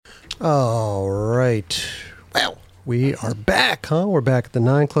All right. Well, we are back, huh? We're back at the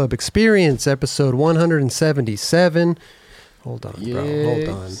 9 Club Experience, episode 177. Hold on, bro. Hold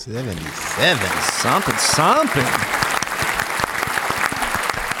on. 77. Something.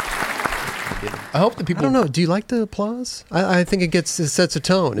 I hope the people. I don't know. Do you like the applause? I think it sets a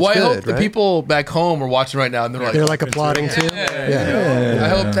tone. It's well, I good, hope the right? people back home are watching right now, and they're like applauding too. Yeah. I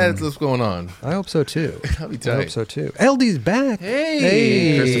hope that's what's going on. I hope so too. That'd be tight. I hope so too. LD's back.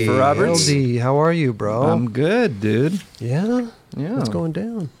 Hey, Christopher Roberts. LD, how are you, bro? I'm good, dude. Yeah. What's going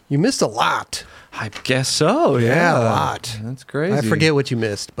down? You missed a lot. I guess so. Yeah, a lot. That's crazy. I forget what you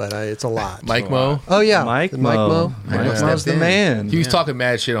missed, but it's a lot. Mike Mo. Oh yeah, Mike Mike Mo. Mike Mo's the man. He was talking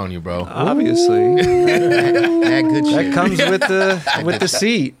mad shit on you, bro. Obviously. That good shit. That comes with the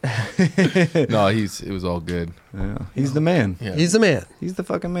seat. No, it was all good. Yeah. He's the man. Yeah. He's the man. He's the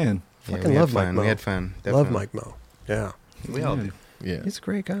fucking man. Fucking love Mike Mo. We had fun. Love Mike Mo. Yeah. We all do. Yeah. He's a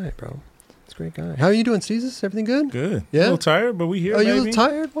great guy, bro. He's a great guy. How are you doing, Jesus? Everything good? Good. Yeah? A little tired, but we here. Oh, you a baby. little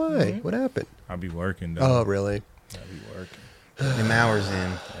tired? Why? Mhm. What happened? I'll be working, though. Oh, really? I'll be working. Them hours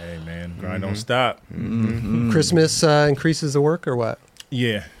in. Hey, man. Grind don't stop. Christmas increases the work or what?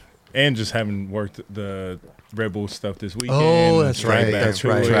 Yeah. And just having worked the Red Bull stuff this weekend. Oh, that's straight right. back That's to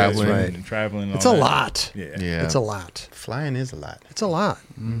right. it, Traveling. and traveling. It's all a that. lot. Yeah. Yeah. It's a lot. Flying is a lot. It's a lot.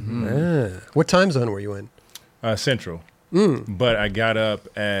 Yeah. What time zone were you in? Central. But I got up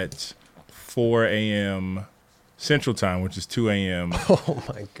at 4 a.m. Central time, which is 2 a.m. Oh,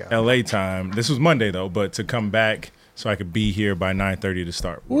 my God. LA time. This was Monday, though, but to come back so I could be here by 9:30 to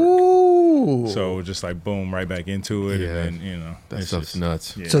start work. Ooh. So just like boom, right back into it, Yeah. and then That it's stuff's just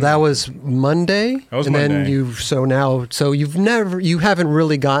nuts. yeah. So that was Monday? That was and then Monday. you haven't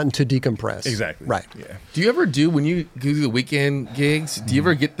really gotten to decompress. Exactly. Right. Yeah. Do you ever when you do the weekend gigs? Do you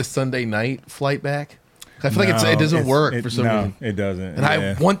ever get the Sunday night flight back? I feel like it doesn't work for some reason. It doesn't. And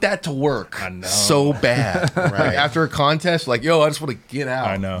I want that to work. I know. So bad. Right. Like after a contest, like, yo, I just want to get out.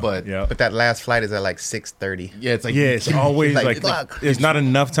 I know. But yeah. But that last flight is at like 6:30. yeah, it's like It's always Like, like, look. it's not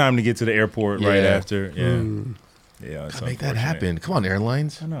enough time to get to the airport right Yeah. after. Yeah. Yeah. It's make that unfortunate. happen. Come on,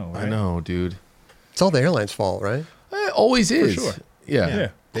 airlines. I know, I right? know, dude. It's all the airline's fault, right? It always is. sure. Yeah. Yeah.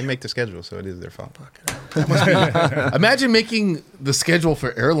 They make the schedule, so it is their fault. Imagine making the schedule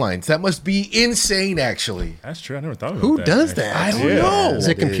for airlines. That must be insane, actually. That's true. I never thought about Who that. does actually. that? I don't know. Is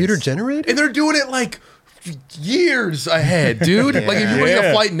it It computer is. generated? And they're doing it like years ahead, dude. Like if you're booking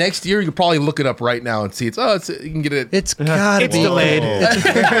a flight next year, you could probably look it up right now and see you can get it. It's gotta be delayed.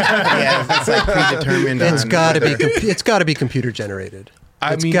 Yeah, it's like predetermined. It's on gotta be. whether- It's gotta be computer generated.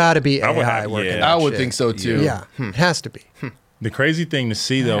 I It's mean, gotta be I would AI have- working. yeah. that I would shit. think so too. Yeah, it has to be. The crazy thing to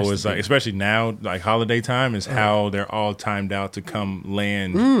see though is like, especially now, like holiday time, is how they're all timed out to come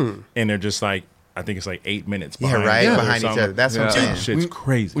land, and they're just like, I think it's like 8 minutes. Yeah, behind right, each other or behind each something. other. That's what I'm That saying. Shit's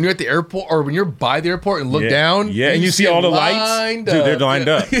crazy. When you're at the airport or when you're by the airport and look Yeah. down, Yeah, and you see all the lights, lined dude. They're up. lined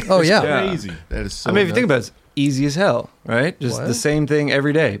up. Oh yeah. Crazy. That is so I mean, if you think nuts. about it, it's easy as hell, right? Just What? the same thing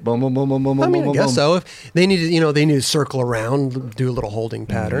every day. Boom, boom, boom, boom, boom, I boom, mean, I boom, guess boom. so. If they need to, they need to circle around, do a little holding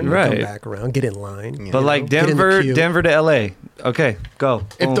pattern, Right. come back around, get in line. But like get in the Denver, queue. Denver to LA. Okay, go.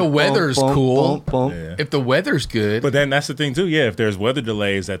 If Boom, the boom, weather's boom, cool, boom, boom. Yeah. if the weather's good, But then that's the thing too. Yeah, if there's weather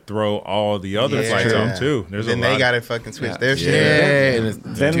delays that throw all the other flights true. off too. There's Then a they lot. got to fucking switch Yeah. their yeah, shit. and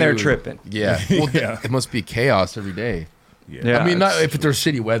it's- Then they're dude, tripping. Yeah, well, Yeah. it must be chaos every day. Yeah. I mean, not it's- if there's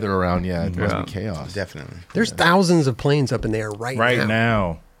shitty weather around. Yeah, it must Yeah. be chaos. Definitely. There's thousands of planes up in the air right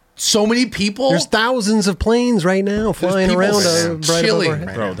now. So many people. There's thousands of planes right now flying people around right chilling. above our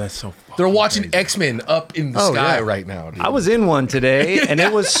head. Bro, that's so. Fucking They're watching crazy. X-Men up in the Oh, sky yeah. right now. Dude. I was in one today, and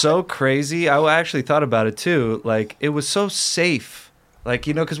it was so crazy. I actually thought about it too. Like, it was so safe. Like,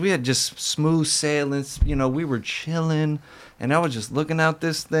 because we had just smooth sailings. We were chilling, and I was just looking out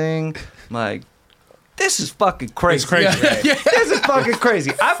this thing. I'm like, this is fucking crazy. It's crazy. Right? This is fucking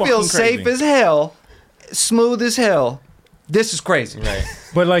crazy. I feel Fucking safe crazy. as hell, smooth as hell. This is crazy. Right.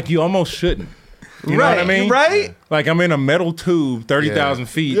 But like, you almost shouldn't. You know what I mean? Right? Like, I'm in a metal tube, 30,000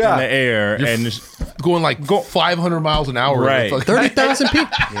 feet Yeah. in the air, and it's, going like 500 miles an hour. Right. Fucking- 30,000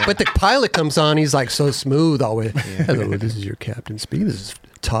 people. But the pilot comes on, he's like so smooth always. Hello, this is your captain speak. This is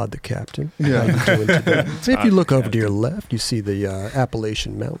Todd the captain. How you doing today? If you look over to your left, you see the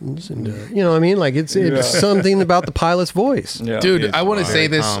Appalachian Mountains. And, you know what I mean? Like, it's something about the pilot's voice. Yeah. Dude, It's I want to say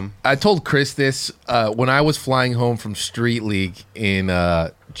very this. calm. I told Chris this when I was flying home from Street League in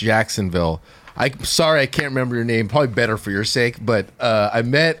Jacksonville. I'm sorry, I can't remember your name. Probably better for your sake. But I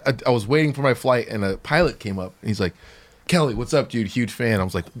was waiting for my flight, and a pilot came up, and he's like, "Kelly, what's up, dude? Huge fan." I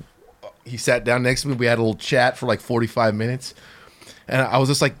was like, he sat down next to me. We had a little chat for like 45 minutes. And I was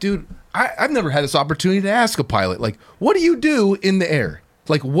just like, dude, I've never had this opportunity to ask a pilot, like, what do you do in the air?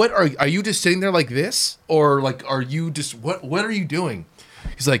 Like, what are you just sitting there like this, or like are you just what are you doing?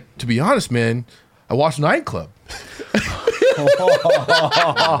 He's like, to be honest, man, I watch Nightclub.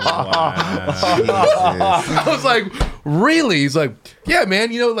 I was like, really? He's like, yeah,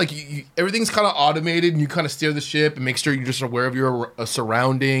 man. You know, like everything's kind of automated, and you kind of steer the ship and make sure you're just aware of your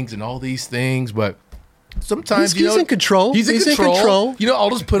surroundings and all these things. But sometimes he's in control. He's in control. You know, I'll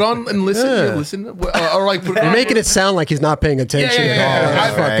just put on and listen. Yeah. Listen, or like put You're making it sound like he's not paying attention at all. yeah.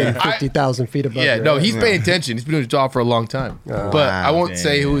 He's fucking 50,000 feet above. Yeah, your no, head. he's paying attention. He's been doing his job for a long time. But I won't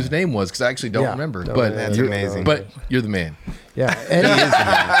say who his name was because I actually don't remember. No, but that's you're amazing. But you're the man. Yeah.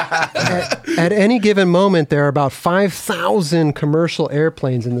 At any given moment, there are about 5,000 commercial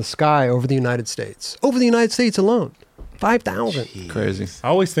airplanes in the sky over the United States. Over the United States alone. 5,000. Crazy. I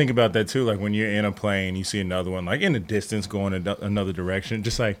always think about that too. Like when you're in a plane, you see another one, like in the distance going another direction.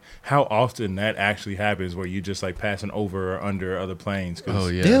 Just like how often that actually happens, where you just like passing over or under other planes. Oh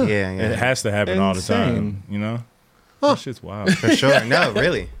Yeah. It has to happen all the time. Insane. You know, that shit's wild. For sure. No,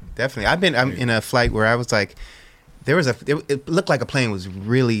 really. Definitely. I'm in a flight where I was like, it looked like a plane was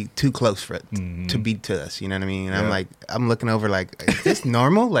really too close for it to be to us. You know what I mean? And I'm looking over like, is this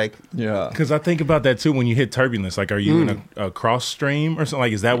normal? Like, Yeah. Because I think about that too when you hit turbulence. Like, are you in a cross stream or something?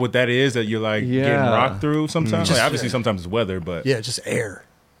 Like, is that what that is? That you're like getting rocked through sometimes? Like, obviously, sometimes it's weather, but Yeah, just air.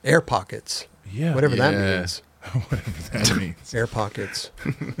 Air pockets. yeah, Whatever that Yeah. means. whatever that means. Air pockets.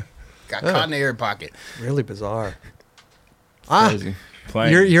 got caught in the air pocket. Really bizarre. Crazy.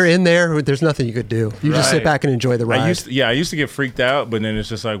 Planes. You're in there. There's nothing you could do. You just sit Right. back and enjoy the ride. I used to get freaked out, but then it's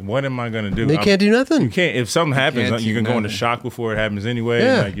just like, what am I gonna do? They can't do nothing. You can't. If something happens, can't you can do go into nothing. shock before it happens anyway.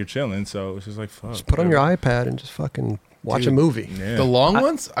 Yeah. And like you're chilling, so it's just like fuck. Just put on your iPad and just fucking watch a movie. Yeah. The long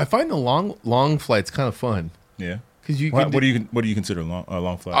ones, I find the long flights kind of fun Yeah. because you What can do you consider a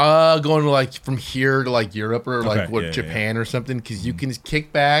long flight? going to like from here to like Europe or like Okay, yeah, Japan or something because you can just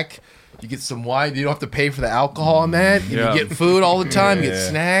kick back. You get some wine. You don't have to pay for the alcohol on that. Yeah. You get food all the time. You get Yeah.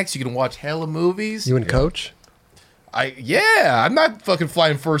 snacks. You can watch hella movies. You and Coach? I'm not fucking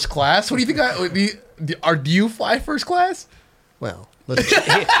flying first class. What do you think? Do you fly first class? Well, let's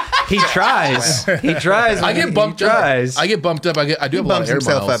He tries. He tries. I get bumped up. I get bumped up. I do have a lot of Bumps air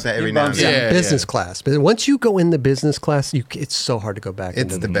himself miles. up every now and bumps then. Yeah. business class. But once you go in the business class, it's so hard to go back.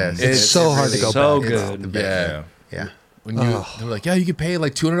 It's into the best. It's so hard to go so back. good. It's the best. Yeah. Yeah. When they're like, yeah, you can pay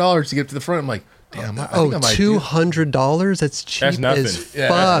like $200 to get to the front. I'm like, damn. I Oh, think I might do- $200? That's cheap That's nothing. as Yeah,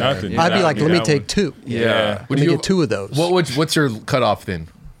 fuck. that's nothing. I'd be That like, would let be me that take one. two. Yeah. Let me get two of those. What's your cutoff then?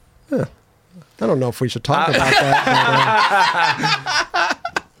 I don't know if we should talk about that.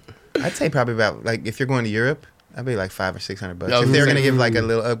 I'd say probably about like if you're going to Europe, I'd be like $500 or $600. Yeah, I was If they're gonna gonna say- give like a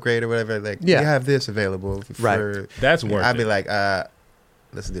little upgrade or whatever, like Yeah. you have this available. For, Right. That's worth I'd be it. like,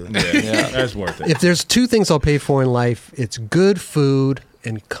 let's do it. Yeah, that's worth it. If there's two things I'll pay for in life, it's good food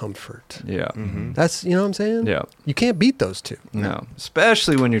and comfort. Yeah. That's, you know what I'm saying? Yeah. You can't beat those two. No.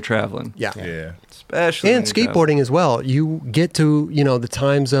 Especially when you're traveling. Yeah. Yeah. Especially And when you're skateboarding as well. You get to, the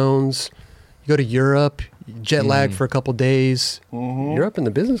time zones. You go to Europe, jet lag for a couple days. You're up in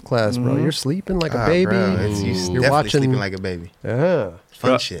the business class, bro. You're sleeping like a baby. Bro, you're You're definitely watching sleeping like a baby. Yeah.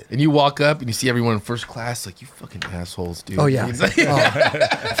 Fun shit. And you walk up and you see everyone in first class, like, you fucking assholes, dude. Oh yeah. It's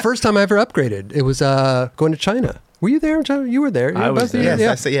like- First time I ever upgraded. It was going to China. Were you there? You were there. I was there.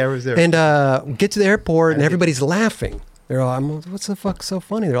 Yes, I was there. And get to the airport and everybody's laughing. They're all, what's the fuck so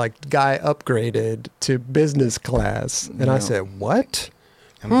funny? They're like, guy upgraded to business class. And I said, what?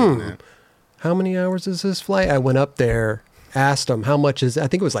 I'm doing that. How many hours is this flight? I went up there, asked them how much is. I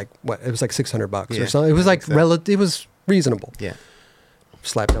think it was like what? It was like $600 Yeah, or something. It was I like think so. It was reasonable. Yeah.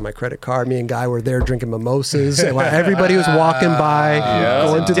 Slapped on my credit card. Me and Guy were there drinking mimosas. And while everybody was walking by,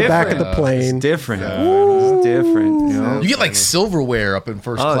 going to the back of the It's plane. different. It's different. You know? You get like silverware up in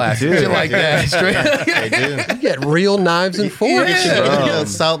first Oh, class. dude. Shit like that. Straight. They do. You get real knives and forks. Get your little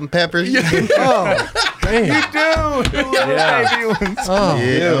salt and peppers. Oh, damn. Yeah. Oh,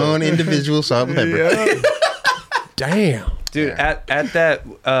 Your own individual salt and pepper. damn. Dude, at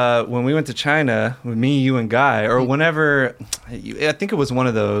that when we went to China with me, you, and Guy, or whenever, I think it was one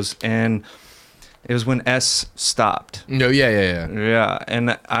of those, and it was when S stopped. No, yeah. Yeah,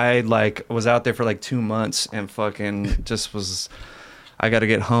 and I was out there for like 2 months and fucking just was. I got to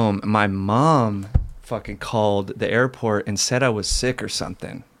get home. My mom fucking called the airport and said I was sick or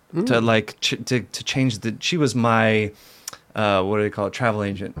something to change the. She was my. What do they call it? Travel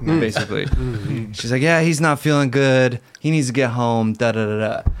agent, basically. She's like, yeah, he's not feeling good. He needs to get home. Da da da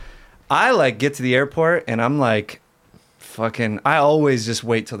da. I get to the airport and I'm like, fucking. I always just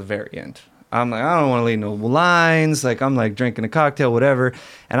wait till the very end. I'm like, I don't want to leave no lines. Like, I'm like drinking a cocktail, whatever.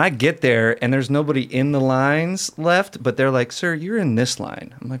 And I get there and there's nobody in the lines left, but they're like, sir, you're in this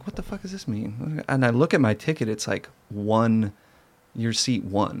line. I'm like, what the fuck does this mean? And I look at my ticket. It's like your seat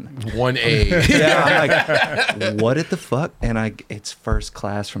 1. 1A. Yeah, I'm like, what the fuck? And it's first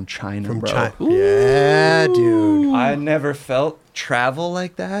class from China, From bro. China. Yeah, dude. I never felt travel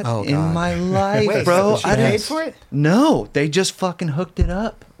like that Oh, in God. my life, Wait, bro. so I she didn't paid for it? No, they just fucking hooked it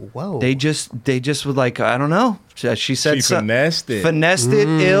up. Whoa. They just were like, I don't know. She said She finessed it. finessed it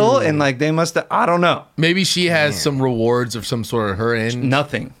ill, and like they must have. I don't know. Maybe she has some rewards of some sort of her end.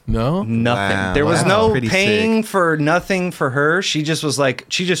 Nothing. No? Nothing. Wow, There was wow. no Pretty paying for nothing for her. She just was like,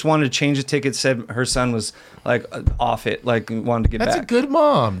 she just wanted to change the ticket. Said her son was like off it, like wanted to get That's back. a good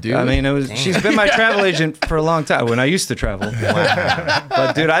mom, dude. I mean, she's been my travel agent for a long time when I used to travel.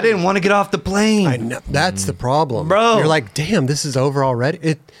 But dude, I didn't want to get off the plane. I know. That's the problem. Bro. You're like, damn, this is over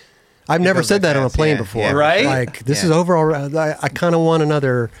already. I've never goes said by that on a fast, plane yeah, before. yeah. Right? Like, this Yeah. is over already. I kind of want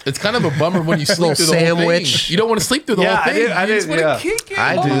another. it's kind of a bummer when you sleep Little through the whole sandwich. thing. You don't want to sleep through the Yeah, whole I thing. did- I You just did, wanna yeah. kick it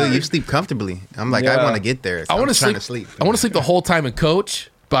I do. hard. You sleep comfortably. I'm like, Yeah. I want to get there. So I want I'm to trying sleep. to sleep. I want to sleep the whole time in coach,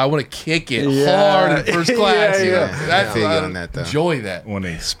 but I want to kick it Yeah. hard in first class. Yeah, you know? yeah. That's I feel you on that, though. Enjoy that. Want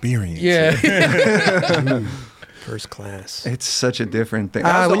to experience. Yeah. First class. It's such a different thing. Ah,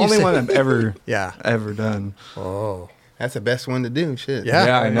 That's the when you only say- one I've ever Yeah. ever done. Oh. That's the best one to do. Shit. Yeah.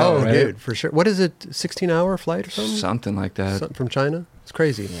 Yeah, I know, Oh, right? dude, for sure. What is it? 16-hour flight or something? Something like that. Something from China? It's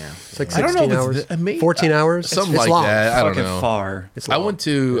crazy. Yeah. It's like I don't 16 know if hours. it's the- 14 hours? Something It's like long. that. I don't Fucking know. far. It's I long.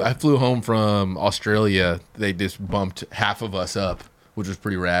 I flew home from Australia. They just bumped half of us up, which was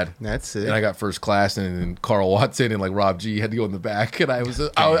pretty rad. That's it. And I got first class, and then Carl Watson and like Rob G had to go in the back, and I was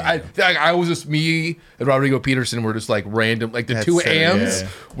just me and Rodrigo Peterson were just like random, like the That's two so AMs yeah.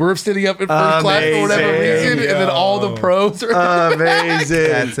 were sitting up in first class for whatever Amazing. reason, and then all the pros are Amazing.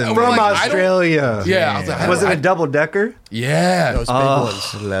 That's From amazing. Like, I don't- Australia. yeah. I was like, Was it a double decker? yeah. Those big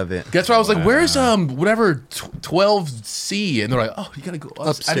ones. Love it. That's why I was like, "Where's whatever 12C?" And they're like, "Oh, you gotta go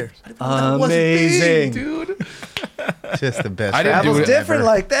Upstairs. I didn't know that was a Amazing. thing, dude. Just the best. I didn't do Travel's it different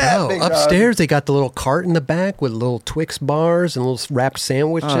like that. Oh, big dog. upstairs they got the little cart in the back with little Twix bars and little wrapped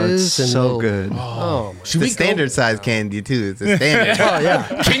sandwiches. Oh, it's and so little, good. Oh, It's the standard size candy too. It's a standard. oh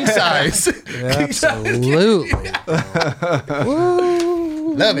yeah, King size. King size. absolutely.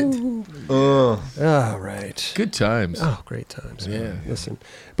 Woo. Love it. All right. Good times. Oh, great times. Yeah. Listen,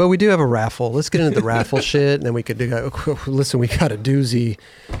 but we do have a raffle. Let's get into the raffle shit, and then we could do. Listen, we got a doozy.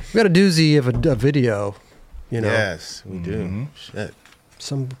 We got a doozy of a video. You know, Yes, we do. Shit.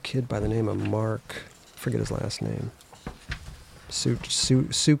 some kid by the name of Mark. I forget his last name.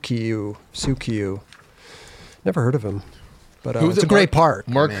 Suciu. Never heard of him, but Who's it's it, a great Mark? part.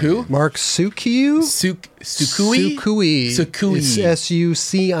 Mark who? Mark Suciu. Sukui? Sukui. Sukui. It's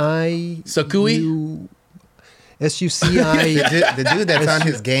S-U-C-I. Sukui? S-U-C-I. The dude that's on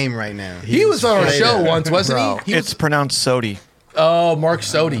his game right now. He was on our straight show up. once, wasn't Bro. he? It's pronounced Sodi. Oh, Mark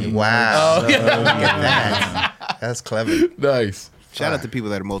Sodi. Wow. Oh, yeah. Look at that. That's clever. Nice. Shout out to people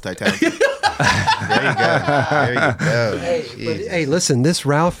that are multi-talented. There you go. There you go. But, Jesus. hey, listen, this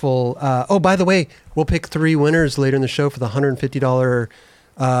raffle. Oh, by the way, we'll pick 3 winners later in the show for the $150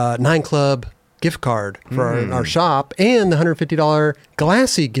 Nine Club gift card for our shop and the $150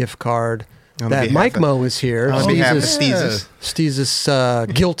 Glassy gift card On that behalf Mike of- Mo is here. On behalf of Steezus. Steezus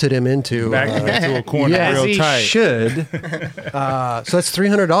guilted him into. Back into a corner yeah. real As he tight. should. So that's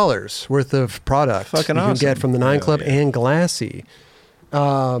 $300 worth of product Fucking you can awesome. get from the Nine Club and Glassy.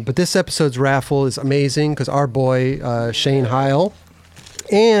 But this episode's raffle is amazing because our boy Shane Heil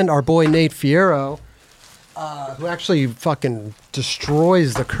and our boy Nate Fierro, who actually fucking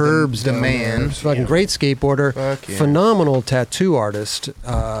destroys the curbs. The down man. there. He's a fucking great skateboarder, Fuck yeah. phenomenal tattoo artist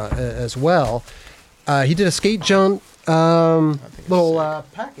as well. He did a skate jump little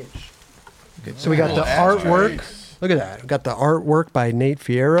package. So we got the artwork. Look at that. We got the artwork by Nate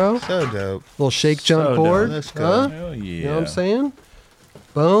Fierro. So dope. Little shake jump So board. dope. Let's go. Huh? Hell yeah. You know what I'm saying?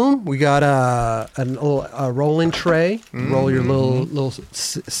 Boom. We got a little rolling tray. Roll your little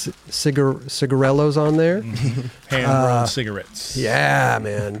cigarellos on there. Hand rolled cigarettes. Yeah,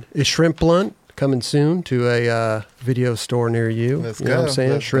 man. A shrimp blunt coming soon to a video store near you. Let's you know what go. I'm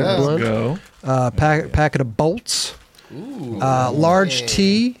saying? Let's Shrimp go. blunt. Go. Packet of bolts. Large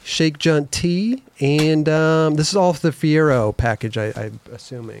tea, shake junt tea, and this is all the Fiero package. I'm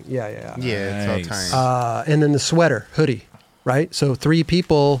assuming. Yeah. Yeah, it's Nice. all time. And then the sweater, hoodie, right? So 3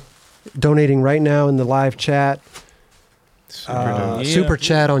 people donating right now in the live chat. Yeah. Super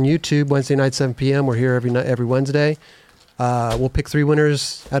chat on YouTube Wednesday night 7 p.m. We're here every Wednesday. We'll pick 3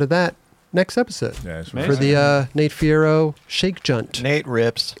 winners out of that. next episode Yeah, it's for the Nate Fierro Shake Junt. Nate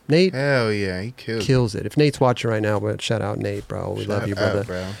rips. Nate Hell yeah, he kills it. If Nate's watching right now, but shout out Nate, bro. We love you, brother.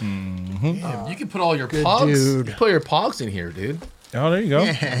 bro. Damn, you can put all your Good pogs. dude. You put your pogs in here, dude. Oh, there you go.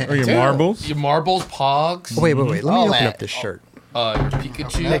 Or your Dude, marbles. Your marbles, pogs. Oh, wait. Let me All open that. up this shirt. Your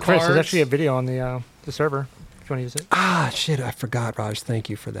Pikachu Hey, Chris, cards. there's actually a video on the server. If you want to use it. Ah, shit. I forgot, Raj. Thank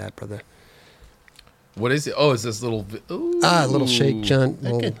you for that, brother. What is it? Oh, it's this little. Ooh. Ah, little Shake Junt,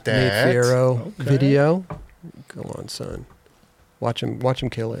 little Nate at that. Fierro Okay. video. Go on, son. Watch him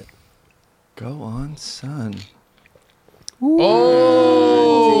kill it. Go on, son.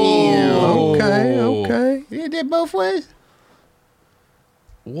 Oh. Okay. You did both ways?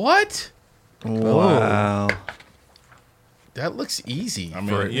 What? Wow. That looks easy. I mean,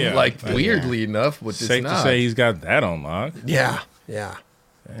 for, yeah. like Yeah. weirdly enough, but it's Safe not. to say he's got that on lock. Yeah.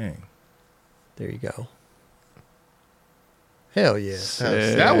 Dang. There you go. Hell yeah.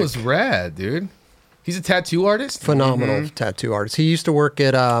 That was rad, dude. He's a tattoo artist. Phenomenal tattoo artist. He used to work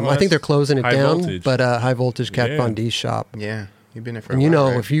at, I think that's they're closing it High down, Voltage. but High Voltage Cat Yeah. Von D's shop. Yeah, you've been there for And a you while,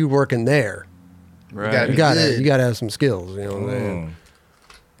 know, right? if you work in there, Right. you gotta have some skills. You know what I'm saying?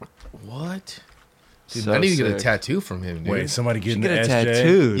 What? Dude, So I need to get a sick. tattoo from him, dude. Wait, somebody getting Get a the SJ?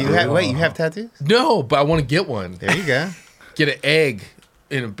 tattoo. You have tattoos? No, but I want to get one. There you go. Get an egg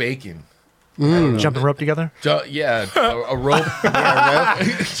in a bacon. Jumping rope together. Yeah, a rope.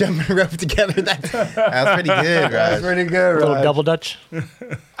 Jumping rope together. That was pretty good, Raj. Pretty good, Little double dutch.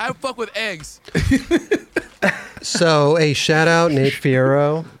 I fuck with eggs. So, a shout out Nate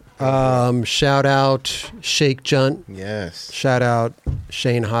Fierro. Shout out Shake Junt. Yes. Shout out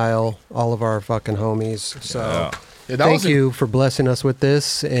Shane Heil. All of our fucking homies. So, Yeah, that thank was you for blessing us with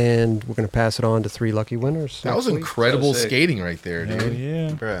this, and we're gonna pass it on to 3 lucky winners. That was next week. incredible So sick. skating right there, Hell dude.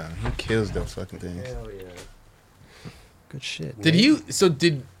 yeah. Bro, he kills those fucking things. Hell yeah. Good shit. Did Nate. you? So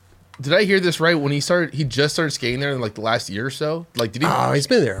did I hear this right? When he started, he just started skating there in like the last year or so. Like, did he? Oh, he's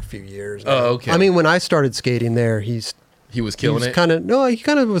been there a few years. Oh, now. okay. I mean, when I started skating there, he was was killing it. kind of he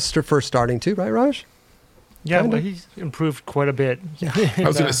kind of was first starting too, right, Raj? Yeah, Kinda. but he's improved quite a bit. I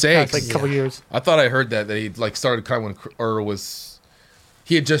was gonna say, like a couple years. I thought I heard that he like started kind of when or was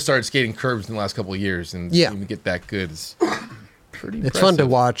he had just started skating curbs in the last couple of years and Yeah. even get that good is pretty. It's fun to impressive.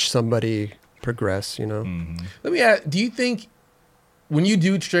 watch somebody progress. You know. Let me ask: do you think when you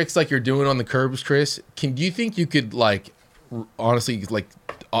do tricks like you're doing on the curbs, Chris, do you think you could like honestly like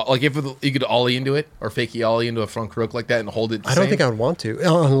if you could ollie into it or fakey ollie into a front crook like that and hold it? I don't think I would want to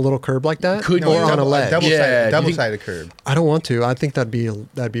on a little curb like that, Could or you? on a ledge. Yeah, do you think- Double-sided curb. I don't want to. I think that'd be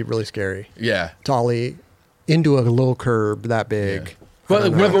really scary. Yeah, To ollie into a little curb that big. but I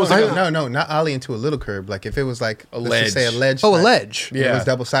don't what if it know. was like No, not ollie into a little curb. Like if it was like A let's just say a ledge. ledge. Oh, a type, ledge. It Yeah. was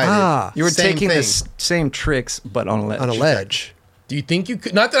double-sided. Ah. You were Same taking thing. the same tricks, but on a ledge. On a ledge. Do you think you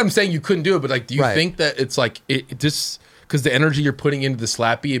could? Not that I'm saying you couldn't do it, but like, do you Right. think that it's like it just because the energy you're putting into the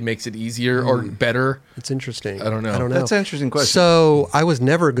slappy, it makes it easier or better? It's interesting. I don't know. I don't know. That's an interesting question. So I was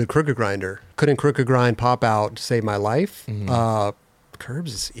never a good crooked grinder. Couldn't crooked grind pop out to save my life.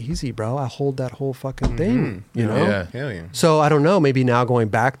 Curbs is easy, bro. I hold that whole fucking thing. You know. Yeah. Hell yeah. So I don't know. Maybe now going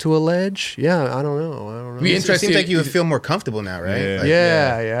back to a ledge. Yeah, I don't know. Be It interesting. seems like you would feel more comfortable now, right? Yeah. Like,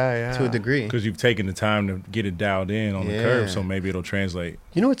 Yeah. To a degree. Because you've taken the time to get it dialed in on the Yeah. curve, so maybe it'll translate.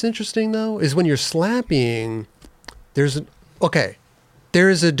 You know what's interesting though is when you're slapping, there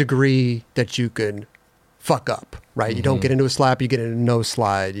is a degree that you could fuck up, right? You don't get into a slap, you get into a no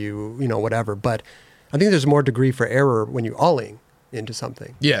slide, you know whatever. But I think there's more degree for error when you olling into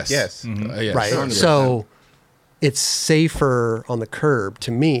something, Yes. Yes. Yes. right? 100%. So it's safer on the curb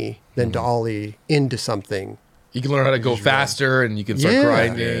to me than to ollie into something. You can learn how to go faster, and you can start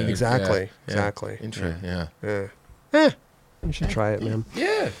grinding. Exactly. Yeah. Exactly. Interesting. Yeah. You should try it, man.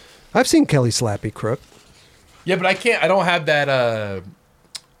 Yeah. I've seen Kelly slappy crook. Yeah, but I can't. I don't have that.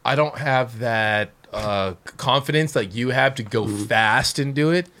 I don't have that confidence like you have to go fast and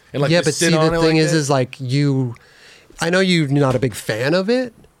do it. And like Yeah, to but sit see, on the it thing like is, that. is like you. I know you're not a big fan of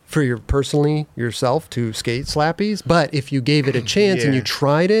it for your personally yourself to skate slappies, but if you gave it a chance and Yeah. you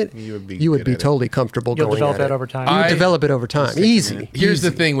tried it, You would be you would good be at it. totally comfortable You'll going develop at that it. over time. You would I- develop it over time. Easy. Here's the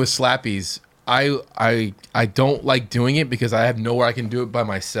Easy. thing with slappies. I don't like doing it because I have nowhere I can do it by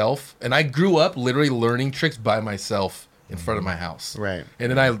myself. And I grew up literally learning tricks by myself in front of my house. Right. And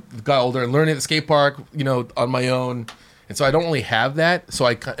then I got older and learned at the skate park, on my own. And so I don't really have that. So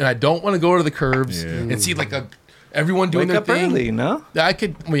I don't want to go to the curbs and see like everyone doing Wake their up thing. early, no?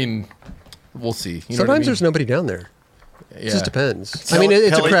 We'll see. You know what I Sometimes mean? there's nobody down there. It Yeah. just depends. I Kelly- mean,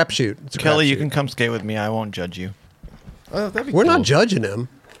 it's Kelly- a crapshoot. It's a Kelly, you crapshoot. can come skate with me. I won't judge you. Oh, that'd be We're cool. not judging him.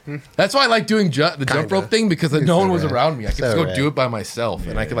 That's why I like doing the jump rope thing, because no one was rad. around me. I could So just go rad. do it by myself,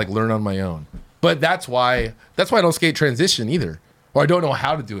 and I could like learn on my own. But that's why I don't skate transition either, or I don't know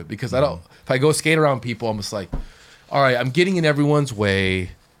how to do it, because I don't. If I go skate around people, I'm just like, all right, I'm getting in everyone's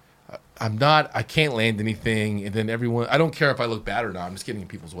way. I can't land anything, and then everyone. I don't care if I look bad or not. I'm just getting in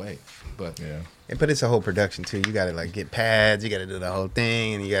people's way. But Yeah, but it's a whole production too. You got to like get pads. You got to do the whole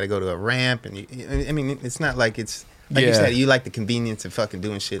thing, and you got to go to a ramp. And I mean, it's not like it's like you Yeah. said. You like the convenience of fucking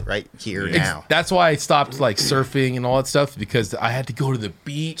doing shit right here now. That's why I stopped like surfing and all that stuff, because I had to go to the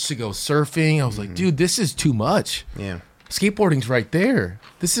beach to go surfing. I was like, dude, this is too much. Yeah, Skateboarding's right there.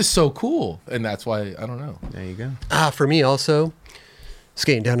 This is so cool, and that's why I don't know. there you go. For me also,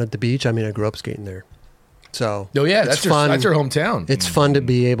 skating down at the beach. I mean, I grew up skating there, so Oh yeah, it's that's your hometown. It's fun to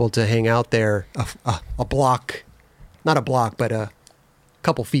be able to hang out there a block, not a block, but a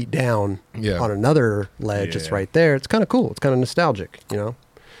couple feet down on another ledge. It's right there. It's kind of cool. It's kind of nostalgic, you know.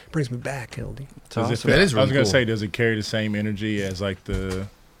 Brings me back, LD. Does it awesome. feel- That is I was really gonna cool. say, does it carry the same energy as like the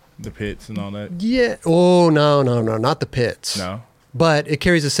pits and all that? Yeah. Oh no, not the pits. No. But it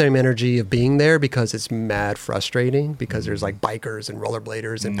carries the same energy of being there, because it's mad frustrating, because there's like bikers and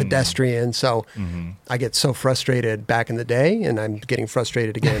rollerbladers and pedestrians. So I get so frustrated back in the day, and I'm getting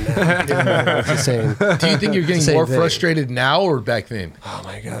frustrated again now. It's the same. Do you think you're getting Same more thing. frustrated now or back then? Oh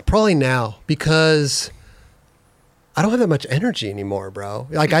my God. Probably now, because I don't have that much energy anymore, bro.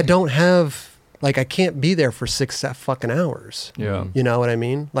 Like I don't have, like I can't be there for 6 fucking hours. Yeah. You know what I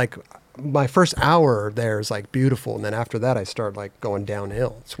mean? Like my first hour there is like beautiful. And then after that, I start like going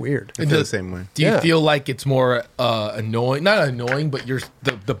downhill. It's weird. I feel the same way. Do you Yeah. feel like it's more annoying? Not annoying, but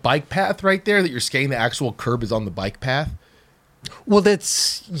the bike path right there that you're skating, the actual curb is on the bike path. Well,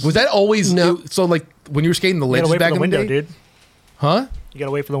 that's, Was that always No. So like when you were skating the You ledges gotta wait back for the in the window, day, dude. huh? You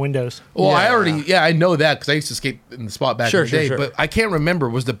gotta wait for the windows. Well, Yeah. I know that because I used to skate in the spot back Sure, in the day. sure. But I can't remember.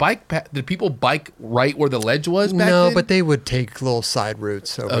 Was the bike path? Did people bike right where the ledge was back no, then? but they would take little side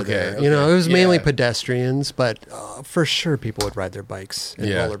routes over Okay, there. okay. You know, it was mainly Yeah. pedestrians, but for sure people would ride their bikes and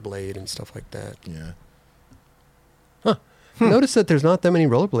Yeah. rollerblade and stuff like that. yeah. Notice that there's not that many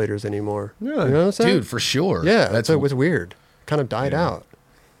rollerbladers anymore. Really? You notice that? Dude, for sure. Yeah, that's it was weird. Kind of died out.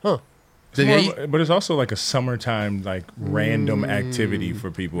 Did More they- of a- but it's also like a summertime, like random activity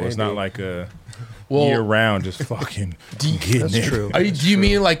for people. It's not maybe. like a Well, year round, just fucking getting That's it. true. do you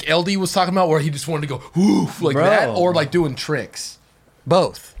mean like LD was talking about, where he just wanted to go woof like Bro. that, or like doing tricks?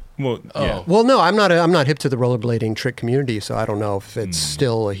 Both. Well, yeah. Well, no, I'm not hip to the rollerblading trick community, so I don't know if it's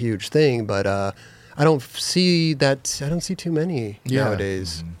still a huge thing. But I don't see too many Yeah.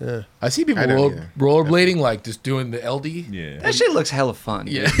 nowadays. Yeah. I see people I don't either. rollerblading, like just doing the LD. Yeah. That shit looks hella fun.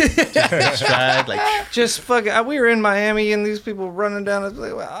 Yeah. Stride, like Just fucking. We were in Miami and these people running down. I was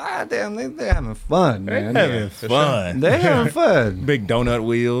like, ah, damn, they're having fun, man. Having fun. They're having fun. Big donut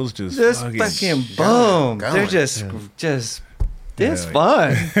wheels, just Fucking boom. They're going. just. It's Yeah.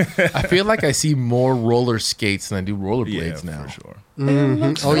 fun. I feel like I see more roller skates than I do rollerblades yeah, now. for sure.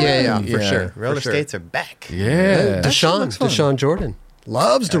 Oh yeah, for Yeah. sure. roller for sure. skates are back. Yeah. Deshaun Jordan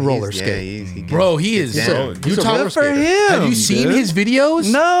loves to roller He's- skate. he Bro, he is. Yeah. So, He's you a talk roller For skater. him. Have you seen dude. his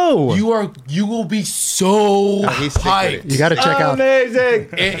videos? No. You will be so he's sick with it. hyped. You got to check out. Amazing.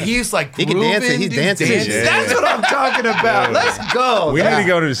 And he's like He can grooving, dance it. He's dude, dancing and shit. That's what I'm talking about. Let's go. We need to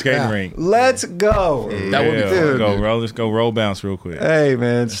go to the skating rink. Let's go. That would be fun, Go dude. roll. Let's go roll bounce real quick. Hey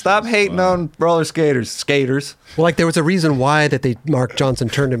man, stop hating on roller skaters. Well, like there was a reason why that Mark Johnson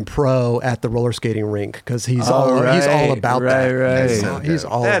turned him pro at the roller skating rink, because he's Oh, all right, about right, that. right. He's, So he's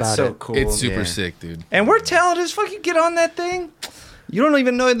dope. all That's about so it. cool. It's super Yeah. sick, dude. And we're talented as fuck. You get on that thing. You don't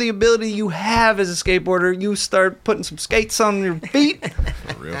even know the ability you have as a skateboarder. You start putting some skates on your feet.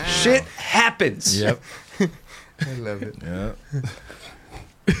 Shit happens. Yep. I love it. Yeah.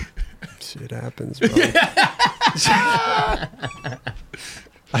 Shit happens, bro.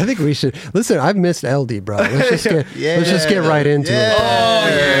 I think we should listen. I've missed LD, bro. Let's just get right into it. Oh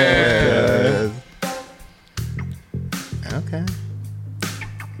yeah. Okay.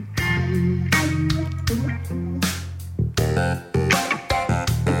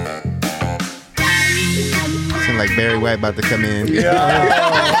 Seem like Barry White about to come in.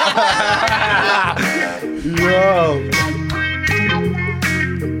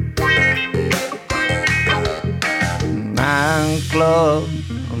 Nine club.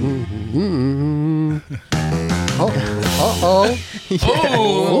 Oh,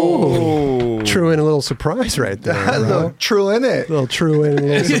 Oh. true and a little surprise right there, bro. True in it. little true and a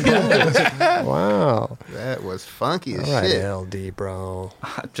little surprise. Wow. That was funky as All right, shit. LD, bro.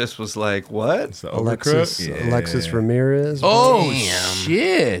 I just was like, what? It's the Alexis, overcrook. Yeah. Alexis Ramirez. Oh Damn.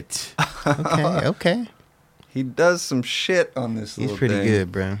 shit. Okay, okay. He does some shit on this. He's little pretty thing.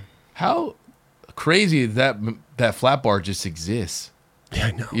 good, bro. How crazy that flat bar just exists. Yeah,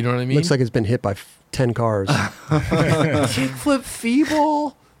 I know. You know what I mean? Looks like it's been hit by 10 cars. kickflip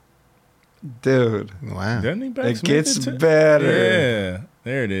feeble. Dude. Wow. Doesn't he It backsmith gets too? better. Yeah,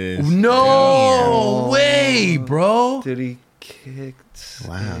 there it is. No way, bro. Did he kick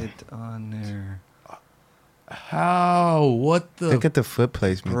Wow. it on there? How? What the? Look at the foot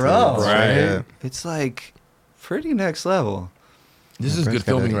placement. Bro. dude. Right. Straight up. It's like pretty next level. This Yeah, is Brent's good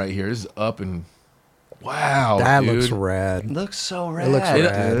got filming that. right here. This is up and wow. that dude. looks rad. Looks so rad. looks It,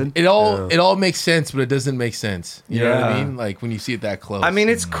 rad. dude. it all Yeah. it all makes sense, but it doesn't make sense. You know what I Yeah. mean? Like when you see it that close. I mean,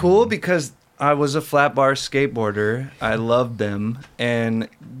 it's cool because I was a flat bar skateboarder. I loved them. And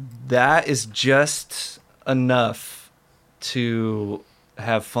that is just enough to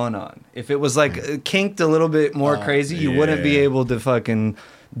have fun on. If it was like kinked a little bit more crazy, you wouldn't be yeah. able to fucking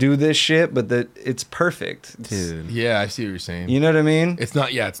do this shit, but it's perfect. Dude. yeah, I see what you're saying. You know what I mean? It's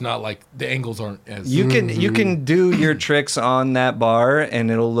not. Yeah, it's not like the angles aren't as. You can do your tricks on that bar and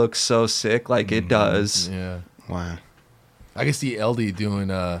it'll look so sick like it does. Yeah, Wow. I can see LD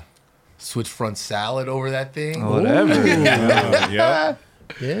doing switch front salad over that thing. Whatever. Yeah.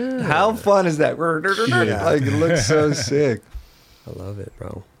 Yeah. How fun is that? Like it looks so sick. I love it,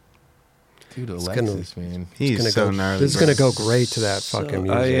 bro. Dude, gonna- Alexis, man. He's Gonna so go, gnarly. this is bro. going to go great to that fucking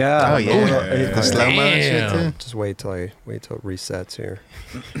music. Oh yeah. Oh, yeah. yeah. The slow-mo and shit, Damn. too. Just wait till it resets here.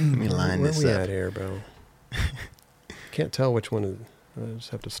 Let me line Where this we up. at here, bro? Can't tell which one. I just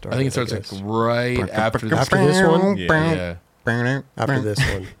have to start. I think it starts guess. like right after this. After this one? Yeah. After this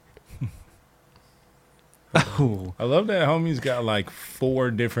one. Ooh. I love that homie's got like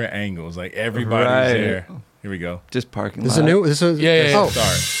 4 different angles. Like everybody's Right. there. Here we go. Just parking This is lot. a new. This is Yeah. Oh,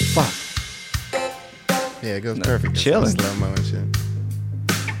 Start. fuck. Yeah, it goes perfect. It's chilling. Slow-mo and shit.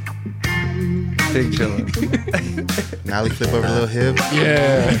 Big chillin'. Nollie flip over the little hip.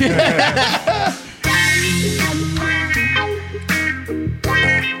 Yeah.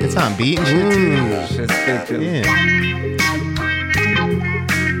 It's on beat and shit, too. Shit's big chillin'. Yeah.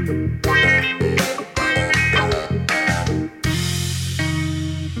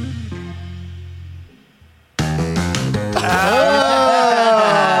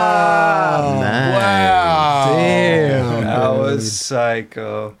 Nice. Wow. Damn. That was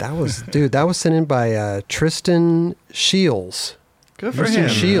psycho. That was, dude. That was sent in by Tristan Shields. Good for Tristan him.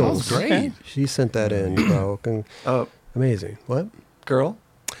 Shields. That was great. She sent that in, bro. Oh, Amazing. What? girl?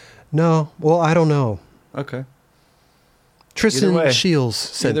 No. Well, I don't know. Okay. Tristan way. Shields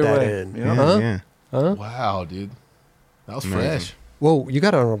sent Either that way. in. Yeah. Yeah, Huh? yeah. Huh? Wow, dude. That was Amazing. fresh. Whoa, you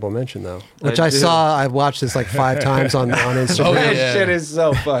got an honorable mention though, which I I do. saw. I watched this like 5 times on Instagram. Oh, That yeah. shit is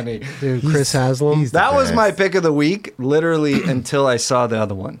so funny. Dude, Chris Haslam. he's- That was best. my pick of the week, literally until I saw the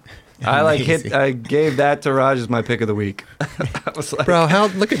other one. I gave that to Raj as my pick of the week. I was like, Bro,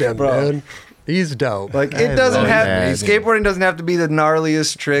 look at him, Bro. dude. He's dope. like I it doesn't love have that. skateboarding doesn't have to be the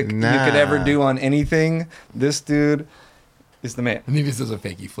gnarliest trick you could ever Nah. do on anything. This dude is the man. And he just does a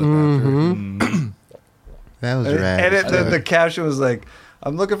fakey flip That was And, rad. the caption was like,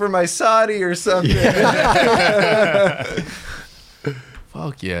 "I'm looking for my Saudi or something." after.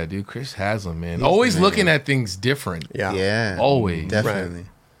 Fuck yeah, dude. Chris Haslam, man. Always the man. looking at things different. Yeah. Yeah. Always. Definitely.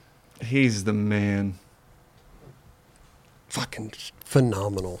 He's the man. Fucking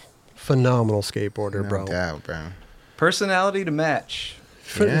phenomenal. Phenomenal skateboarder, No bro. doubt, bro. Personality to match.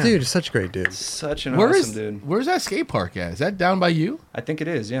 Yeah. Dude, such a great dude. Such an Where awesome is dude. Where's that skate park at? Is that down by you? I think it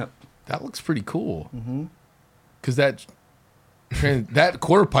is. Yeah. That looks pretty cool. Mm-hmm. Because that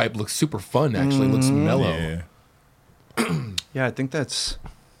quarter pipe looks super fun. Actually, looks mellow. Yeah. Yeah, I think that's.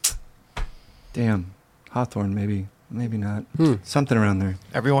 Damn, Hawthorne maybe not. Something around there.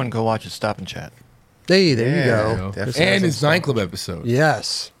 Everyone go watch his Stop and Chat. Hey, there you Yeah. go. You know? Definitely And has his some Nine Club episode.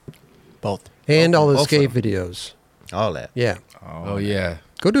 Yes. Both. And all the both of skate them. videos. All that. Yeah. Oh yeah,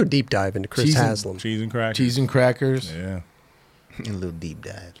 Go do a deep dive into Chris Cheese and- Haslam. Cheese and crackers. cheese and crackers. Yeah. A little deep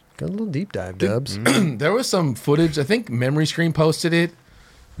dive. Go a little deep dive, Dubs. There was some footage. I think Memory Screen posted it,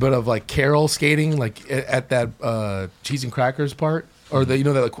 but of like Carol skating like at that cheese and crackers part, or the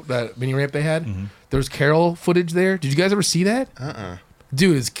that mini ramp they had. There was Carol footage there. Did you guys ever see that?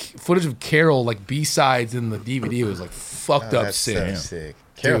 Dude, it's footage of Carol like B sides in the DVD. It was like fucked up That's sick. so sick.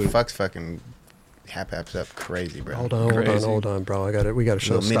 Carol Dude. fucks fucking haps up crazy, bro. Hold on, bro. We got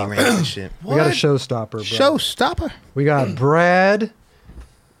a Little mini ramps showstopper. and shit. We got a showstopper, bro. Showstopper. We got Brad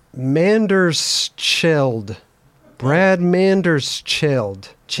Manderscheld. Brad Manderscheld.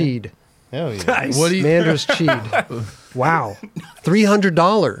 Cheed. Hell yeah. What do you? Manderscheed. Wow.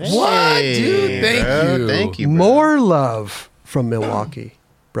 $300. What, Hey, dude? Thank bro. you. Thank you, bro. More love from Milwaukee.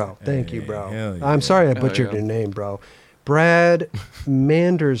 Bro, thank you, bro. hell yeah. I'm sorry I Hell butchered yeah. your name, bro. Brad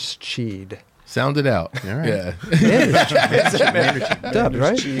Manderscheid. Sound it out. All right. Yeah. Dubs,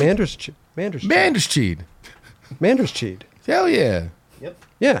 right? Manderscheid. Manderscheid. Hell yeah.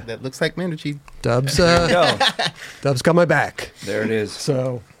 Yeah. That looks like Mandercheed. Dubs, Go. Dubs got my back. There it is.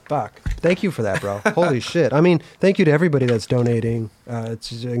 So, fuck. Thank you for that, bro. Holy shit. I mean, thank you to everybody that's donating.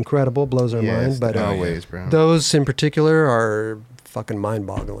 It's incredible, blows our mind. But always, bro. those in particular are fucking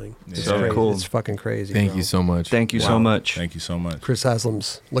mind-boggling. It's So crazy. cool. It's fucking crazy. Thank bro. you so much. Thank you so much. Thank you so much. Chris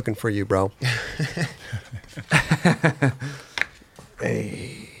Haslam's looking for you, bro.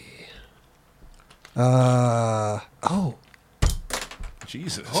 Hey. Oh.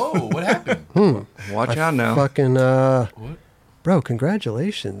 Jesus. Oh, what happened? Watch out now. Fucking, What? bro,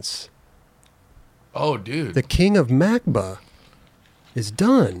 congratulations. Oh, dude. The king of MACBA is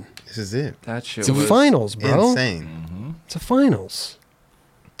done. This is it. That shit It's a was finals, bro. Insane. It's a finals.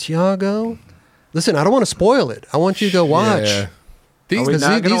 Tiago. Listen, I don't want to spoil it. I want you to go watch. Yeah. These, Are we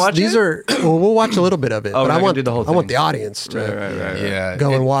not gonna watch these it? are well, we'll watch a little bit of it, Oh, we're but not I gonna want do the whole I want thing. the audience to Right. yeah.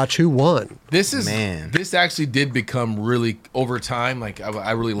 go and watch who won. This is Man. This actually did become really over time. Like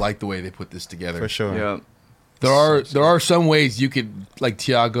I really like the way they put this together. For sure. Yeah. There are some ways you could like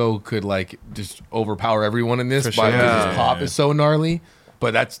Tiago could like just overpower everyone in this For by sure. because his Yeah. pop is so gnarly.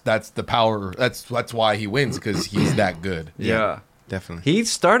 But that's the power. That's why he wins because he's that good. Yeah. Definitely. He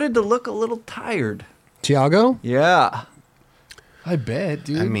started to look a little tired. Tiago? Yeah. I bet,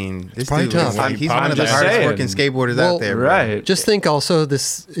 dude. I mean, this probably dude tough. looks like he's I'm one of the just hardest saying. working skateboarders Well, out there, bro. Right. Just think also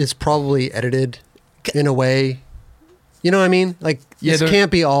this is probably edited in a way. You know what I mean? Like Yeah, this there-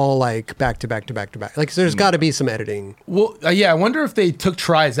 can't be all like back to back to back to back. Like there's got to be some editing. well, yeah. I wonder if they took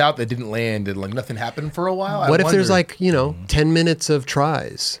tries out that didn't land and like nothing happened for a while. What if there's wonder. like 10 minutes of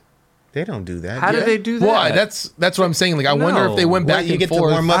tries? They don't do that. How Yeah. did they do that? Why? That's what I'm saying. Like I wonder if they went What, back you and get forth.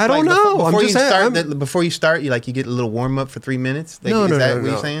 to warm up. I don't like, know. Before I'm you just saying- start, I'm- before you start, you get a little warm up for 3 minutes. Like, No, is no, that no, what no.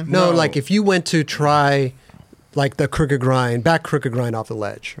 you're saying? No, like if you went to try like the crooked grind off the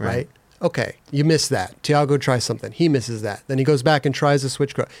ledge, right? Right. Okay, you miss that. Tiago tries something. He misses that. Then he goes back and tries the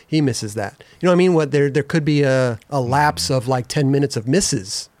switch. He misses that. You know what I mean? What there could be a lapse of like 10 minutes of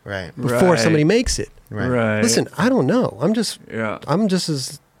misses Right. before Right. somebody makes it. Right. Listen, I don't know. I'm just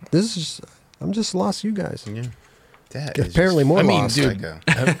lost to you guys. Yeah. That is Apparently just more I mean, lost. dude, psycho.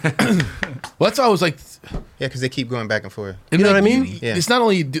 Well, that's why I was like, Yeah, because they keep going back and forth. You know what I mean? Yeah. It's not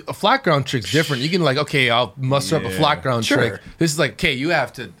only a flat ground trick's different. You can like, okay, I'll muster up a flat ground Sure. trick. This is like, okay, you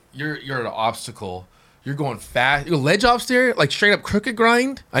have to. You're at an obstacle. You're going fast. You go ledge off stair, like straight up crooked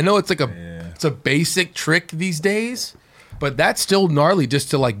grind. I know it's like it's a basic trick these days, but that's still gnarly just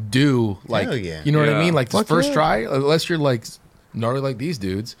to like do like, Hell yeah. you know what I Yeah. mean? Like this Fuck first yeah. try, unless you're like gnarly like these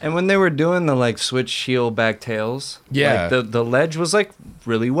dudes. And when they were doing the like switch heel back tails, Yeah. like, the ledge was like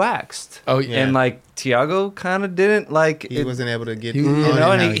really waxed. Oh yeah. And like Tiago kind of didn't like He it, wasn't able to get you on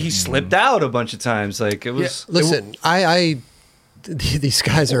know, it and how he slipped out a bunch of times. Like it was. Listen, these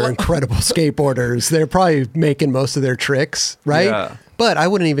guys are incredible skateboarders. They're probably making most of their tricks, right? Yeah. But I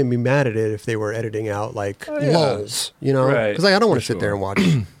wouldn't even be mad at it if they were editing out like yeah. lulls, you know? Right. Because I don't want to sit there and watch.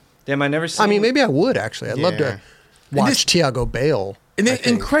 Damn, I never seen. I mean, maybe I would actually. I'd love Yeah. to watch this- Tiago bail. and then I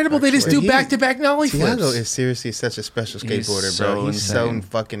think, incredible, they just do actually. back to back nollie Tiago flips. is seriously such a special He's skateboarder, so bro. He's so insane.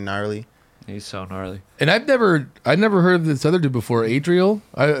 fucking gnarly. He's so gnarly. And I'd never heard of this other dude before, Adriel.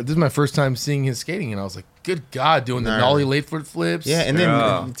 This is my first time seeing his skating, and I was like, good God, doing the Gnarly. nollie late foot flips. Yeah, and then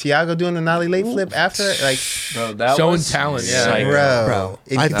Yeah. Tiago doing the nollie late flip after, like, Bro, that Showing was talent, yeah. psycho. bro, Bro,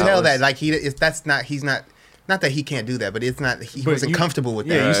 you can that tell was- that like he's not that he can't do that, but it's not he But wasn't you- comfortable with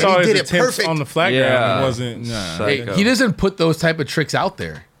that. Yeah, you And saw he his did it attempts perfect. on the flat Yeah. ground. It wasn't. Nah. Psycho. He doesn't put those type of tricks out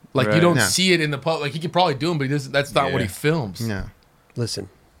there. Like you Right. don't No. see it in the public. Like he could probably do them, but he doesn't. That's not what Yeah. he films. No, Listen,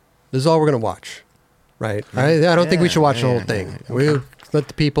 this is all we're gonna watch, right? I don't think we should watch the whole thing. We'll let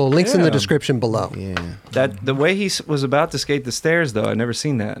the people. Links in the Yeah. description below. yeah, That the way he was about to skate the stairs, though, I never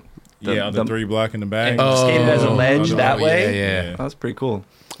seen that. The 3 block in the back. And skated as a ledge Oh, that yeah, way. yeah. Yeah. That's pretty cool.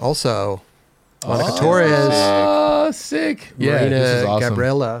 Also, Monica Torres, Oh, sick. Yeah, Marina this is awesome.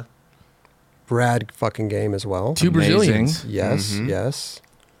 Gabriela, Brad fucking game as well. Two Amazing. Brazilians. Yes, Mhm. yes.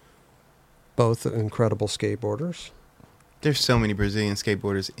 Both incredible skateboarders. there's so many Brazilian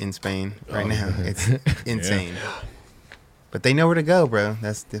skateboarders in Spain right now. It's insane. But they know where to go, bro.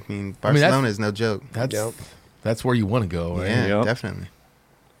 Barcelona is no joke. That's Yep. that's where you want to go, right? Yeah, Yep. definitely.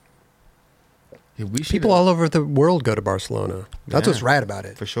 Yeah, we should. People all over the world go to Barcelona. That's Yeah. what's rad about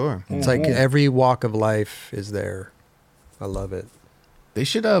it. For sure. It's like every walk of life is there. I love it. They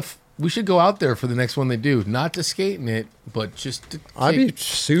should we should go out there for the next one they do. Not to skate in it, but just to I'd be kick-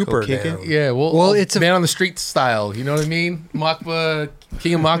 super Go kick down. it? Yeah, Well, it's a- man on the street style. You know what I mean? MACBA,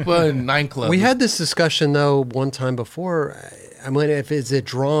 King of MACBA, and 9 Club. We had this discussion though one time before. I mean, if is it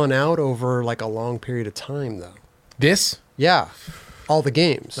drawn out over like a long period of time though? this. Yeah, all the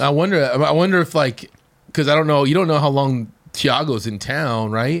games. I wonder if like, because I don't know. You don't know how long Tiago's in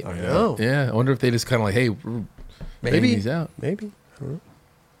town, right? I know. Yeah, I wonder if they just kind of like, hey, we're Maybe banging these out. Maybe. I don't know.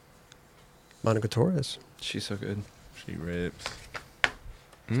 Monica Torres. She's so good. She rips.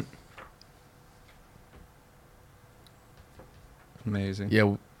 Amazing.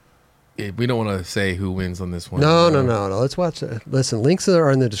 Yeah, we don't want to say who wins on this one. No. Let's watch it. Listen, links are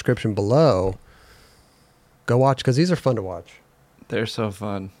in the description below. Go watch because these are fun to watch. They're so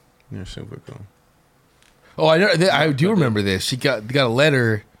fun. You're super cool. Oh, I do remember this. She got a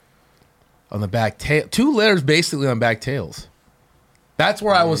letter on the back tail. 2 letters basically on back tails. That's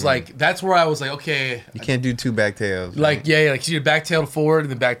where I was like. Okay. You can't do 2 back tails. Like right? yeah, like she did back tail to forward and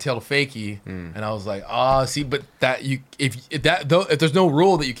then back tail to fakie, and I was like, see, but that if there's no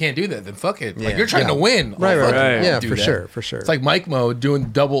rule that you can't do that, then fuck it. Like Yeah. you're trying to win, Right. fuck it, Yeah, do for that. sure. It's like Mike Mo doing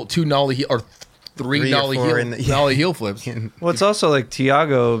double 2 nollie heel or 3 3 or nollie 4 heel in the- nollie heel flips. Well, it's also like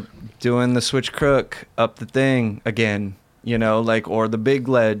Tiago doing the switch crook up the thing again, you know, like, or the big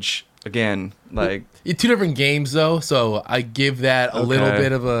ledge again. Like, 2 different games though, so I give that a little okay,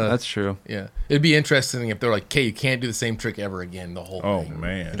 bit of a. that's true. Yeah, it'd be interesting if they're like, "Okay, you can't do the same trick ever again." The whole Oh thing.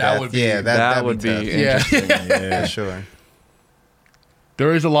 man. That would be yeah, That that'd would be tough. yeah. interesting. Yeah. For sure.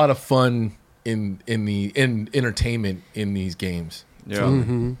 There is a lot of fun in entertainment in these games. Yeah,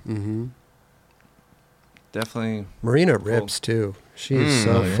 Mm-hmm. definitely. Marina rips too. She is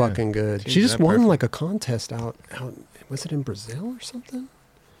so Oh, yeah. fucking good. She's She just that won perfect. like a contest out. Was it in Brazil or something?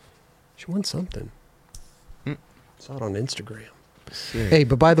 She won something. Saw it on Instagram. Hey,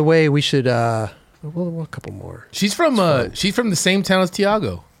 but by the way, we should. Well, a couple more. She's from the same town as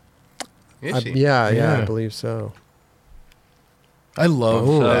Tiago. Is she? Yeah, I Yeah. believe so. I love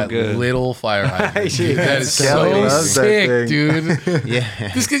Oh, that good. little fire hydrant. Dude, that is Kelly so loves that sick, thing. dude. Yeah.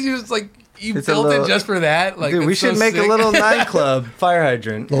 Just because you just like you It's a built little- it just for that. Like, Dude, we it's so should make sick. a little 9 Club fire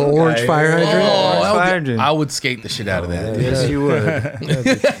hydrant. Little orange fire hydrant? Oh, Orange fire hydrant. I would skate the shit out of that. Yes, you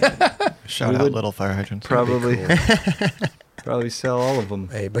would. Shout We out would Little Fire Hydrants. Probably. Probably sell all of them.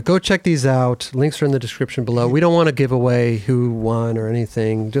 Hey, but go check these out. Links are in the description below. We don't want to give away who won or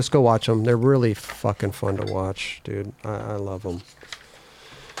anything. Just go watch them. They're really fucking fun to watch, dude. I love them.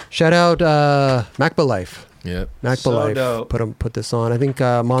 Shout out MACBA Life. Yep. MACBA So Life dope. put this on. I think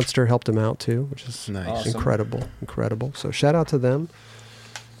Monster helped him out too, which is Nice. Awesome. incredible. So shout out to them.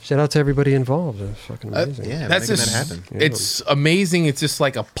 Shout out to everybody involved. It's fucking amazing. Yeah, That's making just that happen. Yeah. it's amazing. It's just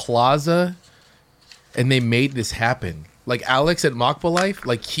like a plaza, and they made this happen. Like Alex at MACBA Life,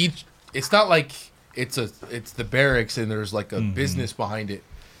 like it's not like it's the barracks and there's like a business behind it.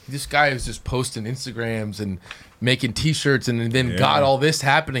 This guy is just posting Instagrams and making T-shirts and then Yeah. got all this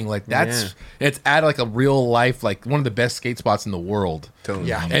happening. Like it's at like a real life, like one of the best skate spots in the world. Totally.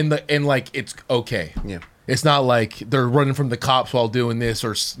 Yeah. And like it's okay. Yeah. It's not like they're running from the cops while doing this,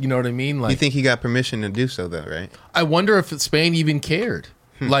 or you know what I mean. Like You think he got permission to do so, though, right? I wonder if Spain even cared.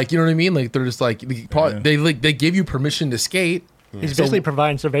 Like, you know what I mean? Like they're just like they give you permission to skate. He's So- basically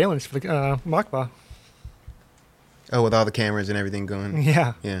providing surveillance for the MACBA. Oh, with all the cameras and everything going.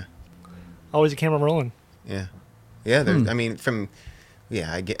 Yeah. Yeah. Always a camera rolling. Yeah. Yeah. There's, I mean,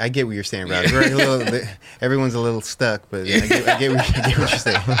 I get what you're saying, Rob. We're a little, everyone's a little stuck, but I get what you're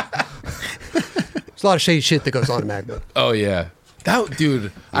saying. There's a lot of shady shit that goes on in MACBA. Oh yeah, that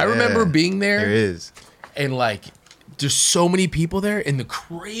dude. I Yeah. remember being There is. and like there's so many people there and the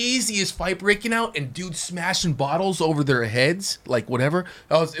craziest fight breaking out and dudes smashing bottles over their heads, like whatever.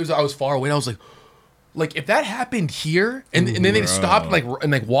 I was far away and I was like if that happened here and then they stopped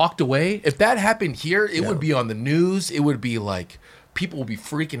and walked away, if that happened here, it would be on the news. It would be like people would be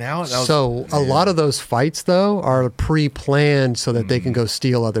freaking out. And I was, So a lot of those fights though are pre-planned so that they can go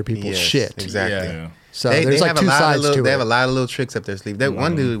steal other people's Yes, shit. Exactly. Yeah. So They there's like have two a lot sides of little, to They it. have a lot of little tricks up their sleeve. That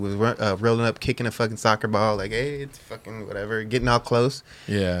one dude was rolling up, kicking a fucking soccer ball, like, hey, it's fucking whatever, getting all close.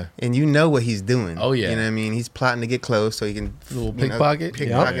 yeah. And you know what he's doing. Oh, yeah. You know what I mean? He's plotting to get close so he can Little you know, pickpocket?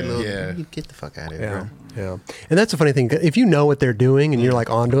 pickpocket Yep. little. Yeah. You get the fuck out of here, Yeah, bro. yeah, and that's the funny thing. If you know what they're doing and you're like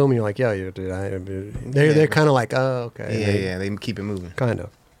onto them, and you're like, yeah, you dude, they're kind of like, oh, okay, Yeah, they keep it moving. kind of,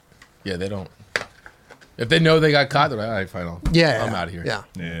 Yeah, they don't. If they know they got caught, they're like, all right, fine, yeah, I'm out of here. Yeah,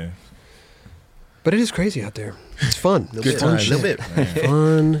 Yeah. but it is crazy out there. It's fun. Good fun times. shit. A little bit.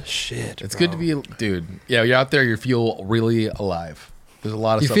 Fun shit. It's good to be, dude. Yeah, you're out there. You feel really alive. There's a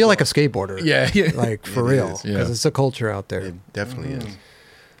lot of. You stuff feel like a going skateboarder. yeah, yeah. like for It real, is, because yeah. it's a culture out there. It definitely is.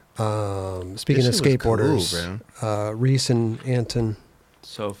 Speaking of This shit was skateboarders, Reece and Anton,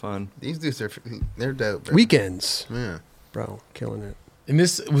 So fun. These dudes they're dope, bro. weekends, Yeah. bro, killing it. And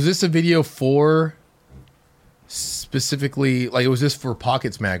was this a video for specifically, like, it was this for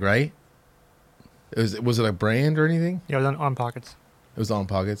Pockets Mag, right? Was it a brand or anything? Yeah, it was on Pockets. It was on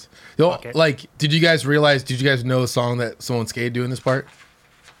Pockets. Pocket. Like, did you guys know a song that someone skated doing this part?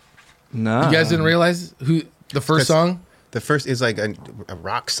 No. You guys didn't realize who the first song? The first is like a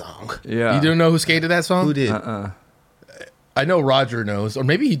rock song. Yeah. You don't know who skated that song? Who did? I know Roger knows, or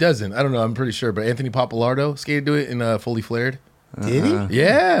maybe he doesn't. I don't know. I'm pretty sure. But Anthony Papalardo skated to it in Fully Flared. Did he?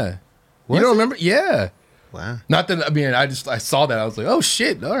 Yeah. Was you don't it? remember? Yeah. Wow. Not that, I mean, I saw that. I was like, oh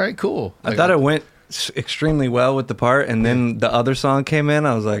shit. All right, cool. I thought it went extremely well with the part, and then the other song came in.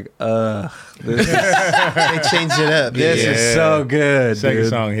 I was like, this They changed it up. this yeah. is so good, Second dude.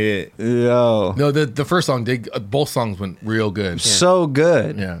 song hit. Yo. No, the first song did. Both songs went real good. So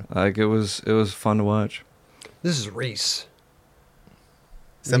good. Yeah. Like it was fun to watch. This is Reece.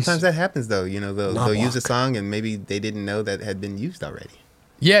 Sometimes that happens though. You know, they'll Not use a walk. song and maybe they didn't know that it had been used already.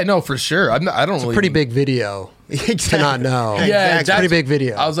 Yeah, no, for sure. I don't It's a really. pretty big video to not know. Yeah, It's a pretty big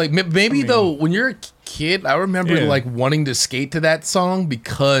video. I was like, maybe though, when you're a kid, I remember Yeah. like wanting to skate to that song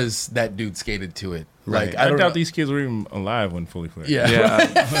because that dude skated to it. Like, Right. I I don't doubt know. these kids were even alive when Fully Flared. Yeah.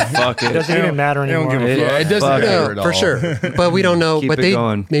 Yeah. Fuck It it. doesn't even matter they don't anymore. give a Yeah, it doesn't Fuck matter it. at all. for sure. But we don't know. Keep but it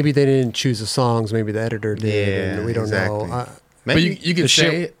going. maybe they didn't choose the songs. Maybe the editor did. Yeah, and we don't exactly. know. But Maybe, you can The say.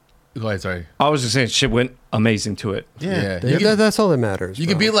 shit- Go ahead, sorry. I was just saying, shit went amazing to it. yeah. That's all that matters. You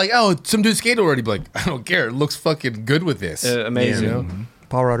bro. could be like, oh, some dude skated already. Be like, I don't care. It looks fucking good with this. Amazing. You know?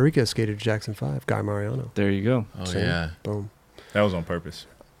 Paul Rodriguez skated to Jackson 5. Guy Mariano. There you go. Oh, See? yeah. Boom. That was on purpose.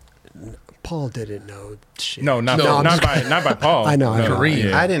 Paul didn't know shit. No, not I'm just- not by Paul. I know, I know. Kareem.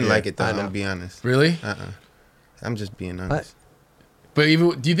 Yeah. I didn't like it though. I I'm know. gonna be honest. Really? I'm just being honest. But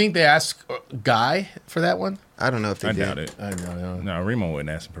even, do you think they asked Guy for that one? I don't know if they I did. doubt it. I don't know. No, Remo wouldn't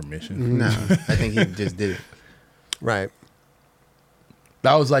ask for permission. No, I think he just did it. Right.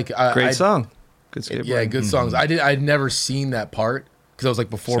 That was like Great song. Good skateboard. Yeah, good songs. I'd never seen that part because I was like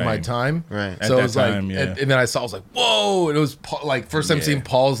before my Same. time. Right. At So it that was time, like, yeah. and then I saw, I was like, whoa! And it was like first time Yeah. seeing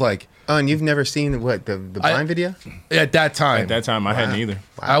Paul's like Oh, and you've never seen what the blind video? at that time. At that time, I hadn't either.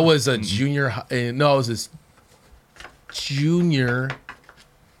 I was a junior. No, I was this junior.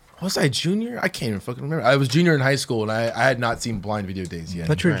 Was I junior? I can't even fucking remember. I was junior in high school, and I had not seen Blind Video Days yet. I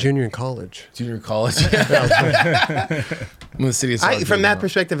thought you were a Right. junior in college. Junior in college. I'm in the city of South From that now.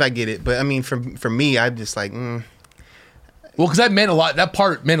 perspective, I get it. But I mean, for me, I'm just like, Well, because that meant a lot. That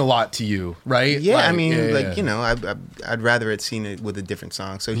part meant a lot to you, right? yeah. I Like, mean, yeah, like yeah. you know, I'd rather had seen it with a different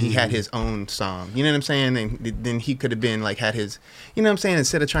song. So he had his own song. You know what I'm saying? And then he could have been like had his. You know what I'm saying?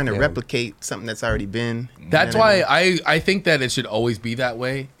 Instead of trying to replicate something that's already been. That's you know what I why mean? I think that it should always be that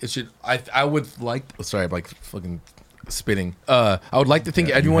way. It should. I would like. Sorry, I'm like fucking spitting. I would like to think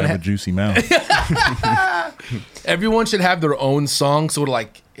everyone You have a juicy mouth. everyone should have their own song, sort of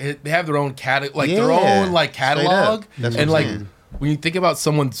like they have their own their Yeah, own like straight up. catalog, That's what and I'm like saying. when you think about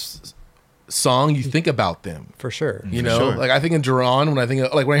someone's song, you think about them. For sure. You know, sure. like I think in Duran, when I think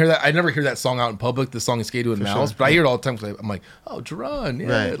of, like when I hear that, I never hear that song out in public. The song is skated with Mouse, sure. but I hear it all the time. 'Cause I'm like, oh, Duran,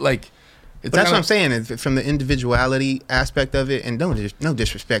 yeah, Right. like. It's But that's what kinda- I'm saying. Is from the individuality aspect of it, and no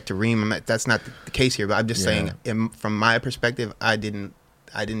disrespect to Reem. That's not the case here. But I'm just saying, from my perspective, I didn't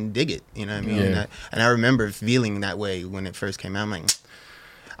dig it. You know what I mean? Yeah. And I remember feeling that way when it first came out. I'm like,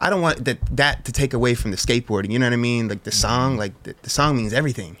 I don't want that to take away from the skateboarding. You know what I mean? Like the song, like the song means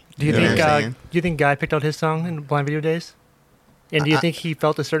everything. Do you know think what I'm saying? Guy picked out his song in Blind Video Days? And do you think he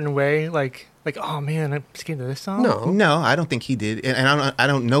felt a certain way, like oh man, I'm skating to this song? No, I don't think he did, and I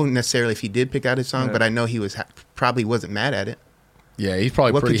don't know necessarily if he did pick out his song, Yeah. but I know he was probably wasn't mad at it. Yeah, he's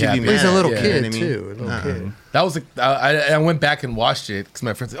probably What pretty could you be happy. mad He's a at? little Yeah. kid, You know what I mean? too. A little kid. That was I went back and watched it because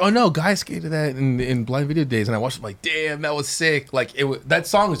my friends said, oh no, Guy skated that in Blind Video Days, and I watched it, I'm like, damn, that was sick. Like that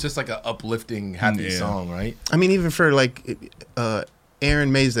song was just like a uplifting, happy Yeah. song, right? I mean, even for like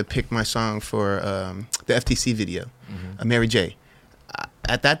Aaron Meza picked my song for the FTC video, Mary J.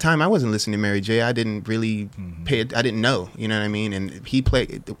 At that time, I wasn't listening to Mary J. I didn't really I didn't know, you know what I mean? And he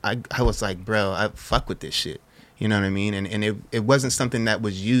played. I was like, bro, I fuck with this shit. You know what I mean? And it wasn't something that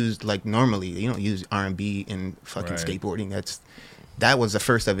was used like normally. You don't use R&B in fucking Right. skateboarding. That was the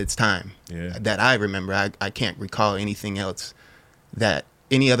first of its time that I remember. I can't recall anything else that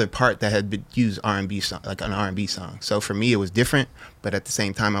any other part that had been used R&B song, like an R&B song. So for me, it was different, but at the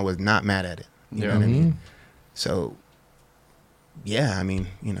same time, I was not mad at it. You know what I mean? So yeah, I mean,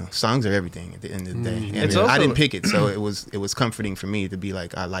 you know, songs are everything at the end of the day. And It's I also- didn't pick it, so it was comforting for me to be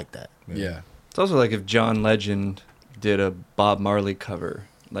like, I like that. Yeah. It's also like if John Legend did a Bob Marley cover,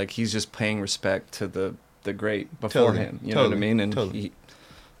 like he's just paying respect to the great before Totally. him. You know what I mean? And Totally.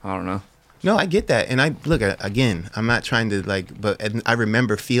 I don't know. No, I get that, and I look again. I'm not trying to but I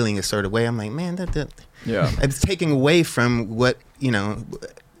remember feeling a sort of way. I'm like, man, that Yeah. it's taking away from what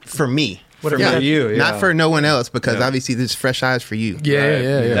for me. For me. you, yeah. Not for no one else, because Yeah. obviously there's fresh eyes for you.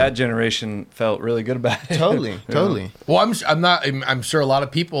 Yeah. That generation felt really good about it. Totally. Well, I'm sure a lot of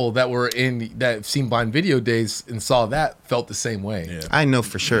people that have seen Blind Video Days and saw that felt the same way. Yeah. I know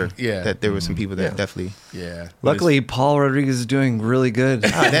for sure Yeah. that there were some people that definitely. Yeah. Luckily, Paul Rodriguez is doing really good.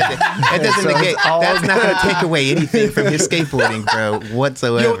 That doesn't So negate. it's all That's not going to take away anything from his skateboarding, bro,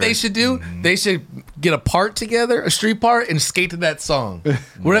 whatsoever. You know what they should do? They should get a part together, a street part, and skate to that song.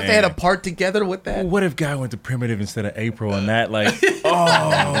 What if they had a part together with that? What if guy went to Primitive instead of April and that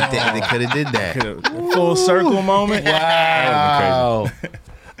they could have did that. full circle moment? Wow.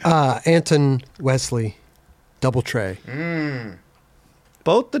 Anton Wesley, double tray.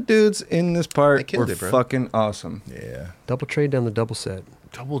 Both the dudes in this They part killed were it, bro. fucking awesome. Yeah. Double tray down the double set.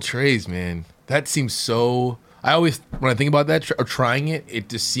 Double trays, man. That seems so. I always, when I think about that or trying it, it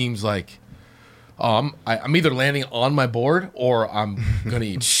just seems like I'm either landing on my board or I'm gonna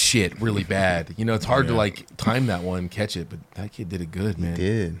eat shit really bad. You know, it's hard to like time that one, catch it, but that kid did it good, man. He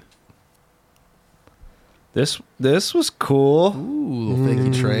did. This was cool. Ooh, little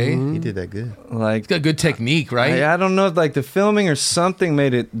fakey tray. He did that good. Like He's got good technique, right? I don't know, like the filming or something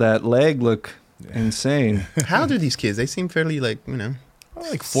made that leg look insane. How old are these kids? They seem fairly Like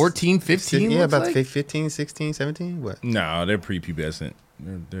 14, 15. yeah, looks about like. 15, 16, 17. What? No, they're prepubescent.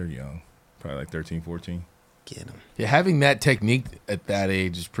 They're young. Probably like 13, 14. Get them. Yeah, having that technique at that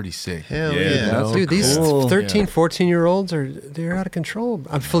age is pretty sick. Hell Yeah, yeah. that's Dude, these cool. 13, Yeah. 14-year-olds they're out of control.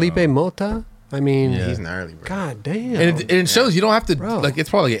 Felipe Mota. I mean, Yeah. He's gnarly, bro. god damn. And it shows you don't have to Bro. like it's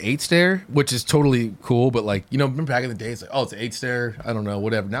probably an 8 stair, which is totally cool. But like remember back in the day, it's like it's an 8 stair. I don't know,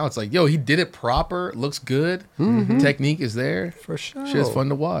 whatever. Now it's like he did it proper. It looks good. Technique is there. for sure. Shit's fun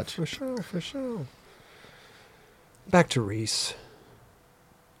to watch. For sure. Back to Reece.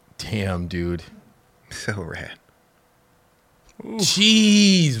 Damn, dude. So rad.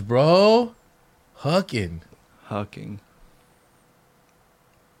 Jeez, bro. Hucking.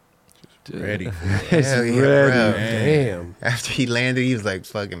 Dude. Ready. Hell yeah, ready. bro. Damn. After he landed, he was like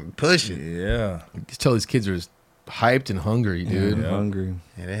fucking pushing. Yeah. You can tell these kids are just hyped and hungry, dude. Yeah. Hungry.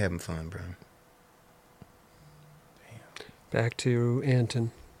 Yeah, they're having fun, bro. Back to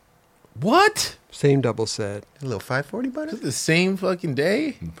Anton. What? Same double set. A little 540 Is butter. it the same fucking day?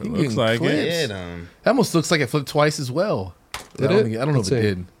 It You looks getting like it. clips. Yeah, That almost looks like it flipped twice as well. Did I don't, it? think, I don't know Let's if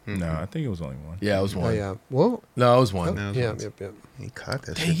it see. did. No, I think it was only one. Yeah, it was one. Oh yeah. Whoa. No, it was one. No, it was Yeah. once. Yep. He caught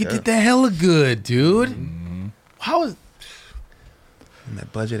that Dang, shit. he though. did that hella good, dude. How And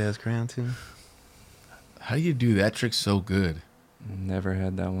that budget ass ground too. do you do that trick so good? Never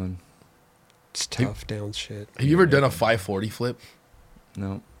had that one. It's tough down shit. Have you ever done a 540 flip?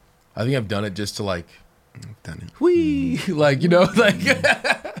 No. I think I've done it just to like, I've done it. whee, like Fakey.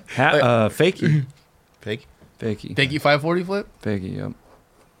 Fake. Fakey. Fakey 540 flip. Fakey, yep.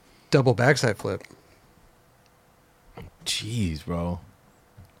 Double backside flip. Jeez, bro.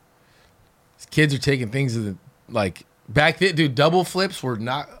 These kids are taking things to the like back then, dude. Double flips were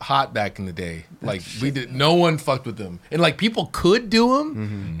not hot back in the day. Like no one fucked with them, and like people could do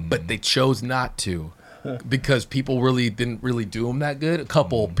them, but they chose not to. Because people really didn't really do them that good. A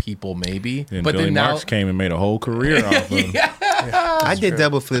couple people maybe, And but Billy then now Marks came and made a whole career off of him. I did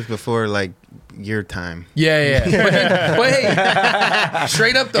double flips before like your time, yeah. But hey,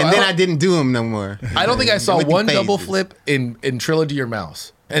 straight up though, and then I didn't do them no more. I don't think I saw With the one double phases. flip in Trilogy or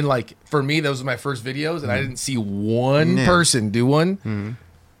Mouse. And like for me, those were my first videos, and I didn't see one Yeah. person do one.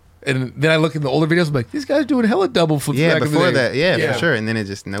 And then I look in the older videos, I'm like, these guys are doing hella double flips. Yeah, back in the before day. that, yeah, for sure. And then it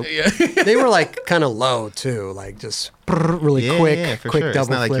just nope. Yeah. They were like kind of low too, like just really Yeah, quick, yeah, for quick sure. double it's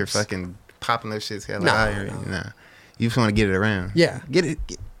not like you're flips. fucking popping those shits hella No, higher. no. Nah. You just want to get it around. Yeah. Get it.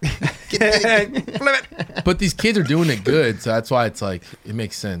 Get flip it. But these kids are doing it good, so that's why it's like it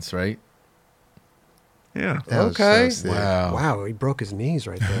makes sense, right? Yeah. That was Okay. so sick. Wow. Wow, he broke his knees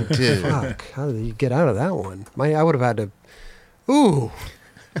right there. Dude. Fuck. How did he get out of that one? I would have had to. Ooh.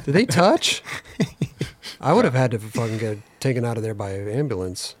 Did they touch? I would have had to fucking get taken out of there by an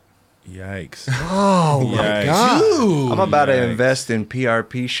ambulance. Yikes. Oh my Yikes. god, Ooh. I'm about to Yikes. invest in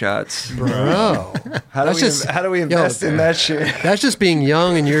PRP shots. bro. How That's just- do we invest in that shit? That's just being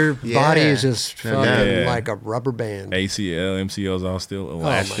young and your Yeah. body is just No fucking doubt. like a rubber band. ACL, MCL's all still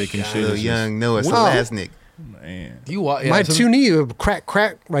elastic and God. shit. Little It's young Noah Wow. Selaznick. just- man. You wa- yeah, My so- two knee crack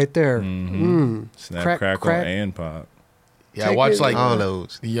right there. Snap, Crack, crackle, crack. and pop. Yeah, I Take watch it- like All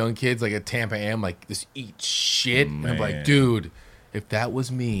those. the young kids like at Tampa Am like just eat shit, and I'm like, Man. dude, if that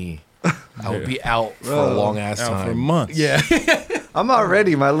was me, I would be out for a long ass Out time. for months. Yeah. I'm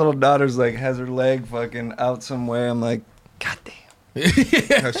already. My little daughter's like has her leg fucking out somewhere. I'm like, God damn.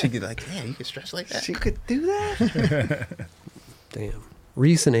 Or she could like, damn, you could stretch like that. She could do that. Damn.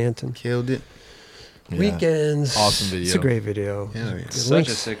 Reece and Anton. Killed it. Yeah. Weekends. Awesome video. It's a great video. Yeah, yeah. The Such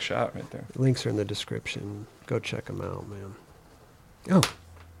links, a sick shot right there. links are in the description. Go check them out, man. Oh.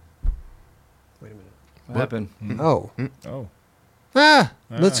 Wait a minute. What happened? Oh. Oh.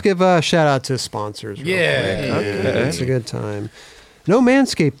 Let's give a shout out to sponsors. real Yeah. quick. Okay. It's a good time. No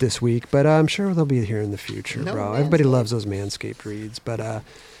Manscaped this week, but I'm sure they'll be here in the future, No bro. Manscaped. Everybody loves those Manscaped reads. But,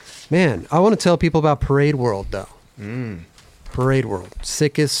 man, I want to tell people about Parade World, though. Parade World.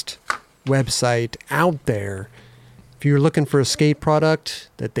 Sickest website out there. If you're looking for a skate product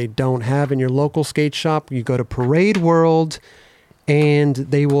that they don't have in your local skate shop, you go to Parade World, and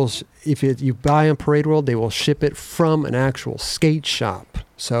they will, you buy on Parade World, they will ship it from an actual skate shop.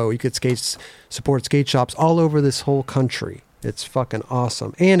 So you could support skate shops all over this whole country. It's fucking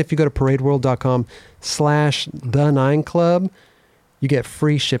awesome. And if you go to paradeworld.com/the9club, you get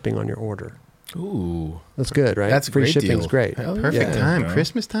free shipping on your order. Ooh. That's good, right? That's a free great shipping's deal. great. Hell Perfect Yeah. time. Yeah.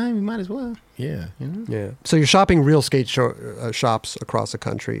 Christmas time, you might as well. Yeah. You know? Yeah. So you're shopping real skate shops across the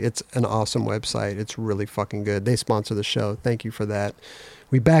country. It's an awesome website. It's really fucking good. They sponsor the show. Thank you for that.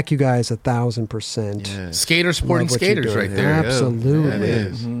 We back you guys 1,000%. Yeah. Skaters supporting Love what you're skaters doing. right there. Absolutely. Yeah, it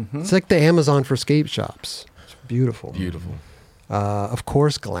is. It's like the Amazon for skate shops. It's beautiful. Beautiful. Of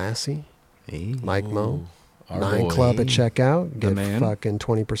course, Glassy, Hey. Mike Mo, Ooh, our 9 boy. Club at checkout. The Get man. fucking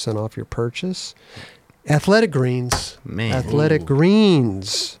 20% off your purchase. Athletic Greens. Man. Athletic Ooh.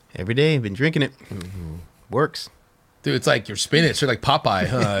 Greens. Every day, been drinking it. Works. Dude, it's like your spinach. You're like Popeye,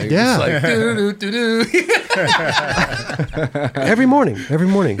 huh? You're Yeah. just like, doo-doo-doo-doo-doo. Every morning. Every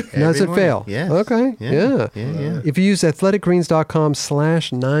morning. Does it morning. fail? Yes. Okay. Yeah. Yeah. If you use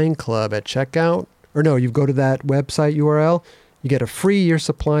athleticgreens.com/9club at checkout, or no, you go to that website URL, you get a free year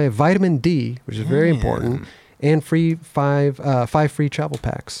supply of vitamin D, which is very important, and free five free travel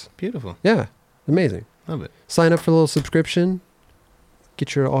packs. Beautiful. Yeah. Amazing. Love it. Sign up for a little subscription.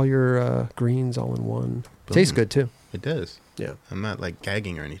 Get all your greens all in one. Tastes good too. It does. Yeah. I'm not like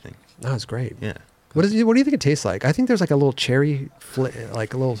gagging or anything. No, it's great. Yeah. What do you think it tastes like? I think there's like a little cherry,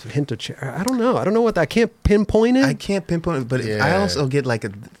 like a little hint of cherry. I don't know. I don't know what I can't pinpoint it. I can't pinpoint it, but I Yeah. also get like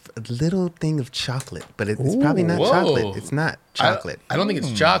a little thing of chocolate, but it's probably not Whoa. chocolate. It's not chocolate. I don't think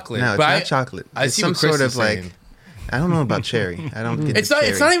it's chocolate. No, it's but not chocolate. I It's see some what Chris sort is of like, saying. I don't know about cherry. I don't get It's the not.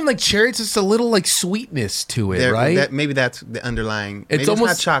 cherry. It's not even like cherry. It's just a little like sweetness to it, right? Maybe that's the underlying. It's Maybe it's not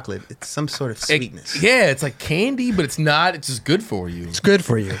almost- chocolate. It's some sort of sweetness. Yeah, it's like candy, but it's not. It's just good for you. It's good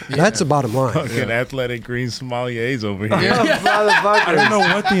for you. That's the bottom line. Fucking athletic green sommeliers over here. Motherfucker. I don't know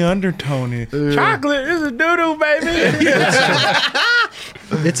what the undertone is. Chocolate is a doo-doo, baby.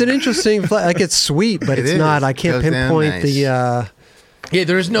 It's an interesting, like it's sweet, but It it's is. not. I can't Goes down pinpoint nice. the. Yeah,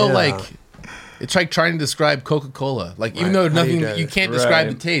 there's no Yeah. like. It's like trying to describe Coca-Cola. Like even though How do you nothing, get you it? can't describe Right.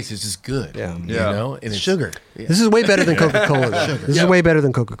 the taste. It's just good. Yeah. You Yeah. know, and It's sugar. This is way better than Coca-Cola. Though. This is Yeah. way better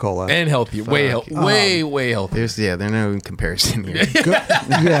than Coca-Cola. and healthy. Way healthy. There's there's no comparison here.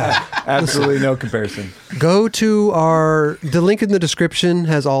 Yeah. Absolutely no comparison. Go to the link in the description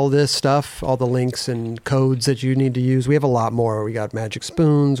has all this stuff, all the links and codes that you need to use. We have a lot more. We got Magic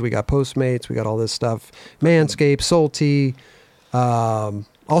Spoons, we got Postmates, we got all this stuff. Manscaped, Salty.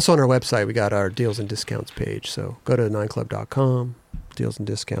 Also on our website, we got our deals and discounts page. So go to 9club.com, deals and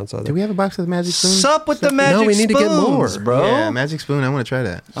discounts. Do we have a box of Magic Spoon? Sup with the magic No, we need to get more. spoons, bro. Yeah, Magic Spoon. I want to try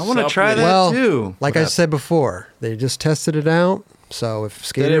that. I want to Sup try with that it. Well, too. like I said before, they just tested it out. So if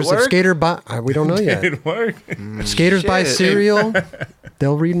work? skater buy, we don't know yet. It worked. If skaters buy Shit. cereal,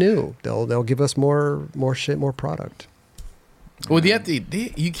 they'll renew. They'll give us more shit, more product. Well,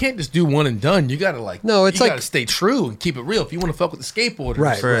 you can't just do one and done. You gotta No, it's you like- gotta stay true and keep it real if you want to fuck with the skateboarders.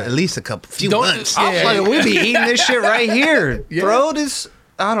 Right. For at least a few Don't months. yeah. Like, we be eating this shit right here. Yeah. Throw this.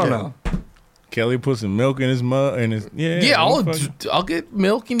 I don't know. Kelly put some milk in his mug and his Yeah, I'll get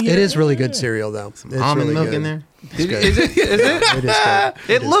milk in here. It is really good cereal, though. It's Almond really milk good. in there. Is it? It is good.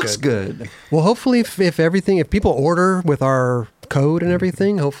 It is looks good. Well, hopefully, if people order with our code and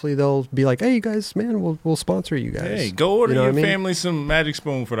everything, hopefully they'll be like, "Hey, you guys, man, we'll sponsor you guys." Hey, go order You know your what I mean? family some Magic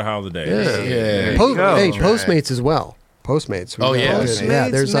Spoon for the holidays. Yeah. Yeah. you go. Hey, Right. Postmates as well. Postmates. we Oh, got yeah. all good. Postmates Yeah.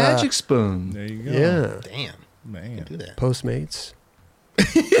 There's magic spoon. There you go. Yeah, Damn. Man. Do that. Postmates.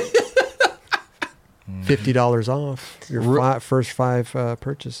 $50 off your first 5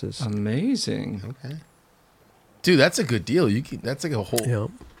 purchases. Amazing. Okay. Dude, that's a good deal. That's like a whole. Yeah,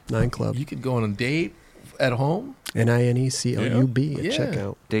 9 Club. You could go on a date at home. NINECLUB at Yeah.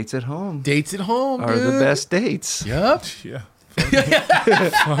 checkout. Dates at home Dates at home are dude. the best dates. Yep. Yeah.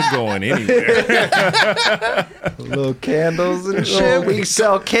 Fuck going anywhere. Little candles and shit. We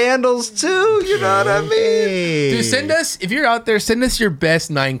sell candles too. You know what I mean? Dude, send us, if you're out there, send us your best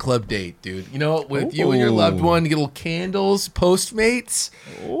 9 Club date, dude. You know, with you and your loved one, get little candles, Postmates,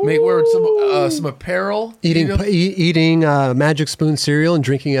 wear some apparel. Eating Magic Spoon cereal and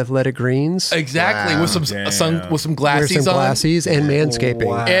drinking Athletic Greens. Exactly, Wow, with some damn. Wear glasses some on. glasses and manscaping.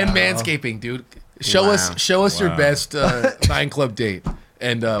 Wow. And manscaping, dude. Show us your best 9 Club date.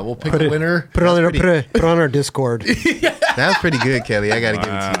 And we'll pick a winner. Put it on our Discord. That was pretty good, Kelly. I got to give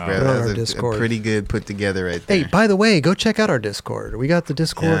it to you, bro. Put it on That our was Discord. a pretty good put together right there. Hey, by the way, go check out our Discord. We got the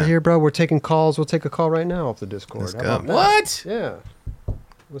Discord Yeah. here, bro. We're taking calls. We'll take a call right now off the Discord. Let's How go. about that? What? Yeah.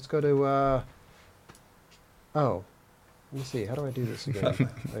 Let's go to. Let me see. How do I do this again?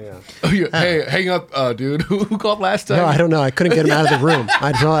 Oh, yeah. Hey, hang up, dude. Who called last time? No, I don't know. I couldn't get him out of the room.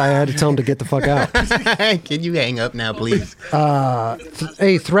 I had to tell him to get the fuck out. Can you hang up now, please?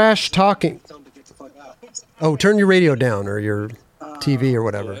 Hey, Thrash talking. Oh, turn your radio down or your TV or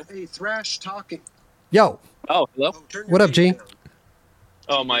whatever. Hey, Thrash talking. Yo. Oh, hello. What up, G?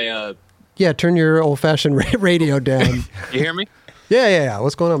 Oh, my. Yeah, turn your old-fashioned radio down. You hear me? Yeah.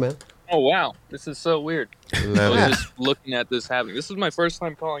 What's going on, man? Oh, wow. This is so weird. I Love was it. just looking at this happening. This is my first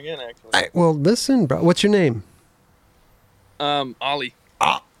time calling in, actually. Well, listen, bro. What's your name? Ollie.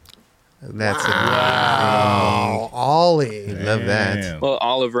 That's Oh, Ollie. a love that. Damn. Well,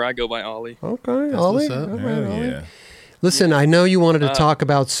 Oliver. I go by Ollie. Okay, Ollie. what's up. All right, Hell Ollie. yeah. Listen, I know you wanted to talk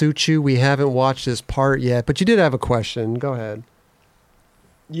about Suciu. We haven't watched this part yet, but you did have a question. Go ahead.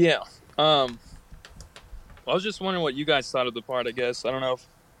 Yeah. I was just wondering what you guys thought of the part, I guess. I don't know if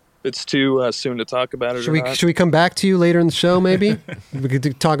it's too soon to talk about it or not. Should we come back to you later in the show, maybe? We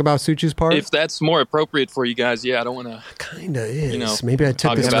could talk about Suciu's part? If that's more appropriate for you guys, yeah, I don't want to. Kinda is. You know, Maybe I took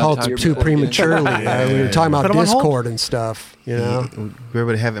talk this about call it too before prematurely. We were talking about Put him on hold. Discord and stuff, you know? We were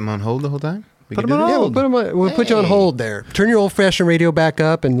able to have him on hold the whole time? We Put could him do on that? hold. We'll put you on hold there. Turn your old-fashioned radio back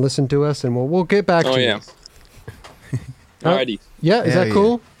up and listen to us, and we'll get back Oh, to yeah. you. Alrighty. Yeah, is Hell that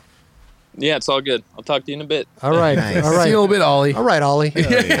cool? Yeah, it's all good. I'll talk to you in a bit. All right. Nice. All See right. you in a little bit, Ollie. All right, Ollie.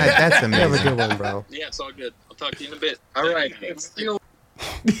 That's Have a amazing. good one, bro. Yeah, it's all good. I'll talk to you in a bit. All right.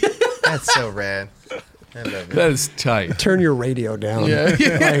 That's so rad. I love it. That is tight. Turn your radio down. Yeah.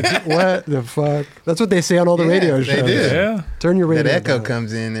 Like, what the fuck? That's what they say on all the radio they shows. do. Yeah. Turn your radio That echo down.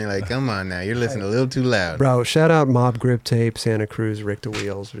 comes in, they're like, come on now, you're listening a little too loud. Bro, shout out Mob Grip Tape, Santa Cruz, Rick the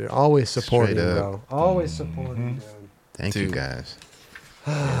Wheels. We're always supporting, Straight up. bro. Always supporting, dude. Thank you Dude. guys.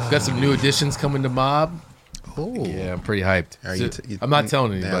 Got some new additions coming to Mob. Oh, Yeah, I'm pretty hyped. Are So- you I'm not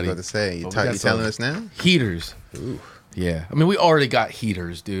telling I was anybody. about to say, But we you got telling some us now? Heaters. Yeah. I mean, we already got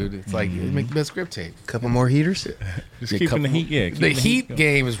heaters, dude. It's like, you make the best grip tape. Couple more heaters? Just Yeah, keeping the couple- heat. Yeah. The heat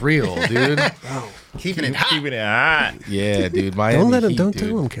game is real, dude. Keeping it hot. Keeping it hot. Yeah, dude. Miami Don't let him. Heat, Don't dude.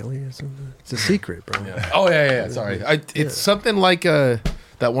 tell him, Kelly. It's a secret, bro. Oh yeah. Sorry. It's something like that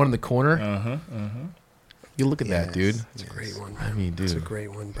one in the corner. You look at that, dude. It's a great one. I mean, dude. It's a great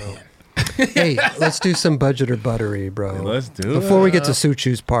one, bro. Hey, let's do some budget or buttery, bro. Let's do it. Before we get to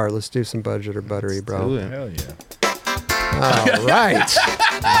Suciu's part, let's do some budget or buttery, bro. Do it. Hell yeah. All right.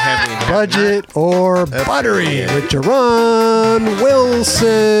 Heavy and Budget or buttery with Jerron Wilson.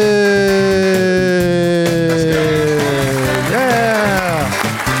 Yeah.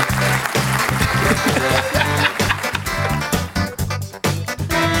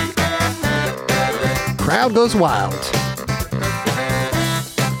 Crowd goes wild.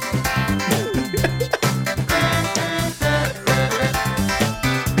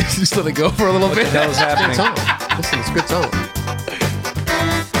 Just let it go for a little bit. That was happening. Song. Listen, it's a good song.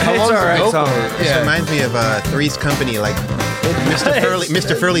 How long It's does all it right, go Tom. for? This reminds me of Three's Company, like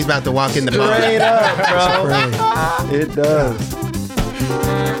Mr. Furley's about to walk in the mall. Straight up, bro. Really. It does.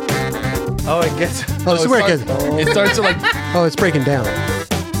 Oh, it gets. Oh, it's working. It starts to like. Oh, it's breaking down.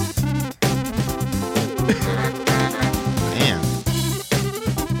 Damn.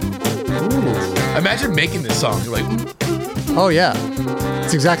 Imagine making this song. You're like, Oh, yeah.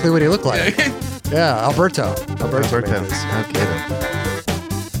 It's exactly what he looked like. Yeah, Alberto. Alberto made this.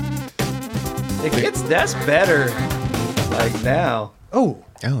 It gets. That's better. Like now. Oh,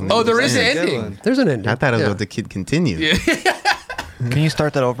 oh, there is an That's a good ending. one. there's an ending. I thought it was Yeah. what the kid continued. Can you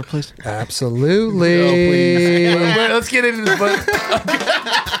start that over, please? Absolutely. Oh, please. Wait, let's get into this. But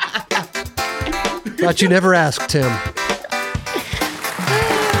Thought you never asked, Tim.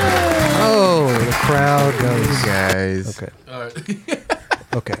 Oh, the crowd goes. Guys. Okay. all right.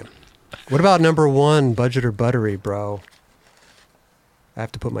 Okay. What about number one, budget or buttery, bro? I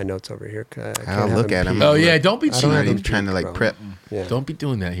have to put my notes over here. I can't I'll have look them at 'em. peek. Oh yeah, don't be I don't have I'm cheating. them trying to peek, like bro. prep. Yeah. Don't be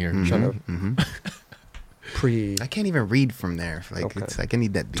doing that here. Shut up. pre. I can't even read from there. Like Okay. it's like I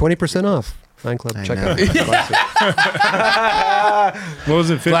need that. 20% off. Fine Club. I Check know. out. Classic. What was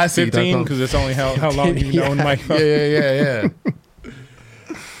it? Classy, 15? Tom. Because that's only how long you've known Mike. Yeah.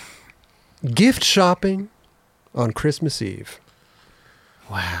 Gift shopping on Christmas Eve.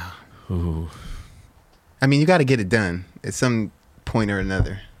 Wow. Ooh. I mean, you got to get it done at some point or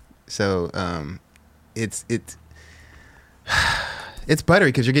another. So it's buttery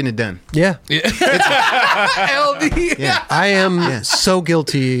because you're getting it done. Yeah. LD. Yeah. I am so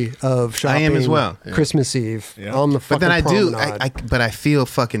guilty of shopping. I am as well. Christmas Eve Yeah. on the But fucking then I do. promenade. But I feel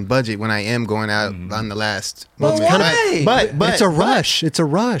fucking budget when I am going out on the last moment. why? But it's a rush. It's a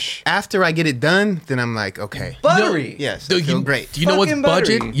rush. after I get it done, then I'm like, okay. Buttery. Yes, Do I feel you, great. Do you know what's Fucking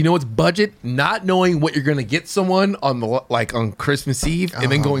budget? buttery. You know what's budget? Not knowing what you're gonna get someone on the on Christmas Eve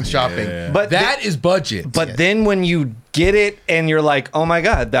and then going shopping. yeah. But that is budget. But then when you get it and you're like, oh my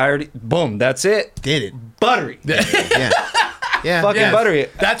God, I already, boom, that's it. Did it? Buttery. Yeah. Yeah. Fucking Yes. buttery.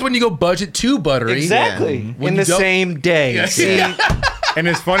 That's when you go budget to buttery. Exactly. When In you the don't- same day. Yeah. See? And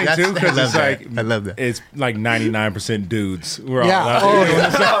it's funny That's- too because I it's love like that. I love that. It's like 99% dudes. We're Yeah. all out Oh,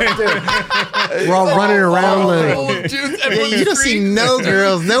 there. yeah. We're all running around like. Oh, dude, Yeah, everyone's you don't see screaming. no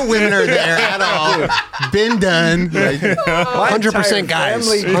girls, no women are there at all. Been done. Like, 100% guys.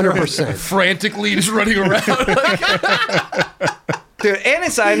 100%. frantically just running around. Dude, and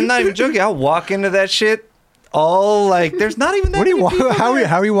it's, I'm not even joking. I'll walk into that shit all like, there's not even that What are you? many people How there.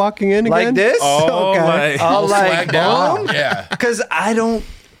 are you walking in again? Like this? Oh, Okay. like, I'll like, Flagged out. boom. Yeah. Because I don't.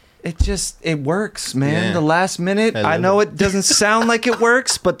 It works, man. Yeah. The last minute, I I love know it doesn't sound like it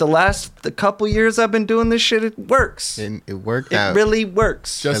works, but the couple years I've been doing this shit, it works. and it worked It out. really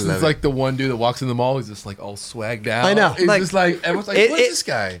works. love Justin's it. like the one dude that walks in the mall. He's just like all swagged out. I know. He's Like, just like everyone's like, what's this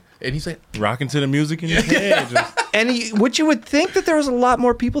guy? And he's like, rocking to the music in your head. Just, And what you would think that there was a lot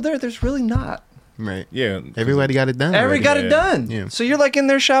more people there, there's really not. Right. yeah. Everybody got it done. Everybody got already. it done. Yeah. So you're like in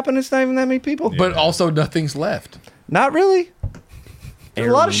there shopping, it's not even that many people. but also nothing's left. Not really. There's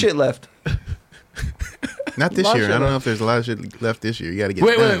a lot of shit left. Not this Lot of year. shit I don't know left. if there's a lot of shit left this year. You got to get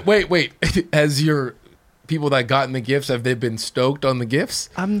it done. Wait. Has your people that gotten the gifts, have they been stoked on the gifts?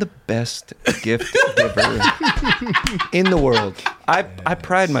 I'm the best gift giver in the world. I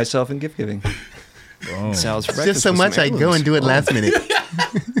pride myself in gift giving. Sounds It's just so much I go and do it last minute.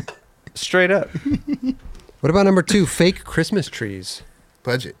 Straight up. What about number 2? Fake Christmas trees.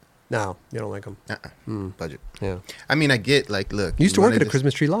 Budget. No, you don't like them. Budget. Yeah. I mean, I get like, look. You used to you work wanna at a just-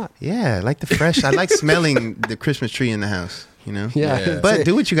 Christmas tree lot. Yeah, I like the fresh. I like smelling the Christmas tree in the house. You know. Yeah. But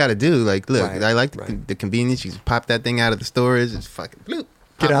do what you got to do. Like, look, Right, I like right. the convenience. You just pop that thing out of the storage. It's fucking bloop.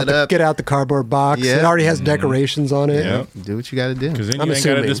 Pop it up. Get out the cardboard box. Yeah. It already has decorations on it. Yeah. Do what you got to do. Because then you I'm ain't got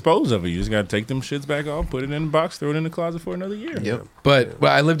to assuming. dispose of it. You just got to take them shits back off, put it in the box, throw it in the closet for another year. Yep. But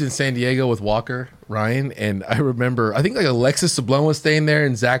I lived in San Diego with Walker, Ryan, and I remember, I think like Alexis Sablon was staying there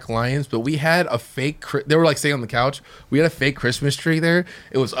and Zach Lyons, but we had a fake, they were like staying on the couch. We had a fake Christmas tree there.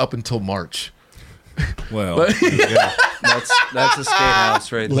 It was up until March. Well, But- yeah. That's a skate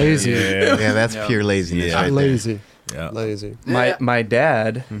house right there. Lazy. Yeah. Yeah, that's pure laziness. Yeah. Right there. Lazy. Yeah. Lazy. My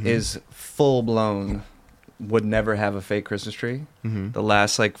dad is full blown. Would never have a fake Christmas tree. The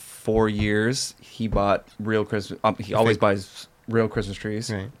last like 4 years, he bought real Christmas. He always buys real Christmas trees.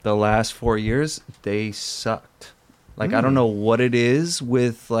 Right. The last 4 years, they sucked. Like I don't know what it is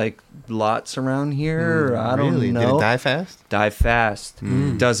with like lots around here. I don't Really? know. Did it die fast? Die fast.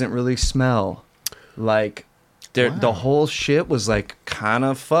 Doesn't really smell. Like the whole shit was like kind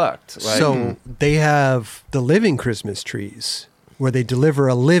of fucked. Like, So they have the living Christmas trees where they deliver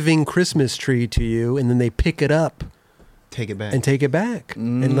a living Christmas tree to you and then they pick it up Take it back. and take it back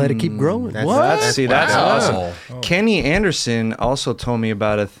and let it keep growing. That's- That's Wow. awesome. Kenny Anderson also told me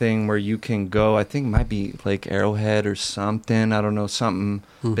about a thing where you can go, I think it might be Lake Arrowhead or something. I don't know, something,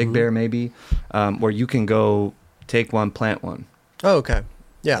 Big Bear maybe, where you can go take one, plant one. Oh, okay.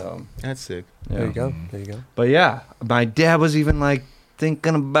 Yeah. So, That's sick. There you yeah. go. There you go. But yeah, my dad was even like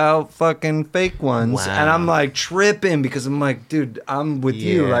thinking about fucking fake ones. Wow. And I'm like tripping because I'm like, dude, I'm with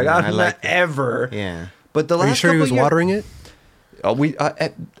you. Yeah, Like, I I've like not that. ever. Yeah. But the Are you last sure he couple was years- watering it? Oh, we They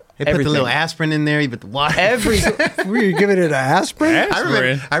put everything. the little aspirin in there. You put the water. Were you giving it an aspirin?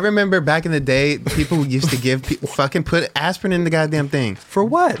 Aspirin. I remember back in the day, people used to give fucking put aspirin in the goddamn thing. For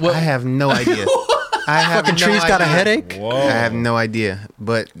what? I have no idea. I have Fucking no tree's got a idea. headache? Whoa. I have no idea,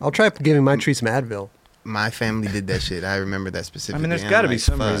 but I'll try giving my tree some Advil. my family did that shit. I remember that specifically. there's I'm gotta be like,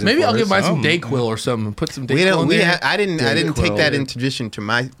 some fuck. reason. Maybe I'll For give mine some some. Dayquil or something and put some Dayquil We don't. in We there. I didn't take Dayquil. that in tradition to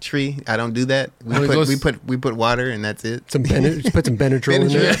my tree. I don't do that. We When it goes- we put water and that's it. Some just put some Benadryl in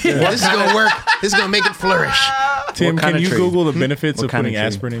there. This is gonna work. This is gonna make it flourish. Tim, kind can of you tree? Google the benefits What of kind of putting tree?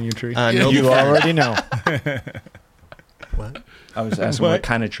 aspirin in your tree? You already know. What? I was asking what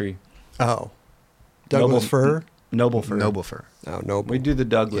kind of tree? Oh, Douglas fir. Noble fir. Noble fir. Oh, noble. We do the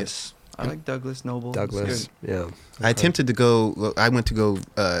Douglas. I like Douglas Noble. Douglas. It's Yeah. I attempted to go. Well, I went to go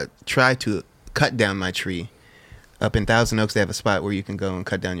try to cut down my tree. Up in Thousand Oaks, they have a spot where you can go and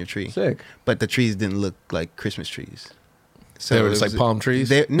cut down your tree. Sick. But the trees didn't look like Christmas trees. So They were it just was- like palm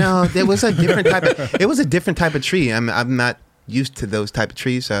trees? No, there was a different type of. It was a different type of tree. I'm not used to those type of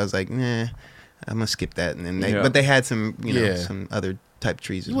trees, so I was like, nah, I'm gonna skip that. And then but they had some, some other type of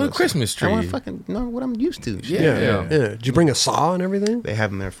trees. As You want a well. Christmas I want tree. to fucking know what I'm used to. Shit. Yeah. Did you bring a saw and everything? They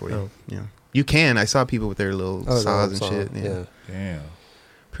have them there for you. Oh. Yeah, you can. I saw people with their little saws and saw. shit. Yeah. Damn,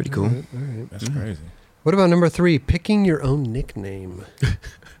 Pretty cool. All right. that's crazy. What about number 3? Picking your own nickname.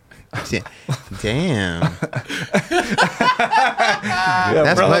 Damn. Yeah,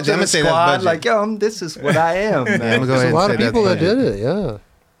 That's bro, budget. to I'm the gonna say that's squad, budget. Like, yo, this is what I am. Yeah, I'm Man. gonna go There's ahead a and lot say of that's people that budget. did it. Yeah.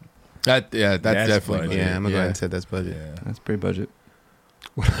 That's That's definitely. budget. Yeah, I'm gonna go ahead and say that's budget. Yeah. That's pretty budget.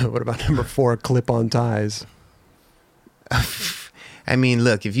 What about number 4? Clip-on ties. I mean,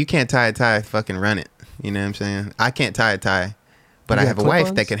 look, if you can't tie a tie, fucking run it. You know what I'm saying? I can't tie a tie, but You I got have a wife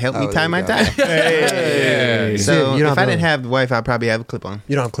clip-ons? that can help Oh, me there tie you my go. tie. Hey. So You don't if I have didn't no- have the wife, I'd probably have a clip on.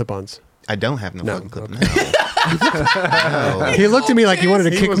 You don't have clip-ons. I don't have no No, fucking clip on. okay. No. He looked at me like he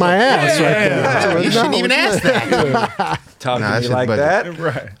wanted to kick my ass right there. You shouldn't even ask that. Talking Nah, to that's me just like budget. that.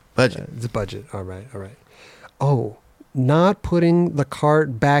 Right. Budget. It's a budget. All right. Oh, not putting the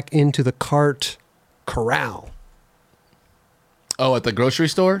cart back into the cart corral. Oh, at the grocery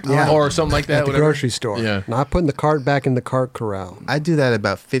store? Yeah. Or something like that? At the whatever? grocery store. Yeah. Not putting the cart back in the cart corral. I do that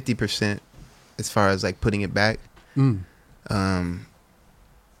about 50% as far as like putting it back. Mm.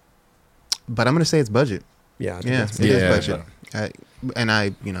 But I'm gonna say it's budget. Yeah. I think Yeah, that's- it is Yeah. budget. I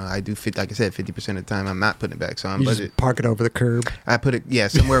do fit. Like I said, 50% of the time I'm not putting it back, so I'm You budget. just park it over the curb. I put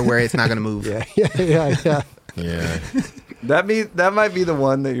it somewhere where it's not gonna move. Yeah. Yeah. That might be the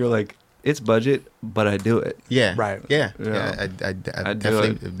one that you're like, it's budget, but I do it. Yeah. Right. Yeah. Yeah. I've I do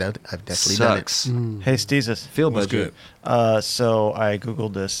definitely done it. Sucks. Hey, Steezus. Feel What's budget. good? So I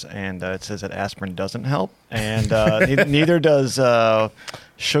Googled this, and it says that aspirin doesn't help, and neither does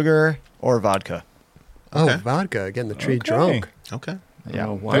sugar or vodka. Oh, Okay. vodka. Getting the tree Okay. drunk. Okay. Yeah.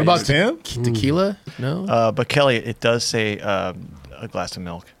 Oh, What why about is- Tim? Tequila? No? But Kelly, it does say a glass of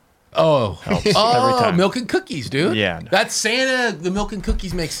milk. Oh. Helps every Oh, time. milk and cookies, dude. Yeah. That's Santa. The milk and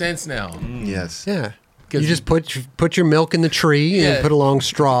cookies make sense now. Yes. Yeah. 'Cause- You just put your milk in the tree and Yeah. put a long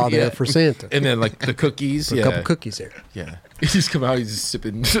straw there Yeah. for Santa. And then like the cookies. Put a couple cookies there. Yeah. You just come out, you just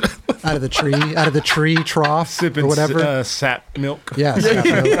sipping. Out of the tree trough Sipping or whatever. sap milk. Yeah.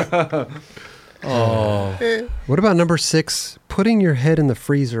 Oh. What about number 6? Putting your head in the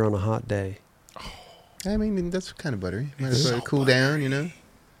freezer on a hot day. I mean, that's kind of buttery. Might as well cool down, you know?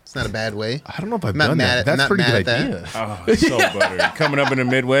 It's not a bad way. I don't know if I've Not done mad that. at- That's not a pretty mad good at idea. Oh, it's so buttery. Coming up in the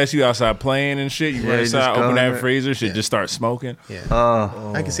Midwest, you outside playing and shit. You Yeah, run you just inside, go open in that there. freezer, shit, Yeah. just start smoking. Yeah.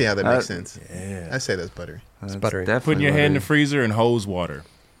 Oh, I can see how that makes sense. Yeah. I say that's buttery. that's buttery. definitely Putting your head in the buttery. freezer and hose water.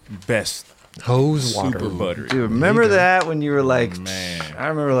 Best. Hose water. Super buttery. Dude, remember that when you were like, Man. I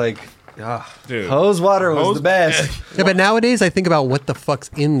remember like, Dude. hose water was Hose- the best. Yeah, but nowadays I think about what the fuck's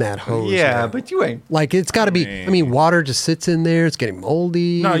in that hose. Yeah, man. but you ain't. like it's got to be. I mean, water just sits in there. It's getting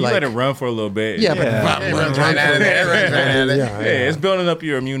moldy. No, you like, let it run for a little bit. Yeah, but Yeah. run, It run, runs run right out of for- there. Runs right out of there. Yeah, Yeah, it's building up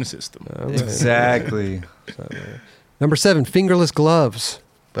your immune system. Exactly. Number 7, fingerless gloves.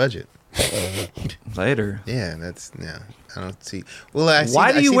 Budget. Later. Yeah, I don't see. Well, I see,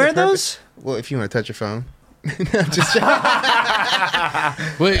 Why do I you see the wear purpose. those? Well, if you want to touch your phone.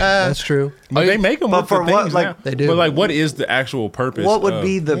 Wait, That's true. But they make them But for what, things like- now. They do. But like, what is the actual purpose? What would of-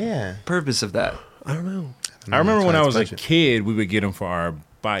 be the Yeah. purpose of that? I don't know. I remember when I was a budget. kid, we would get them for our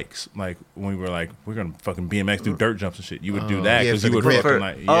bikes. Like when we were like, we're gonna fucking BMX, do dirt jumps and shit. You would do that Yeah, because for you the would grip. fucking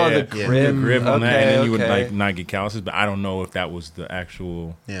like, Oh, yeah, the Yeah. grip. grip on that, and then you would okay. like not get calluses. But I don't know if that was the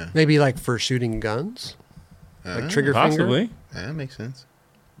actual. Yeah. Maybe like for shooting guns, like trigger finger. Possibly, Yeah, that makes sense.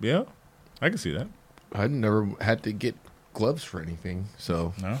 yeah, I can see that. I never had to get gloves for anything.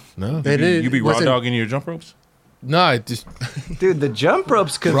 So, No, no. They did. you be raw wasn't- dogging your jump ropes. No, I just Dude, the jump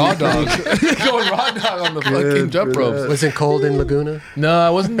ropes could raw be dog. Going raw dog on the fucking jump ropes. Was it cold in Laguna? No,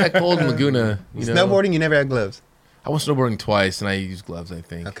 I wasn't that cold in Laguna. You know? Snowboarding, you never had gloves. I went snowboarding twice and I used gloves, I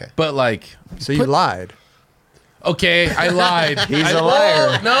think. Okay. But like, So you lied. okay, I lied. He's I a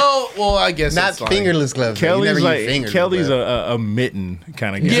liar. No, Well, I guess Not it's fine. fingerless gloves. though. You Kelly's never use like fingerless Kelly's gloves. a mitten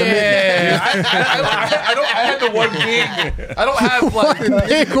kind of guy. Yeah, I don't. I had the one big. I don't have like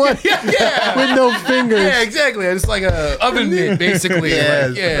Big one yeah. with no fingers. Yeah, exactly. It's like a oven mitt, basically. Yes.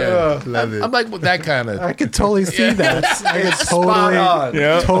 Like, yeah, Love it. I'm like with that kind of. I could totally see that. I could Spot on.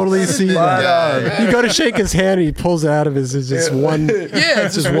 Yeah. totally see Spot that. on. You go to shake his hand, and he pulls it out of his. It's just one. Yeah,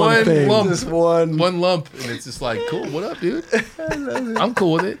 it's just one one thing. lump. Just one. One lump, and it's just like, cool. What up, dude? I'm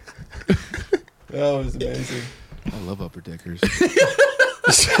cool with it. That was amazing. I love upper deckers.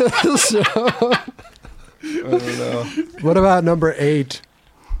 So, I don't know. what about number 8?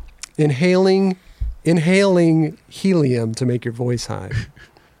 Inhaling helium to make your voice high.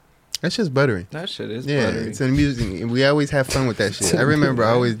 That's just buttery. That shit is Yeah, buttery. it's amusing. We always have fun with that shit. I remember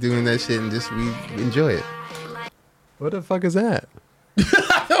always doing that shit and just we enjoy it. What the fuck is that?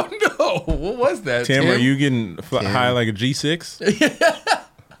 I don't know. What was that? Tim, are you getting Tim. high like a G6?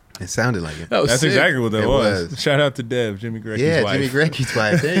 It sounded like it. That was That's sick. exactly what that It was. was. Shout out to Deb, Jimmy Grecky's Yeah, wife. Jimmy Grecky's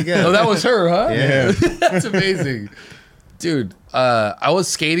wife. There you go. Oh, that was her, huh? Yeah. That's amazing. Dude, I was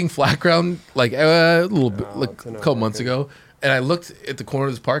skating flat ground like a little bit, like a couple months ago, and I looked at the corner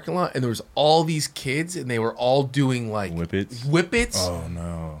of this parking lot, and there was all these kids, and they were all doing like Whippets? whippets. Oh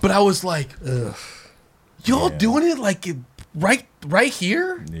no. But I was like, Ugh. y'all Yeah. doing it like right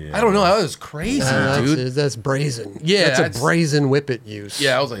here? Yeah. I don't know. That was crazy, dude. That's brazen. Yeah, that's that's- a brazen whippet use.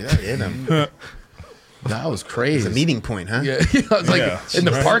 Yeah, I was like, that hit him. That was crazy. It's a meeting point, huh? Yeah, I was like Yeah. in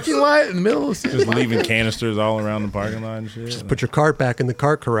the parking lot in the middle of the Just leaving canisters all around the parking lot and shit. Just put your cart back in the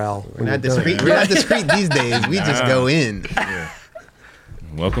cart corral. We're when not you're done. discreet. We're not discreet these days. We just go in.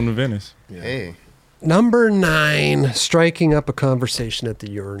 Welcome to Venice. Hey, Number 9, striking up a conversation at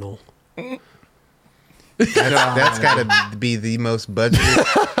the urinal. that's got to be the most budgeted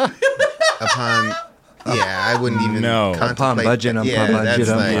upon. Yeah, I wouldn't even No. contemplate Upon budget, that. upon Yeah, budget, that's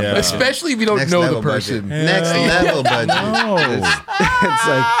upon like budget. Especially if you don't next know the level person. budget. Next level budget. No. It's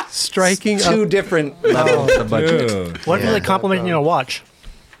like Striking two up. different levels of budget. Dude. What if Yeah. they complimenting you on a watch?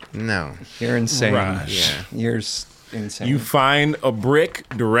 No. You're insane. Right. Yeah. You're insane. You find a brick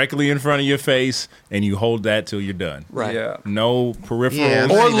directly in front of your face and you hold that till you're done. Right. Yeah. No peripherals. Yeah, Or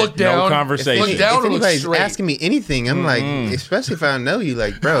Not look even- down. No conversation. Look down if or look anybody's straight. asking me anything, I'm like, especially if I don't know you,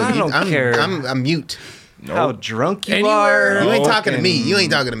 like, bro, I don't care. I'm mute. How drunk you Anywhere. are. You ain't talking to and- me. You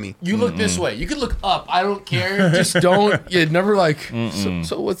ain't talking to me. You look this way. You can look up. I don't care. Just don't. You never like.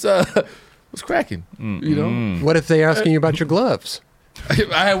 So what's cracking? You know. What if they asking you about your gloves?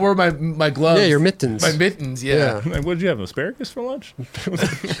 I wore my gloves. Yeah, your mittens. My mittens. Yeah. Like, what did you have? Asparagus for lunch?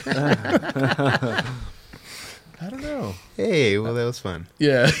 I don't know. Hey, well, that was fun.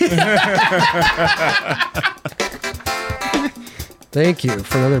 Yeah. Thank you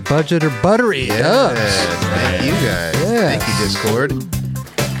for another budget or buttery. Dubs. Thank you guys. Yes. Thank you, Discord.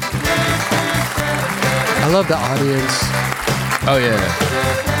 I love the audience. Oh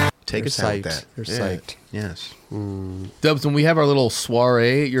yeah. Take They're us out with psyched. that. They're Yeah. psyched. Yes. Dubs, when we have our little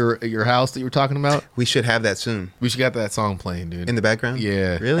soiree at your house that you were talking about, We should have that soon. we should get that song playing, dude. In the background?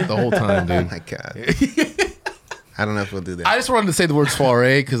 Yeah. Really? The whole time, Oh dude. my God. I don't know if we'll do that. I just wanted to say the word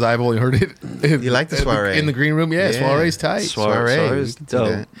soiree because I've only heard it. You like the soiree? in the green room? Yeah, Yeah. soiree's tight. Soiree. Soiree's We can do dope.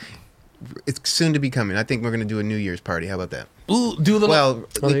 that. It's soon to be coming. I think we're going to do a New Year's party. How about that? Ooh, do a little. Well,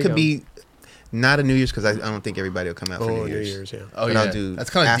 Oh, there it you could go. be not a New Year's because I don't think everybody will come out for Oh, New Year's. yeah. oh But yeah, I'll do that's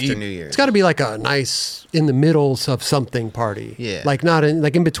kind of after deep. New Year's. It's got to be like a nice in the middle of something party. Yeah. Like not in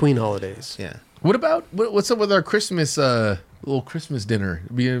like in between holidays. Yeah. What about what's up with our Christmas little Christmas dinner?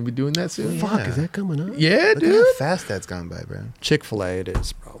 We gonna be doing that soon? Fuck, is that coming up? Yeah, Look at dude. how fast that's gone by, bro. Chick-fil-A it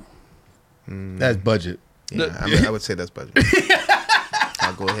is, bro. That's budget. Yeah, I would say that's budget.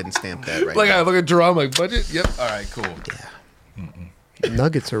 I'll go ahead and stamp that right Like now. I look at Jerome, like budget. Yep. All right, cool.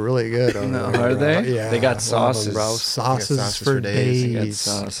 Nuggets are really good. over No, there, are bro. they? Yeah. They got love 'em, sauces. bro. They got Sauces, sauces for for days. They got days.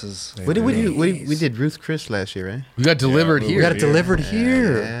 sauces. What did we do? We did Ruth Chris last year, right? We got delivered Yeah, here. We got it delivered Yeah.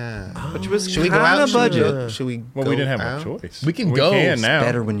 here. Yeah. Which was Should we go kinda out? budget. Should we Well, go we didn't have out? a choice. We can go. Can It's now.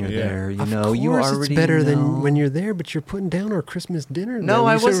 Better when you're Yeah. there. You Of know, you course already it's better know. than when you're there, but you're putting down our Christmas dinner. No,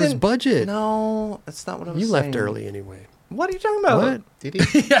 there. I You said wasn't. It was budget. No, that's not what I was You saying. left early anyway. What are you talking about? What? Did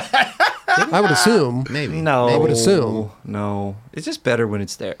he? I would assume. Maybe. No, I would assume. No, it's just better when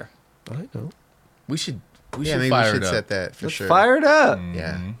it's there. I know. We should. We Yeah, should maybe we fire should it up. set that for Let's sure. fire it up.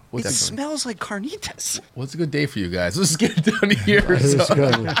 Yeah. It Definitely. smells like carnitas. What's a good day for you guys? Let's get it done here. It's So-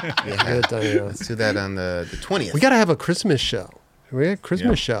 good. Yeah. Good, yeah. Let's do that on the 20th. We got to have a Christmas show. We got a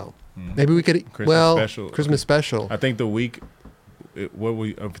Christmas show. Maybe we could. Christmas special. Christmas special. I think the week,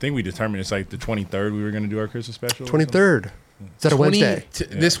 I think we determined it's like the 23rd we were going to do our Christmas special. or something. 23rd. Is that a Wednesday?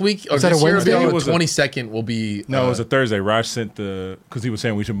 This week or Is that a this year? Wednesday? On It the was a- 22nd will be. No, it was a Thursday. Raj sent because he was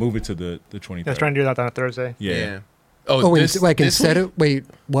saying we should move it to the 23rd. I was trying to do that on a Thursday. Yeah. Oh, this instead week? of wait,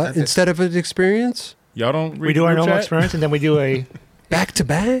 what? That's it. Instead of an experience, Y'all don't read We do the our group normal chat? experience, and then we do a back to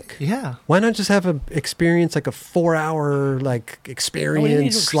back. yeah. Why not just have an experience like a 4-hour like need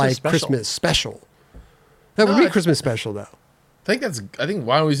experience a like special. Christmas special? That would be a Christmas special though. I think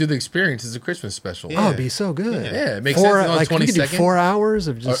why don't we do the experience as a Christmas special? Oh, it'd be so good. Yeah, it makes Four, sense. On like we could do 22nd. 4 hours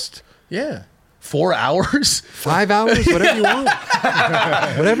of just Yeah, 4 hours. 5 hours, whatever you want.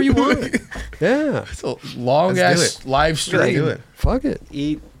 Whatever you want. Yeah, It's a long Let's ass do live Let's stream. do it. fuck it.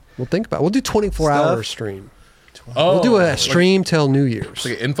 Eat. We'll think about it. We'll do 24-hour Stuff. stream. Oh, We'll do a stream till New Year's.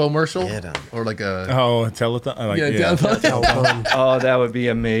 like an infomercial Yeah, done. or like a Oh, a telethon. Telethon. Oh, that would be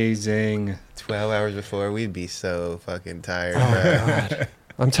amazing. 12 hours before, we'd be so fucking tired, Oh, bro. God.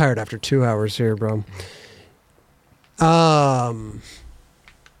 I'm tired after 2 hours here, bro.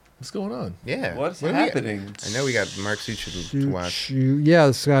 What's going on? Yeah. What's What do we- happening? I know we got Mark Suciu to watch. Yeah,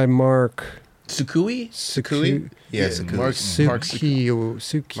 this guy Mark Sukui? Sukui? Yeah, Sukui. Mark Suciu. Mark Sodi.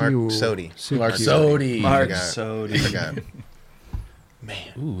 Mark Sodi. Mark forgot. Sodi. I forgot.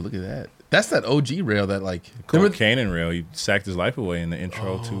 Ooh, look at that. That's that OG rail that like. Colt Cannon rail. He sacked his life away in the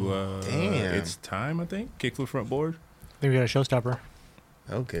intro to damn. It's Time, I think. Kickflip front board. Maybe we got a showstopper.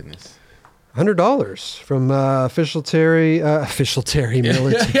 Oh, goodness. $100 from official Terry military official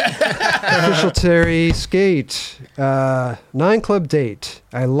Terry skate 9 club date.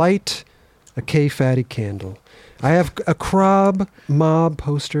 I light a K fatty candle. I have a Krob mob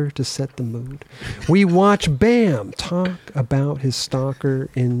poster to set the mood. We watch Bam talk about his stalker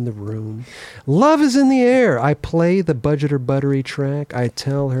in the room. Love is in the air. I play the Budget or Buttery track. I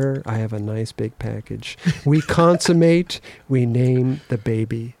tell her I have a nice big package. We consummate. We name the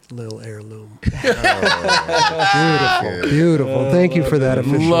baby Lil Heirloom. Beautiful. Beautiful. Thank you for that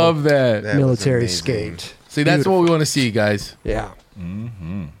official Love that. That was military amazing. skate. See, that's what we want to see, guys. Yeah.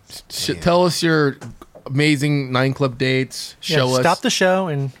 Tell us your amazing 9 club dates. Show us. Stop the show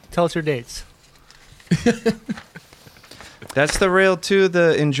and tell us your dates. That's the rail to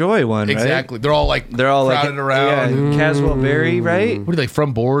the Enjoy one, right? Exactly. They're all like like crowded around. Yeah, Caswell Berry, right? What are they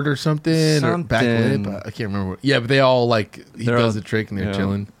from board or something? Or back lip? Something. I can't remember. Yeah, but they all like he They're does all- the trick and they're yeah.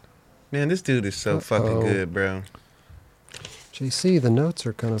 chilling. Man, this dude is so fucking good, bro. JC, the notes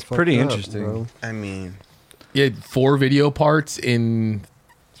are kind of fucked pretty up, interesting. bro. I mean, Yeah, 4 video parts in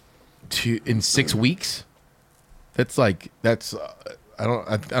 6 weeks. That's I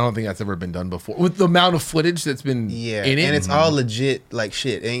don't think that's ever been done before with the amount of footage that's been yeah. in it. And it's all legit, like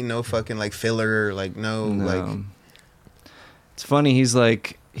shit. Ain't no fucking like filler, like like. It's funny. He's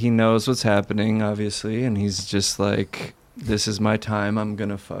like, he knows what's happening, obviously, and he's just like, this is my time. I'm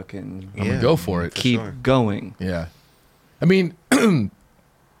gonna fucking I'm gonna go for it. keep sure. going. Yeah, I mean,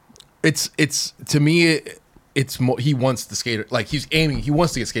 it's to me, it's more, he wants the skater, like he's aiming. He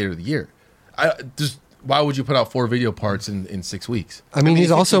wants to get skater of the year. Why would you put out 4 video parts in 6 weeks? I mean, he's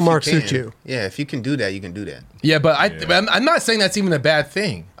if also you Mark can. Suciu. Yeah, if you can do that, you can do that. Yeah, but I'm not saying that's even a bad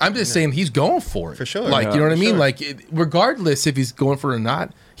thing. I'm just saying he's going for it. For sure. Like, Yeah, you know what I for mean? sure. Like, regardless if he's going for it or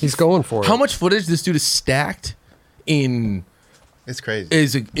not, He's going for it. how much footage this dude is stacked in It's crazy.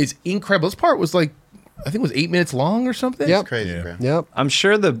 is incredible. This part was like, I think it was 8 minutes long or something. Yep. It's crazy, Yeah. bro. Yep. I'm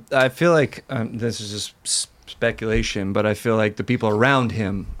sure I feel like this is just speculation, but I feel like the people around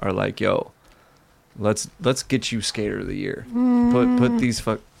him are like, yo, let's get you skater of the year. Put these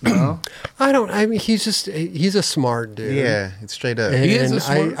no? I mean, he's a smart dude. Yeah, it's straight up. And He is a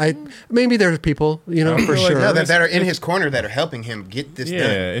smart- I maybe there's people, for sure. No, that are in his corner that are helping him get this done.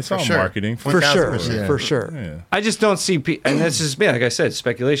 Yeah, it's For all sure. marketing. For sure. 1000%. For sure. Yeah. I just don't see, and this is me, like I said,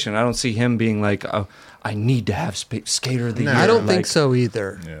 speculation. I don't see him being like, oh, I need to have skater of the No. year. I don't think Like, so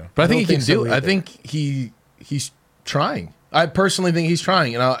either. Yeah. But I don't think he can think so do it. I either. think he's trying. I personally think he's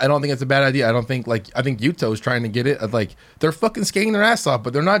trying, and I don't think it's a bad idea. I think Yuto's trying to get it. Like, they're fucking skating their ass off,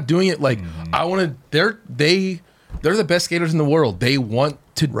 but they're not doing it like I want to. They're the best skaters in the world. They want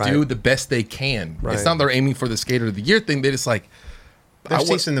to do the best they can. Right. It's not they're aiming for the skater of the year thing. They just like They're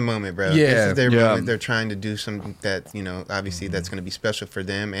seizing the moment, bro. Yeah. This is their Yeah. moment. They're trying to do something that, obviously that's going to be special for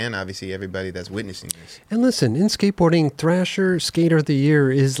them and obviously everybody that's witnessing this. And listen, in skateboarding, Thrasher Skater of the Year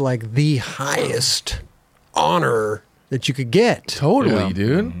is like the highest honor that you could get. totally,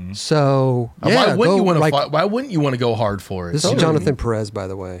 dude. So Why wouldn't you want to? like, Why wouldn't you want to go hard for it? This is Jonathan Perez, by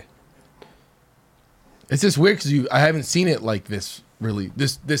the way. It's just weird because I haven't seen it like this. Really,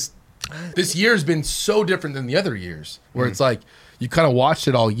 this year's been so different than the other years, where it's like you kind of watched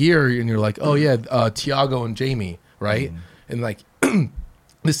it all year and you're like, oh yeah, Tiago and Jamie, right? And like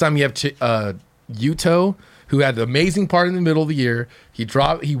this time you have Yuto, who had an amazing part in the middle of the year. He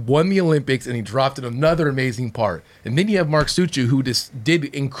won the Olympics, and he dropped in another amazing part. And then you have Mark Suciu, who just did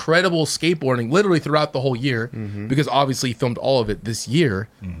incredible skateboarding literally throughout the whole year, because obviously he filmed all of it this year,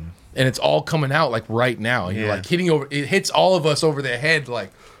 and it's all coming out like right now. And you're like it hits all of us over the head,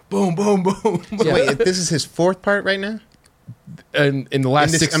 like boom, boom, boom. So wait, this is his fourth part right now? And in the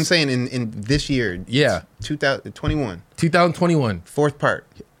last 6, I'm saying in this year, 2021, 2021, fourth part.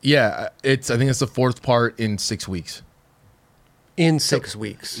 Yeah, I think it's the fourth part in 6 weeks. In 6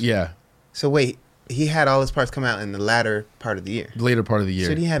 weeks. Yeah, So wait, he had all his parts come out in the latter part of the year. the later part of the year.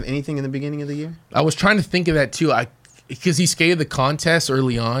 So did he have anything in the beginning of the year? I was trying to think of that too. Because he skated the contest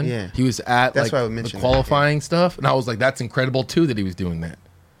early on. Yeah. He was at That's why I the mentioned qualifying stuff, and I was like, "That's incredible too that he was doing that."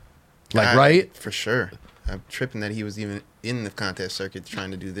 Like, right? For sure. I'm tripping that he was even in the contest circuit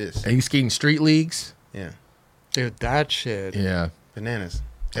trying to do this. And he was skating street leagues. Yeah. Dude, that shit. Yeah. Bananas.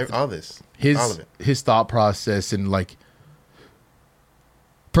 All this. His all of it. his thought process, and like,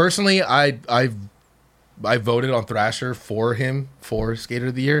 personally, I voted on Thrasher for him for Skater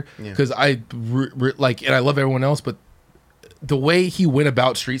of the Year because and I love everyone else, but the way he went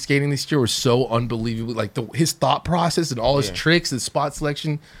about street skating this year was so unbelievable. Like his thought process and all his tricks, his spot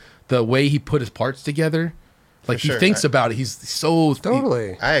selection, the way he put his parts together. Like he thinks about it. He's so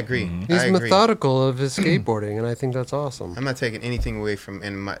Totally. I agree. He's methodical of his skateboarding, and I think that's awesome. I'm not taking anything away from,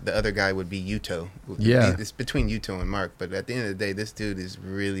 and the other guy would be Yuto. Yeah. It's between Yuto and Mark, but at the end of the day, this dude is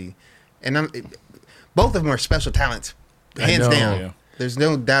really, and both of them are special talents, hands down. Yeah. There's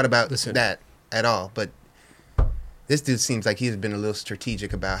no doubt about that at all. But this dude seems like he's been a little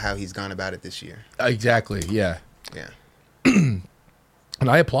strategic about how he's gone about it this year. Exactly. Yeah. Yeah. And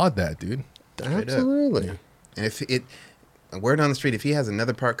I applaud that, dude. Absolutely. Yeah. And if a word on the street, if he has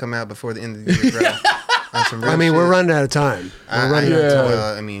another part come out before the end of the year, bro, on some real shit, we're running out of time.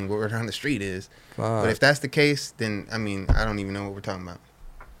 Well, I mean, what word on the street is. Fuck. But if that's the case, then I mean, I don't even know what we're talking about.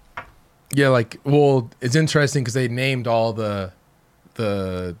 Yeah, like, well, it's interesting because they named all the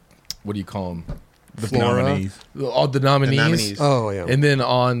what do you call them? The Flora? Nominees. All the nominees. Oh, yeah. And then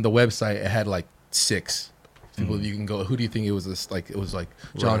on the website, it had like 6 people you can go. Who do you think it was? It was like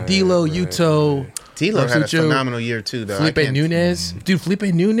John D'Lo, Yuto, D'Lo had a Suciu, phenomenal year too, though. Felipe Nunez. Dude, Felipe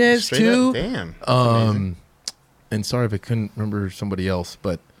Nunez Straight too. up, damn. That's amazing. And sorry if I couldn't remember somebody else,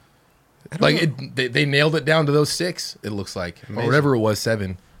 but they nailed it down to those 6. It looks like, or whatever it was,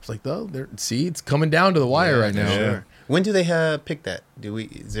 7. It's like, though, it's coming down to the wire right now. Sure. When do they pick that?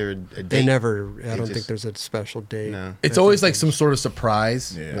 Is there a date? They never. I don't think there's a special date. No. It's always like some sort of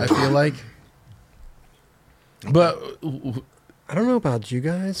surprise. Yeah. I feel like. But I don't know about you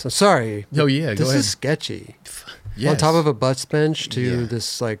guys. I'm sorry. oh yeah, go This ahead. is sketchy. Yes. On top of a butts bench to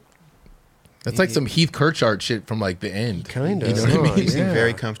this, like, That's like some Heath Kirchart shit from like the end. kind of. You know what I mean? You seem Yeah.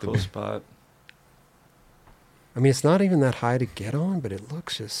 very comfortable. Cool spot. I mean, it's not even that high to get on, but it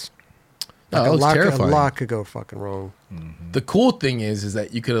looks just. No, Like it looks a terrifying. lot could go fucking wrong. The cool thing is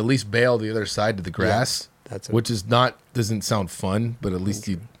that you could at least bail the other side to the grass, That's it. which is doesn't sound fun, but at least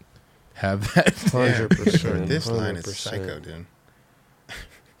you have that. 100%. This line is 100%. psycho, dude.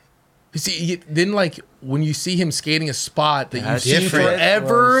 You see, then like when you see him skating a spot that you've That seen shit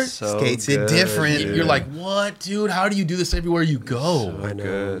forever, was so Skates it good, different. dude. you're like, what, dude? How do you do this everywhere you go? I know.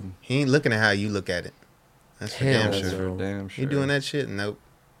 Good. He ain't looking at how you look at it. That's for Hell damn no. That's sure. for damn sure. You doing that shit? Nope.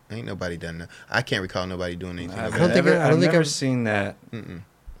 Ain't nobody done that. I can't recall nobody doing anything. I've like don't that. think never, I don't think I've never I've- seen that. Mm-mm.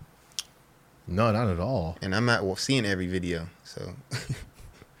 No, not at all. And I'm not seeing every video, so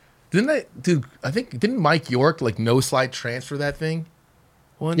Didn't Mike York like no slide transfer that thing?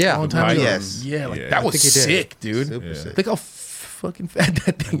 One time Right. ago? Yes. Yeah, like Yeah. that I was think he did. sick, dude. super Yeah. sick. Think how fucking fat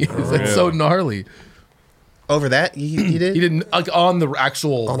that thing is. For It's so real. gnarly. Over that, he did. He didn't like on the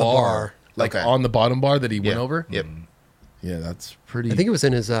actual On the bar, bar. like Okay. on the bottom bar that he went Yeah. over. Yep. Yeah, that's pretty. I think it was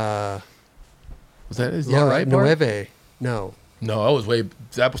in his was that his right bar? Nueve. No. No, that was way.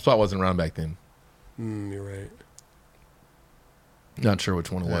 That spot wasn't around back then. You're right. Not sure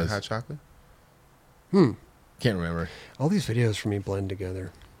which one it was. Hot chocolate. Can't remember. All these videos for me blend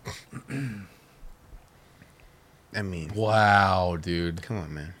together. I mean, Wow, dude, come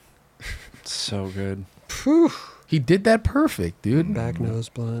on, man. So good. he did that perfect, dude. Back nose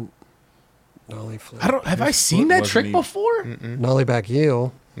blunt. Nollie flip. Have I His seen foot that wasn't trick even- before? Nollie back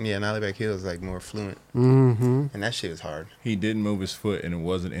heel. Yeah, Nollie back heel is like more fluent, Mm-hmm. and that shit is hard. He didn't move his foot, and it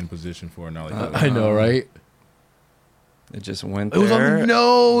wasn't in position for a nollie. I know, right? It just went It was there. on the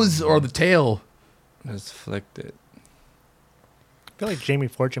nose or the tail. Just flicked it. I feel like Jamie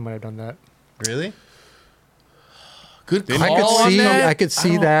Fortune might have done that. Really? Good Didn't call he- on that. I could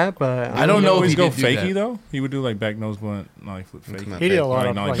see that, but I don't know if always he go did do fakey that. though. He would do like back nose blunt, nollie flip fakey. Come on. He did a lot Like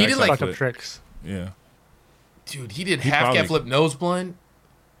of nollie like, He did, like, fucked up flip. tricks. Yeah. Dude, he did He half probably- cat flip nose blunt.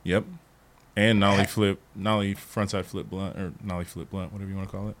 Yep. And nollie frontside flip blunt, or nollie flip blunt, whatever you want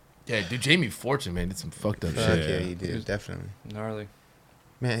to call it. Yeah, dude, Jamie Fortune, man, did some fucked up Fuck shit. yeah, he did, definitely. Gnarly.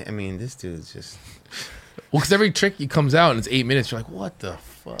 Man, I mean, this dude's just... Well, because every trick he comes out and it's 8 minutes, you're like, what the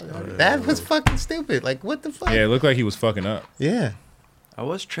fuck? That was fucking stupid. Like, what the fuck? Yeah, it looked like he was fucking up. Yeah. I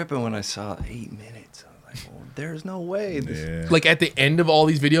was tripping when I saw 8 minutes. I was like, well, there's no way. This Yeah. Like at the end of all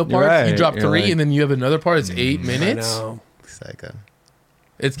these video You're parts, you right, drop you're 3 like- and then you have another part. It's 8 I minutes. know. Psycho.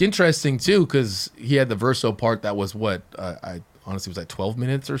 It's interesting too because he had the verso part that was what I honestly was like 12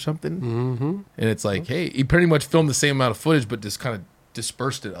 minutes or something, Mm-hmm. and it's like, hey, he pretty much filmed the same amount of footage, but just kind of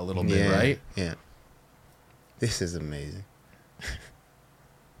dispersed it a little bit, Yeah. right? Yeah. This is amazing.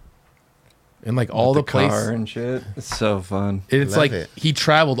 And like all the With car places, and shit. It's so fun. it's Love like it. he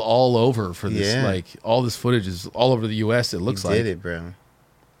traveled all over for this. Yeah. Like all this footage is all over the U.S. It looks He like did it, bro.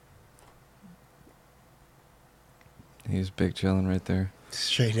 He's big chilling right there.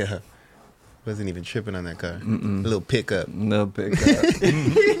 Straight up. Wasn't even tripping on that car. Mm-mm. A little pickup. No big.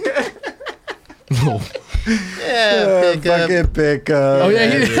 Yeah, pickup. pick up. Oh, yeah,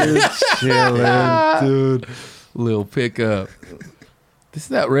 he did. Chilling, dude. little pickup. This is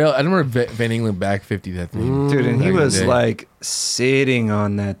that rail. I remember Van England back 50 that thing. Dude, and Back he in the was day. like sitting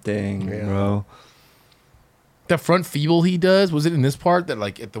on that thing, Yeah. bro. The front feeble he does, was it in this part that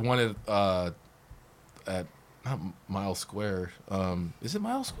like at the one at not Mile Square? Is it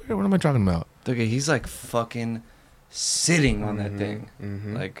Mile Square? What am I talking about? Okay, he's like fucking sitting on that thing,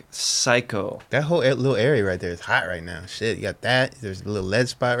 Mhm. like psycho. That whole little area right there is hot right now. Shit, you got that. There's a little ledge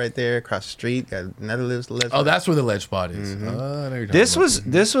spot right there across the street. Got another little ledge spot. Oh, that's where the ledge spot is. Mhm. I know you're talking This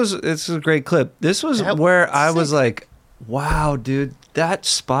about. was it's a great clip. This was That where was I was sick. like, wow, dude, that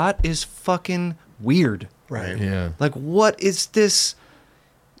spot is fucking weird. Right. Yeah. Like, what is this?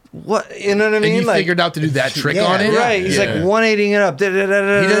 What, you know what I mean? And you like, figured out to do that trick Yeah, on it? right? He's Yeah. like 180ing it up. He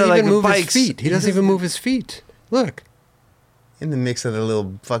doesn't like even move bikes. his feet. He doesn't even move his feet. Look. In the mix of the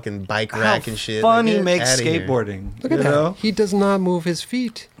little fucking bike How rack and shit. fun Like, he get makes outta here. skateboarding. Look at you that. know? He does not move his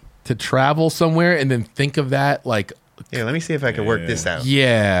feet. To travel somewhere and then think of that like, Yeah, let me see if I can work this out.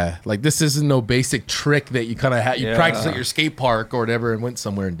 yeah, like this isn't no basic trick that you kind of you Yeah. practice at your skate park or whatever and went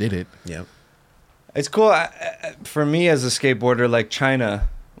somewhere and did it. Yep. It's cool. For me as a skateboarder, like China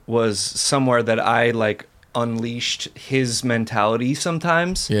was somewhere that I like unleashed his mentality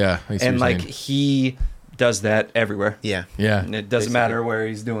sometimes. Yeah. I see what And you're like saying. he does that everywhere. Yeah, yeah. And it doesn't Basically. matter where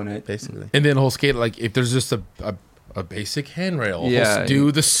he's doing it. basically. And then whole skate, like if there's just a basic handrail, Yeah.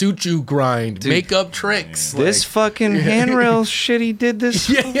 do the Suciu grind, Dude. make up tricks. This fucking handrail shit he did this.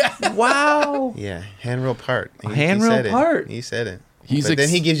 Yeah. Wow. Yeah, handrail part. Handrail said it. part. He said it. He's But then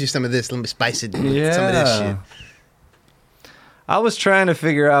ex- he gives you some of this. Let me spice it with some of this shit. I was trying to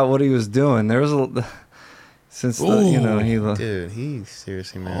figure out what he was doing. There was a since the, you know he Dude, he's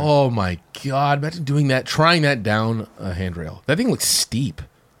seriously, man. Oh my god! Imagine doing that, trying that down a handrail. That thing looks steep.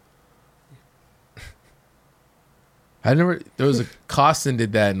 I never. There was a Costin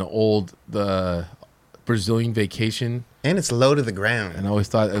did that in the Brazilian Vacation, And it's low to the ground. and I always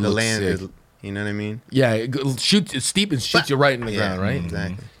thought it The looked land sick. is, you know what I mean? Yeah, shoots. It's steep and shoots you right in the Yeah, ground, right?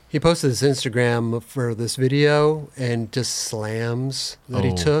 Exactly. He posted his Instagram for this video and just slams that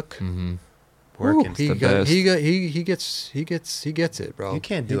he Oh, took. Mm-hmm. Working. He the got, best. he gets it, bro. You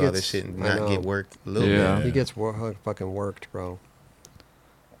can't He do all gets- this shit and I not know. get worked a little Yeah. bit. He gets fucking worked, bro.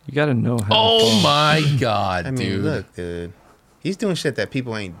 You got to know how. Oh to my god, I mean, dude! look, dude. He's doing shit that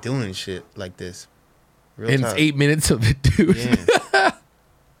people ain't doing shit like this. Real And talk. it's 8 minutes of it, dude. Yeah.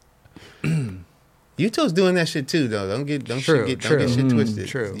 Yuto's doing that shit too, though. Don't get True, shit true. twisted.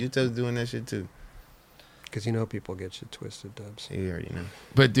 True. Yuto's doing that shit too. Because you know people get shit twisted, Dubs. You already know.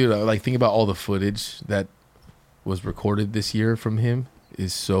 But dude, I like think about all the footage that was recorded this year from him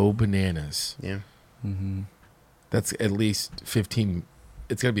is so bananas. Yeah. Mm-hmm. That's at least 15.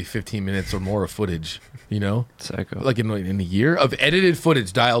 It's gonna be 15 minutes or more of footage. You know, Psycho. like in a year of edited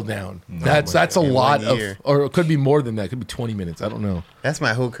footage dialed down. Oh That's a In lot 1 of, year. or it could be more than that. It could be 20 minutes. I don't know. That's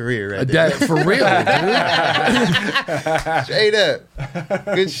my whole career right there. For real, dude. Straight up.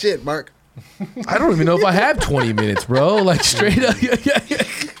 Good shit, Mark. I don't even know if I have 20 minutes, bro. Like straight up.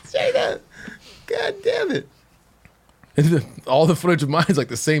 Straight up. God damn it. And all the footage of mine is like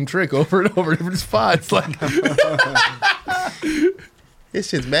the same trick over and over, different spots. Like, This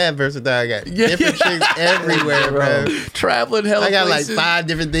shit's mad versatile. I got Yeah, different tricks everywhere, bro. traveling hell. I got like 5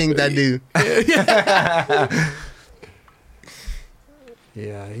 different things I do.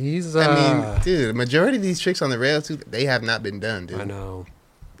 Yeah, he's. I mean, dude, the majority of these tricks on the rail too, they have not been done, dude. I know.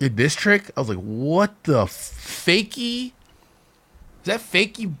 Dude, this trick, I was like, what the fakey? Is that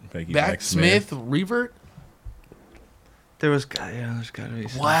fakey Fakey back Smith revert? there's gotta be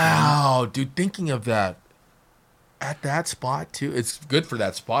something. Wow, dude, thinking of that at that spot too. It's good for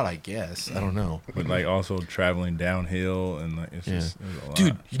that spot, I guess. I don't know. But like also traveling downhill and like it's just there's a lot.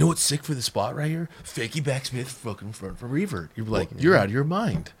 Dude, you know what's sick for the spot right here? Fakey backsmith fucking front from Revert. You're like, you're out of your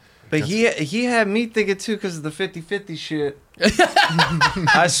mind. But he had me thinking too because of the 50-50 shit.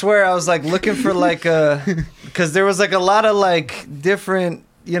 I swear I was like looking for like because there was like a lot of like different,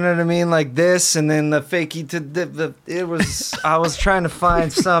 you know what I mean, like this and then the fakey to the it was I was trying to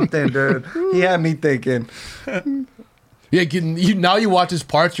find something, dude. He had me thinking. Yeah, now you watch his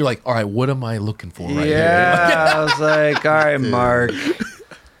parts, you're like, all right, what am I looking for right here? Yeah, I was like, all right, Mark.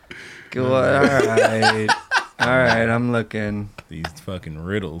 Go, all right, I'm looking. These fucking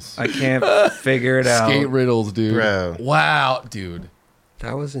riddles. I can't figure it out. Skate riddles, dude. Bro. Wow, dude.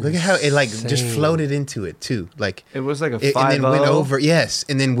 That was Look at how it like just insane. floated into it too. Like It was like a 5-0. and then went over. Yes,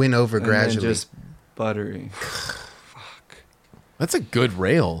 and then went over and gradually. then just buttery. That's a good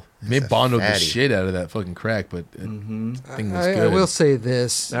rail. Made a Bondo the fatty. shit out of that fucking crack, but I think it was I good. will say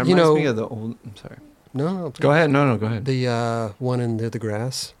this. That you reminds know, me of the old. I'm sorry. no, Go ahead. No, go ahead. the one in the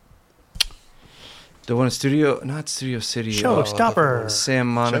grass. The one in not Studio City. Showstopper. Sam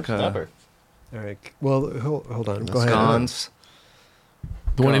Monica. Showstopper. All right. Well, hold on. Go ahead. Scones.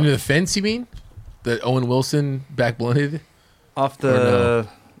 The one into the fence, you mean? That Owen Wilson back blunted? Off the.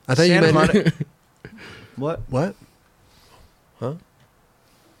 I thought you Santa meant Monica- What? what?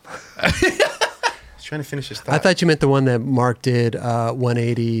 He's trying to finish his thought. I thought you meant the one that Mark did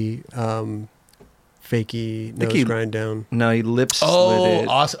 180 fakey nose he- grind down. No, he lip slid Oh, it.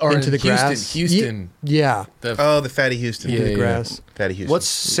 awesome. Or Into the Houston. grass? Houston. Yeah, Oh, the Fatty Houston. into Yeah, the yeah. grass. Fatty Houston. What's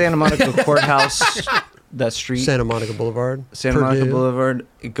Santa Monica Courthouse? That street. Santa Monica Boulevard. Santa Monica Purdue. Boulevard.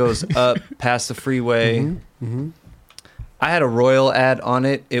 It goes up past the freeway. Mm-hmm. I had a Royal ad on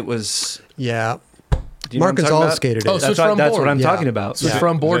it. It was. Yeah. Do you know Mark what I'm talking Gonzalez about? skated it. Oh, That's, Switch what, from that's board. what I'm Yeah. talking about. Switch Yeah.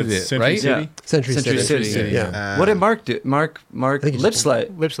 from boarded Is that it, Century right? City? Yeah. Century Century City. City. Yeah. What did Mark do? Mark I think he lip just-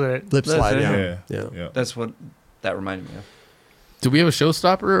 slide. Lip slid. Lip slide. That's Yeah. it. Yeah. Yeah. That's what that reminded me of. Did we have a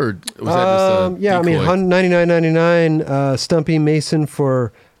showstopper, or was that just a Yeah, I mean, decoy? $99.99 Stumpy Mason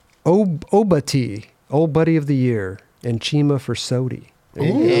for Obati, Old Buddy of the Year, and Chima for Sodi.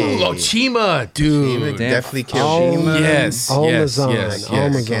 Ooh, oh, Chima, dude. Chima Damn. definitely killed Oh, Chima. Yes, Almazan. yes, I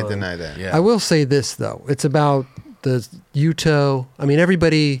Almazan. can't deny that. Yeah. I will say this, though. It's about the Yuto. I mean,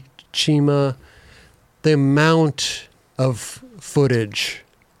 everybody, Chima, the amount of footage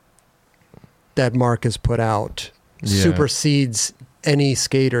that Mark has put out Yeah. supersedes any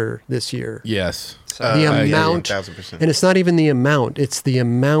skater this year. Yes. The I agree, amount, 1000%. and it's not even the amount, it's the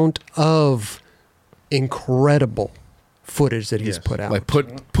amount of incredible footage that he's Yes. put out. Like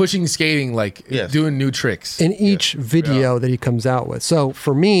pushing skating, like Yes. doing new tricks. in each video that he comes out with. So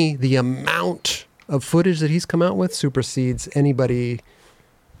for me, the amount of footage that he's come out with supersedes any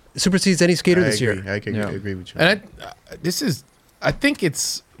skater this year. I agree. Yeah. I agree with you. And I think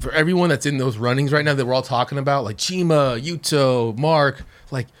it's for everyone that's in those runnings right now that we're all talking about, like Chima, Yuto, Mark,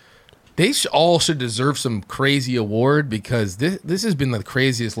 like they all should deserve some crazy award because this has been the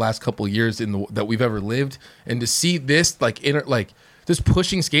craziest last couple of years that we've ever lived, and to see this like just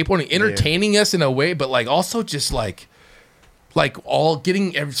pushing skateboarding, entertaining us in a way, but like also just like all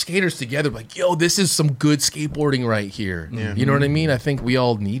getting skaters together, like yo, this is some good skateboarding right here. Yeah. You know what I mean? I think we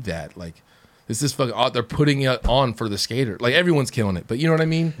all need that. Like this is fucking. They're putting it on for the skater. Like everyone's killing it, but you know what I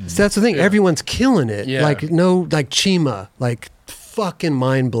mean? So that's the thing. Everyone's killing it. Yeah. Like Chima, like fucking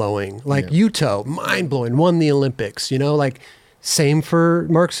mind blowing. Like Yuto, mind blowing. Won the Olympics. You know, like same for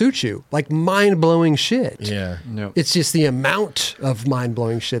Mark Suciu. Like mind blowing shit. Yeah. No. It's just the amount of mind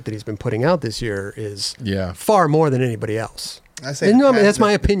blowing shit that he's been putting out this year is Yeah. far more than anybody else. I say And the no, I mean, pas- that's my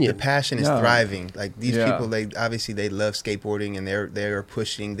the- opinion. The passion is Yeah. thriving. Like these Yeah. people, they obviously they love skateboarding and they're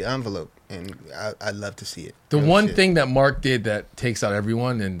pushing the envelope, and I love to see it. The Real one shit. thing that Mark did that takes out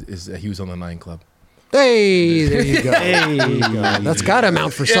everyone and is that he was on the 9 Club. Hey, there you go. There you go. That's got him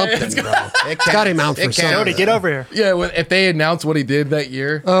out for something, bro. It Got him out for It something. counts. Jody, get over here. Yeah, if they announced what he did that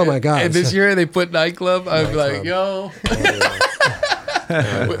year. Oh, my God. And this year they put nightclub, I'd be like, Nightclub. yo.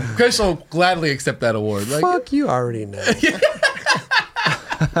 Chris will gladly accept that award. Like, Fuck, you already know.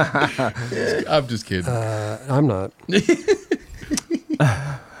 I'm just kidding. I'm not.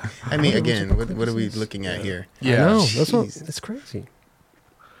 I mean, again, what are we looking at here? yeah. I know. That's what, Jesus. it's crazy.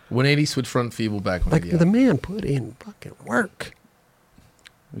 180 switch front feeble back. Like the man put in fucking work.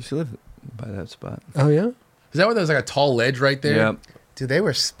 We used to live by that spot. Oh yeah. Is that where there's like a tall ledge right there? Yeah. Dude, they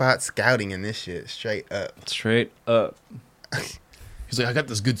were spot scouting in this shit straight up. Straight up. He's like, I got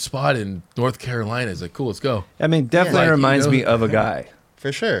this good spot in North Carolina. He's like, cool, let's go. I mean, definitely Like, you reminds know- me of a guy.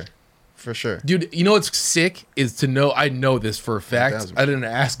 For sure. For sure. Dude, you know what's sick is to know, I know this for a fact. 1,000%. I didn't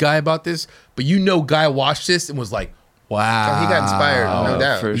ask Guy about this, but Guy watched this and was like, wow. Oh, he got inspired, no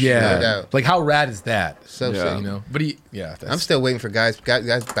doubt. for Yeah. No doubt. Like, how rad is that? So Yeah. sick. But that's, I'm still waiting for guys. Guys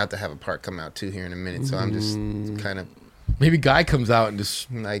about to have a part come out too here in a minute, so I'm just kind of maybe Guy comes out and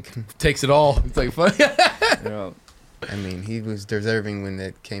just like, takes it all. It's like, fuck. Yeah. I mean, he was deserving when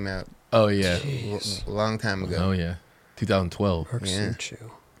that came out Oh, yeah. a long time ago. Oh, yeah. 2012. Mark Yeah. Suciu.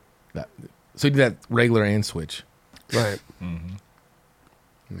 So he did that regular and switch. Right.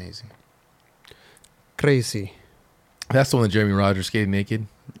 Amazing. Crazy. That's the one that Jeremy Rogers skated naked.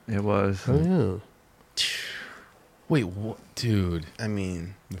 It was. Oh, yeah. Wait, what? Dude. I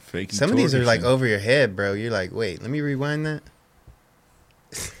mean, The fake. some of these are like over your head, bro. You're like, wait, let me rewind that.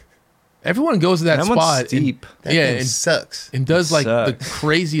 Everyone goes to that That spot. one's deep. That Yeah, thing and- sucks. And does like the Sucks.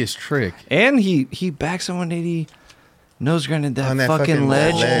 craziest trick. And he backs a 180 nose granted that, On that fucking fucking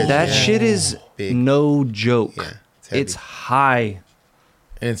ledge. ledge, That yeah. shit is Big. no joke. Yeah, it's heavy. It's high.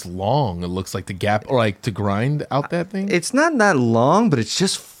 And it's long. It looks like the gap, or like to grind out that thing. It's not that long, but it's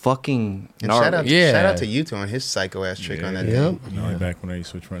just fucking And gnarly. shout out, Yeah. shout out to Yuto on his psycho ass trick on that Yep. thing, No, back when I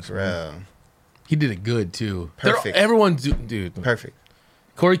switch front. bro. He did it good too. Perfect. Everyone, dude. Perfect.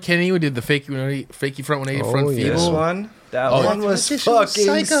 Corey Kenny who did the fakey front 180 Oh, front yeah. This feeble. one, that Oh, one that- was that shit was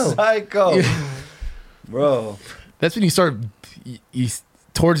fucking psycho. Bro. That's when you start.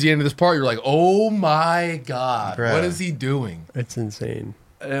 Towards the end of this part, you're like, "Oh my god, Bruh. what is he doing?" It's insane.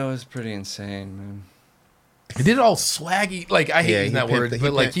 It was pretty insane, man. He did it all swaggy. Like I hate Yeah, using he that pimped word, it-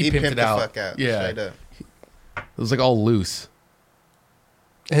 but like he pimped it the out. fuck out. Yeah, Straight up. it was like all loose.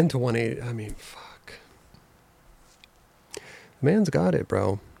 And to 180. I mean, fuck. Man's got it,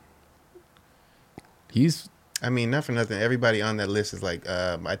 bro. He's I mean, not for nothing. Everybody on that list is like,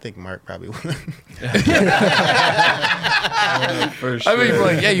 I think Mark probably won. For I mean,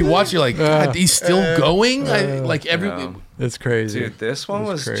 like, yeah, you watch, you're like, God, he's still going. Like every, Yeah. It's crazy. Dude, this one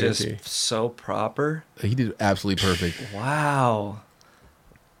was It's crazy. just so proper. he did absolutely perfect. Wow.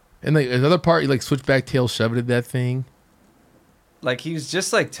 And like another part, he like switched back tail, shoved it that thing. Like he was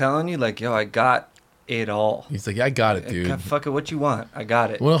just like telling you, like, yo, I got it all. He's like, I got it, dude. Fuck it, what you want? I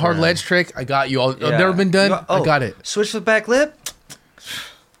got it. One hard Yeah. ledge trick, I got you. All. Yeah. Never been done. You I got it. Switch the back lip.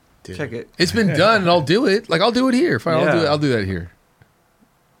 Dude. Check it. It's been done, and I'll do it. Like I'll do it here. Fine, Yeah. I'll do that here.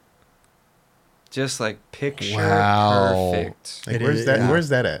 Just like picture Wow. perfect. Like, It where's is, that? yeah. Where's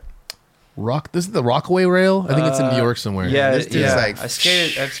that at? Rock. This is the Rockaway rail. I think it's in New York somewhere. Yeah, This dude's yeah. like, I've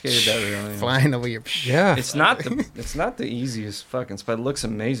skated that really. Flying over your. Yeah. It's not the easiest fucking spot. It looks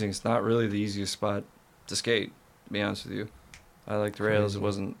amazing. It's not really the easiest spot to skate. To be honest with you, I like the rails. It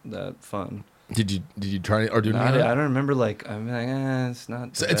wasn't that fun. Did you try it or do it? No, I don't remember. Like I'm like, it's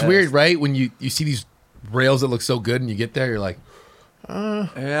not. So the it's best. weird, right? When you see these rails that look so good, and you get there, you're like,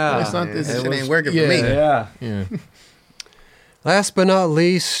 Yeah, It's not this- This It shit was- ain't working yeah. for me. Yeah, yeah. Last but not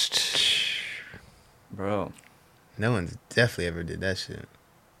least, bro. No one's definitely ever did that shit.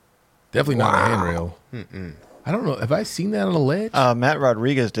 Definitely not a handrail. Mm-mm. I don't know. Have I seen that on a ledge? Matt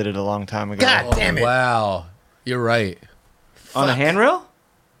Rodriguez did it a long time ago. God damn it. Wow, you're right. On a handrail?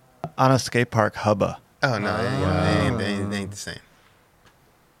 On a skate park hubba. Oh no, they ain't the same.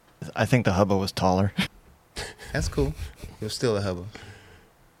 I think the hubba was taller. That's cool. It was still a hubble.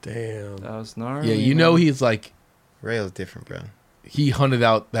 damn. That was gnarly. Yeah, you know he's like Rail's different, bro. he hunted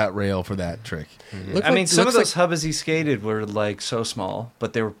out that rail for that trick. Look I mean, like- some of looks those hubbas he skated were like so small,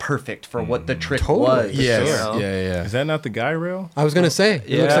 but they were perfect for what the trick Totally. was. Yes, you know? yeah. Is that not the guy rail? I was gonna say it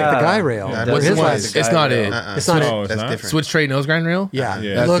looks like the Yeah. guy rail. Yeah, Or what's his the one? last- It's not it. Uh-uh. It's not Oh, it. it's That's not? different. Switch trade nose grind rail. Yeah,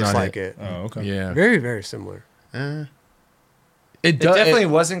 Yeah. it That's looks not like it. it. Oh, okay. Yeah, Very, very similar. it It does. definitely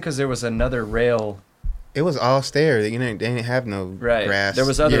wasn't because there was another rail. It was all stair. You know, they didn't have no Right. grass. There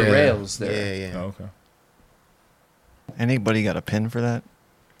was other Yeah. rails there. Yeah, yeah. Oh, okay. Anybody got a pin for that?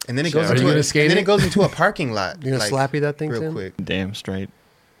 And then it So goes are you into gonna skate and then it? it goes into a parking lot. You gonna like, slappy that thing, real Tim? quick. Damn straight.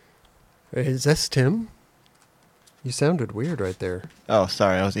 Is this Tim? You sounded weird right there. Oh,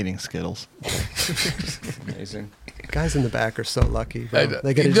 sorry. I was eating Skittles. Amazing. Guys in the back are so lucky, bro. I know.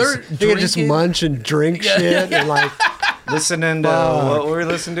 They get to They're just drinking. munch and drink shit and like Listening to Fuck. what we were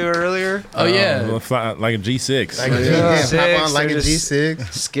listening to earlier? Oh yeah. Like a G6. Like Yeah. hop on like a G6.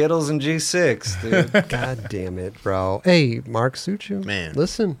 G6. Skittles and G6, dude. God damn it, bro. Hey, Mark Suciu. Man.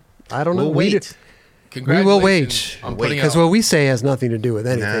 Listen, I don't know. We'll We wait. do- We will wait. Because what what we say has nothing to do with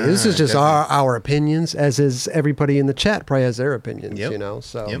anything. Nah, this is just definitely. our opinions, as is everybody in the chat probably has their opinions, Yep. you know?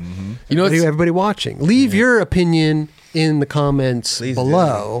 So, Yep. You know, it's, everybody watching, leave your opinion in the comments Please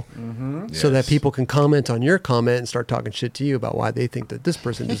below so that Yes. people can comment on your comment and start talking shit to you about why they think that this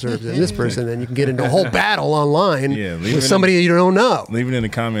person deserves it and this person. And you can get into a whole battle online Yeah, leave it with in- somebody you don't know. Leave it in the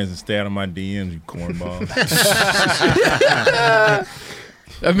comments and stay out of my DMs, you cornball.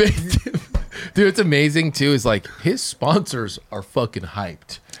 I mean, dude, it's amazing too. Is like his sponsors are fucking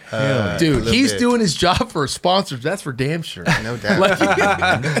hyped. A Dude, little he's bit. doing his job for sponsors. That's for damn sure. No doubt. Like-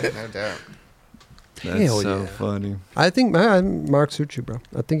 No doubt. That's Hell so yeah. funny. I think Mark Suciu, bro.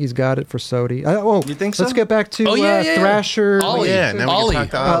 I think he's got it for Sodi. You think so? Let's get back to yeah. Thrasher. Ollie. Yeah, now we Ollie. can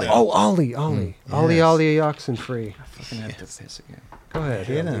talk to Ollie. Ollie. Yes. Ollie, Oxenfree. Fucking have to piss again. Go ahead.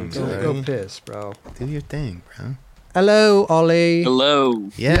 Yeah, Go dude. piss, bro. Do your thing, bro. Hello, Ollie. Hello.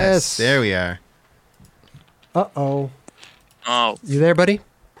 Yes, there we are. Uh-oh. Oh, You there, buddy?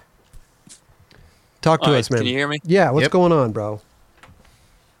 Talk to all right, us, man. can you hear me? Yeah, what's Yep. going on, bro?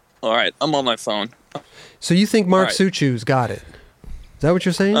 All right, I'm on my phone. So you think Mark All right. Suciu's got it? Is that what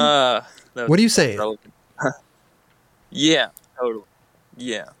you're saying? That What are you saying? relevant. Yeah, totally.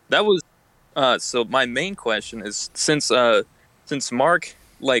 Yeah, that was. So my main question is since Mark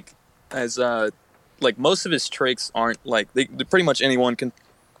has most of his tricks aren't like they pretty much anyone could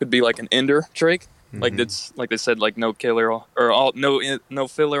be like an ender trick. Like that's like they said, like no killer or all no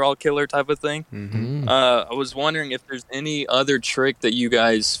filler, all killer type of thing. Mm-hmm. I was wondering if there's any other trick that you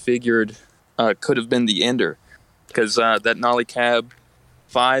guys figured could have been the ender, because that Nollie Cab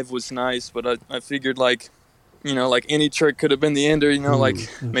 5 was nice, but I figured like any trick could have been the ender. Like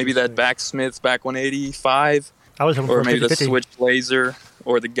maybe that backsmith back 185, I was hoping or for maybe the 50-50. switch laser,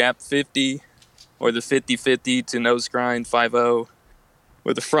 or the gap 50, or the 50-50 to nose grind 5-0.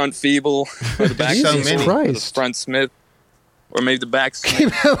 With the front feeble, or the back Jesus feeble, Christ. or the front smith, or maybe the back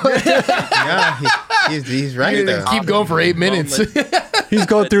smith. Yeah, he's right though. Keep going for 8 minutes. He's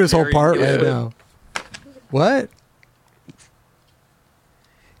going through his whole Very part good. right now. What?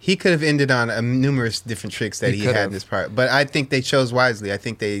 He could have ended on numerous different tricks that He he could had have. in this part, but I think they chose wisely. I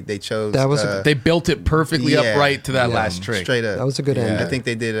think they chose That was a- They built it perfectly Yeah. upright to that Yeah. last trick. straight up. That was a good I ending. think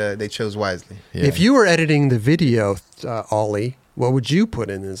they did. They chose wisely. Yeah. If you were editing the video, Ollie, what would you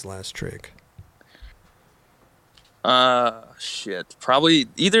put in his last trick? Shit. Probably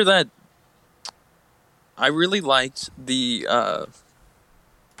either that. I really liked the.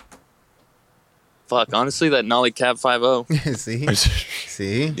 Honestly, that Nollie Cab 5-0.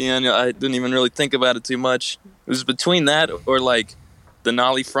 See. Yeah, no, I didn't even really think about it too much. It was between that or like the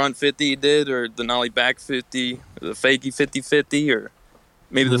Nollie front 50 he did, or the Nollie back 50, or the fakey 50-50, or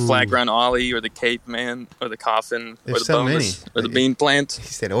maybe the flat ground ollie, or the cape man, or the coffin, or There's the so bonus, many. or the bean plant, He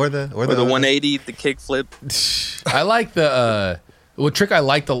said, or the or the 180, the kick flip. I like the trick I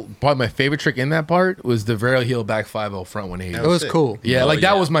liked. Probably my favorite trick in that part was the varial heel back 5-0 front 180. It was sick. cool. Yeah, Oh, like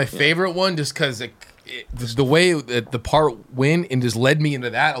that yeah. was my favorite one, just because the way that the part went and just led me into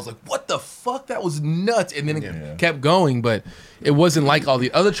that. I was like, "What the fuck? That was nuts!" And then it kept going, but it wasn't like all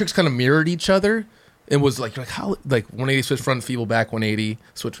the other tricks kind of mirrored each other. It was like how 180 switch front feeble back 180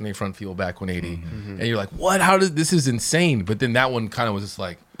 switch 180 front feeble back 180, and you're like, "What? How did this is insane?" But then that one kind of was just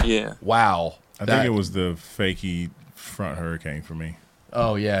like, Yeah. "Wow." I think it was the fakey front hurricane for me.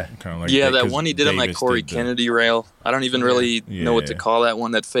 Oh yeah. Kind of like Yeah, that 'cause one he did on that Davis Corey did the- Kennedy rail. I don't even really know what to Yeah. call that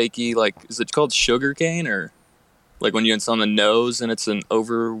one. That fakey, like, is it called sugar cane, or like when it's on the nose and it's an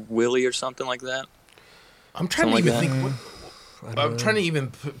over willy or something like that? I'm trying to Something even like think. I'm trying to even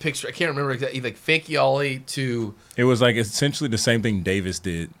picture. I can't remember exactly. Like fake ollie to. It was like essentially the same thing Davis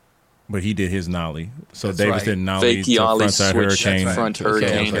did, but he did his nollie. So That's Davis right. did nollie Fakey to ollie frontside switch hurricane. front Okay,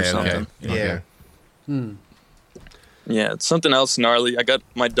 hurricane or okay, something. Yeah. Yeah, it's something else gnarly. I got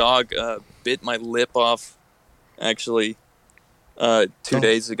my dog bit my lip off, actually, 2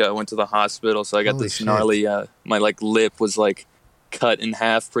 days ago. I went to the hospital, so I got Holy this shit. gnarly. My lip was cut in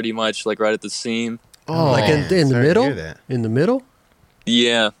half, pretty much, right at the seam. Oh, Like in the sorry to middle? hear that. In the middle?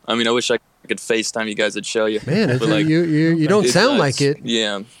 Yeah, I mean, I wish I could FaceTime you guys. I'd show you. Man, But, you don't it's sound nuts. like it.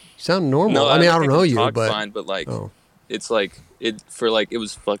 Yeah. You sound normal. No, I mean, I don't can know you, talk but fine, but oh. it's it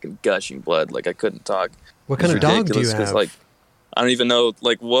was fucking gushing blood. I couldn't talk. What It was kind of dog do you ridiculous, have? 'cause, I don't even know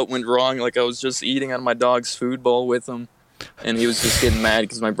what went wrong. I was just eating out of my dog's food bowl with him, and he was just getting mad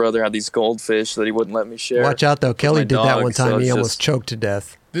because my brother had these goldfish that he wouldn't let me share. Watch out, though. Kelly my did that dog, one so time. it's He almost just- choked to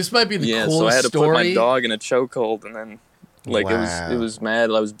death. This might be the Yeah, coolest so I had to story. put my dog in a chokehold, and then Wow. it was mad.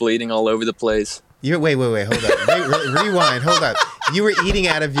 I was bleeding all over the place. Wait, hold up. Rewind, hold up. You were eating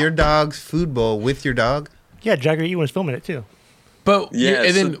out of your dog's food bowl with your dog? Yeah, Jagger, you was filming it too. But Yeah,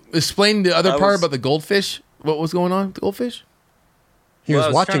 and so then explain the other I part was- about the goldfish. What was going on with the goldfish? He Well, was I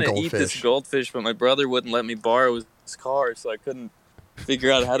was watching trying to eat this goldfish. goldfish, but my brother wouldn't let me borrow his car, so I couldn't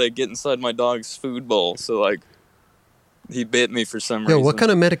figure out how to get inside my dog's food bowl. So like, he bit me for some Yo, reason. what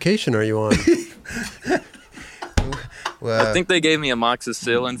kind of medication are you on? Well, I think they gave me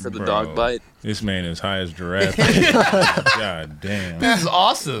amoxicillin for the Bro. dog bite. This man is high as giraffe. God damn. This is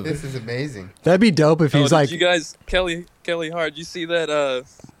awesome. this is amazing. That'd be dope if Oh, he's did like, you guys, Kelly Hart, you see that?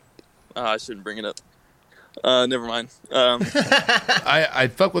 I shouldn't bring it up. Never mind. I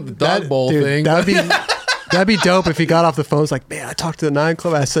fuck with the dog bowl dude, thing. That'd be dope if he got off the phone. It's like, man, I talked to the 9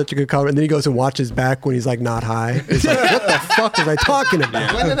 Club. I had such a good comment. And then he goes and watches back when he's like not high. He's like, what the fuck was I talking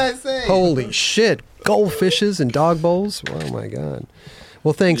about? What did I say? Holy shit. Goldfishes and dog bowls. Oh my God.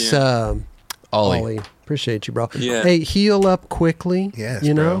 Well, thanks, Ollie. Ollie. Appreciate you, bro. Yeah. Hey, heal up quickly. Yes,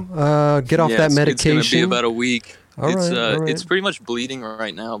 you know, get off Yeah, that it's medication. gonna be about a week. All right. It's pretty much bleeding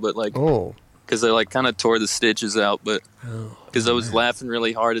right now, but like, Oh. because I like kind of tore the stitches out, but because I was laughing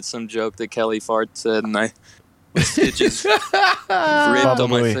really hard at some joke that Kelly Fart said, and the stitches ripped on my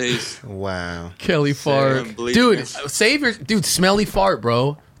Probably. face. Wow. Kelly fart. I'm bleeding. Dude, save your smelly fart,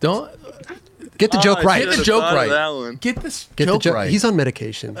 bro. Don't Get the joke I right. get the should've joke thought of right. That one. Get this Get the joke joke. right. He's on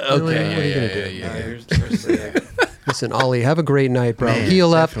medication. Okay, What are you gonna do? yeah. Listen, Ollie, have a great night, bro. Man,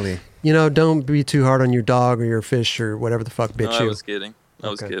 Heal up. definitely. You know, don't be too hard on your dog or your fish or whatever the fuck bit No, I you. was kidding. I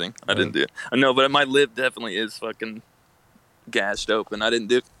was Okay. kidding. I didn't do it. I know, but my lip definitely is fucking gashed open. I didn't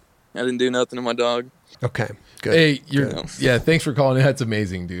do nothing to my dog. Okay, good. Hey, Good. yeah, thanks for calling. That's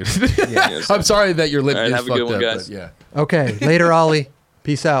amazing, dude. Yeah, I'm sorry that your lip All right, is have a fucked good one, up. guys. But yeah. Okay, later, Ollie.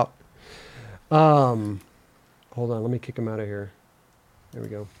 Peace out. Hold on, let me kick him out of here. There we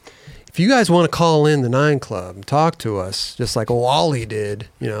go. If you guys want to call in the 9 Club and talk to us, just like Ollie did,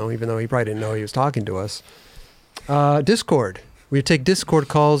 you know, even though he probably didn't know he was talking to us, Discord. We take Discord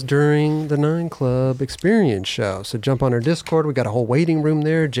calls during the 9 Club Experience show. So jump on our Discord. We got a whole waiting room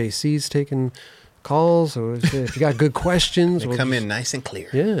there. JC's taking calls. So if you got good questions, They come in nice and clear.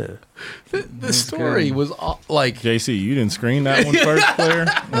 Yeah. The story was like, JC, you didn't screen that one first, player?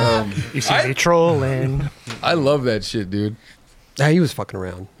 You see me trolling. I love that shit, dude. Yeah, he was fucking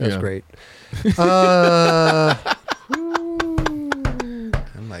around. That was Yeah. great.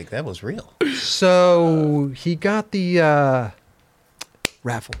 I'm like, that was real. So he got the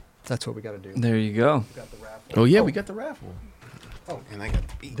raffle. That's what we got to do. There you go. Oh yeah, we got the raffle. And I got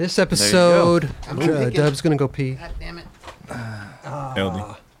the beat. This episode, I'm thinking- Dub's going to go pee. God damn it.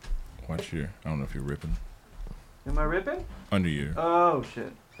 LD, watch your. I don't know if you're ripping Am I ripping? under your. Oh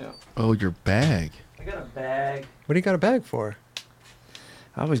shit. Yeah. Oh, your bag. I got a bag. What do you got a bag for?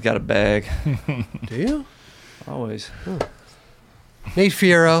 I always got a bag. Do you? Always. Nate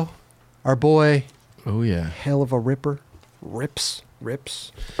Fierro, our boy, Oh yeah. hell of a ripper. Rips.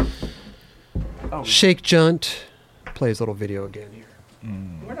 Shake Junt. Play his little video again here.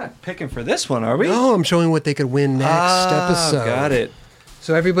 We're not picking for this one, are we? No, I'm showing what they could win next episode. Got it.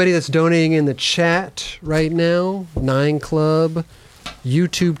 So everybody that's donating in the chat right now, 9 Club,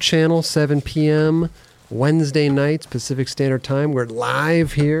 YouTube channel, 7 p.m., Wednesday nights, Pacific Standard Time. We're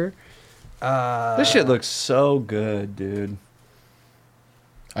live here. This shit looks so good, dude.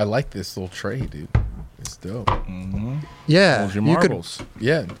 I like this little tray, dude. It's dope. Yeah, Hold your you could. marbles.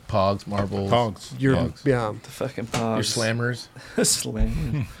 Yeah, pogs, marbles, Pogs. Your, Pogs. yeah, The fucking your pogs. slammers.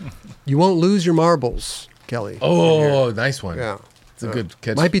 Slam. you won't lose your marbles, Kelly. Oh, nice one. Yeah, It's a good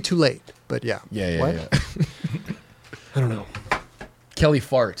catch. might be too late, but yeah. Yeah. What? I don't know. Kelly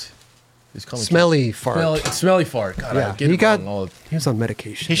fart. Just call me Smelly fart. Smelly fart. God, Yeah, I get he it got. wrong all He was on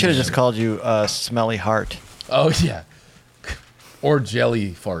medication. He should have just called you Smelly Heart. Oh yeah. Or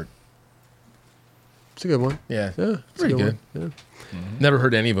jelly fart. It's a good one. Yeah. Yeah, it's a Pretty good. one. Never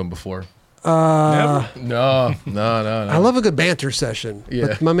heard any of them before. Yeah. No. I love a good banter session. Yeah.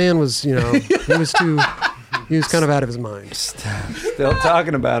 But my man was, he was kind of out of his mind. Still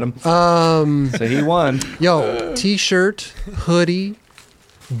talking about him. So he won. Yo, t-shirt, hoodie,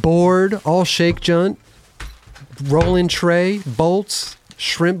 board, all Shake Junt, rolling tray, bolts,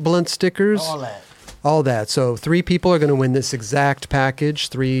 shrimp blunt stickers. All that. So 3 people are going to win this exact package.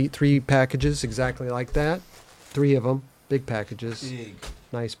 Three packages exactly like that. 3 of them. Big packages. Big.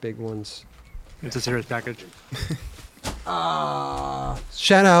 Nice big ones. It's a serious package.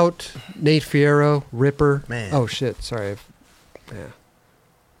 Shout out Nate Fierro, Ripper. Man. Oh shit! Sorry. Yeah.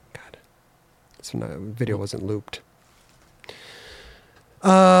 God. This video wasn't looped.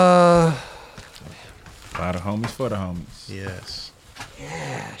 By the homies for the homies. Yes.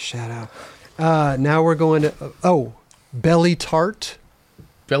 Yeah. Shout out. Now we're going to Belly Tart.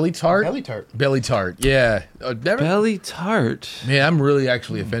 Belly tart. Belly tart. Belly tart. Yeah. Belly tart. Man, I'm really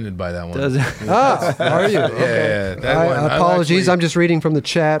actually offended by that one. Does it? Oh, are you? Yeah. That one, I'm Apologies. actually- I'm just reading from the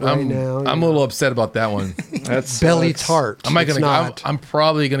chat right I'm, now. I'm a little upset about that one. That's belly tart. I'm not It's gonna. not. I'm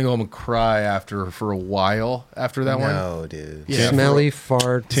probably gonna go home and cry for a while after that one. No, dude. Yeah, Smelly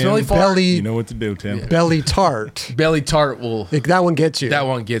fart. Tim, Smelly fart. Belly. You know what to do, Tim. Belly tart. Belly tart will. Like, that one gets you. That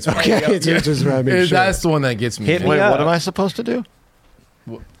one gets me. Okay, it's just right. That's the one that gets me. Hit me Wait, up. what am I supposed to do?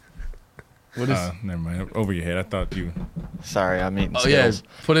 What is? Never mind. Over your head. I thought you. Sorry, I'm eating Oh yeah, Skittles.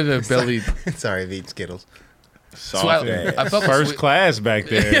 put it in a belly. Sorry, I've eaten Skittles. Soft I ass. felt First sweet- class back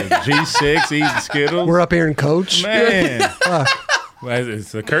there. G6 eating Skittles. We're up here in coach. Man. Well,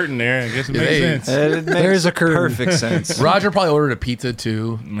 it's a curtain there. I guess it makes Hey. sense. It makes There's a curtain. perfect sense. Roger probably ordered a pizza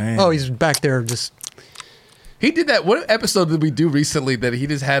too. Man. Oh, he's back there just. He did that. What episode did we do recently that he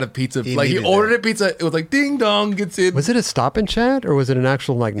just had a pizza? He Like he needed ordered that. a pizza. It was like ding dong gets in. Was it a stop and chat or was it an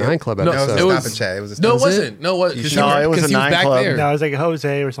actual like 9 Club No, episode? That it was a was- stop and chat. It was a No, it stop and chat. wasn't. No, it wasn't. 'Cause No, he- it was 'cause a he 9 back Club. there. No, it was like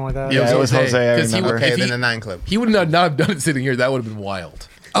Jose or something like that. Yeah, it was Jose, I 'Cause he remember. would- Okay, if then he- the 9 Club. He would not have done it sitting here. That would have been wild.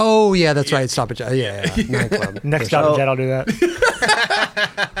 Oh yeah, that's right. Stop and chat. Yeah, 9 Club. Next For stop sure. and chat, I'll do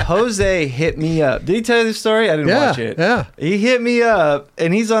that. Jose hit me up. Did he tell you the story? I didn't Yeah, watch it. yeah. He hit me up,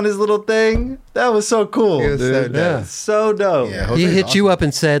 and he's on his little thing. That was so cool, It was so dude. dope. Yeah. So dope. Yeah, He Jose's hit you awesome. up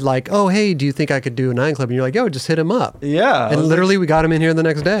and said like, "Oh hey, do you think I could do a 9 Club?" And you're like, "Yo, just hit him up." Yeah. I And was literally, we got him in here the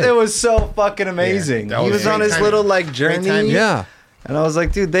next day. like, it was so fucking amazing. that he was was on great his timing. little like Great journey. timing. Yeah. And I was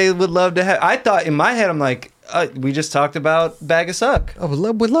like, dude, they would love to have. I thought in my head, I'm like, we just talked about Bag of Suck. Oh,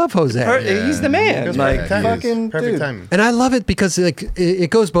 we love Jose. He's the man. It was Like, perfect timing. fucking Perfect dude. timing. And I love it because like it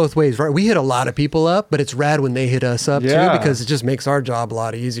goes both ways, right? We hit a lot of people up, but it's rad when they hit us up Yeah. too because it just makes our job a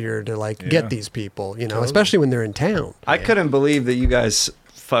lot easier to like Yeah. get these people, you know, especially when they're in town. I couldn't believe that you guys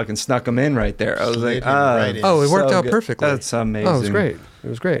fucking snuck him in right there. I was like, Slid him right in. Oh, it worked so out good. perfectly. That's amazing. Oh, it was great. It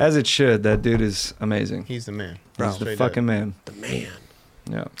was great. As it should. That dude is amazing. He's the man. He's the Straight fucking up. man. the man.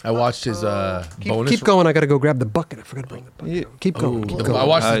 Yeah. I watched his bonus. Keep going. I got to go grab the bucket. I forgot to bring the bucket. Yeah. Keep going. Ooh, Keep I going.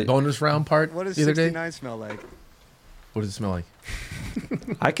 watched his bonus round part What does the other day. 69 smell like? What does it smell like?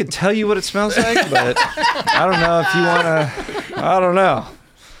 I could tell you what it smells like, but I don't know if you want to. I don't know.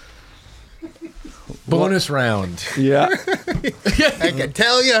 Bonus round. Yeah. I can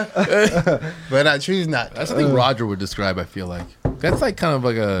tell you, but I choose not. That's the thing Roger would describe. I feel like that's like kind of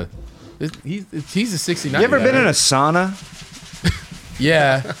like a. He's a 69. You ever guy, been in right? a sauna?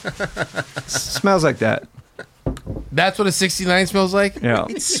 Yeah, Smells like that. that's what a 69 smells like. Yeah.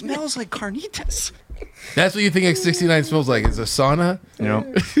 It smells like carnitas. That's what you think a 69 smells like. Is a sauna. You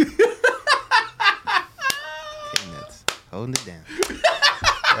know. Okay, nuts. Holding it down.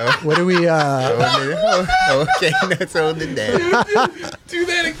 What do we? Okay, nuts. Holding it down. Do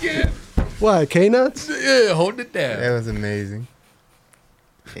that again. What? K nuts? Yeah, hold it down. That was amazing.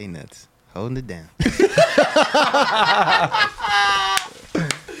 Okay, nuts. Holding it down.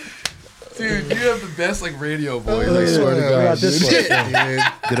 Dude, you have the best like radio voice. Oh, I swear to yeah. God. Got this dude. Dude,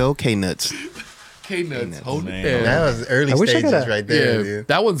 good old K nuts. K-nuts, hold man. it down. That was early I wish I stages coulda- right there, Yeah, dude.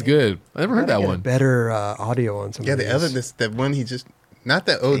 that one's good. I never heard that Get one. better audio on some. Yeah, of the these. other, the one he just, not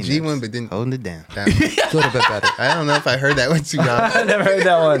the OG K-nuts. one, but then holding it down. That one. It's a little bit better. I don't know if I heard that one too long. I never heard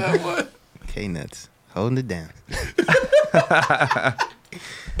that one. K nuts. Holding it down.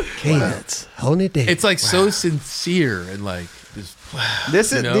 K nuts. Holding it down. It's like so sincere and like just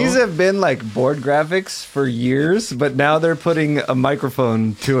This is You know? these have been like board graphics for years, but now they're putting a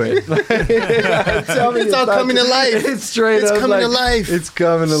microphone to it. Tell me It's all not coming to life. It's straight It's up coming to like, life. It's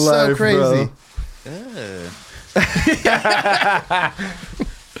coming to So life, crazy. bro.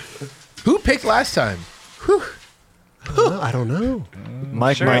 who picked last time? I don't know.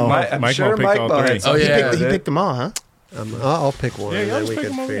 Mike Sure, Mo. I'm Mike sure picked Mike all Mo three. had something Oh, yeah. to do He with it. picked them all, huh? I'll pick one. Yeah, and y'all then just we pick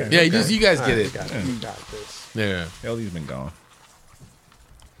can them over figure. there. Yeah, you guys get You it. got it. You got this. Yeah. LD's been gone.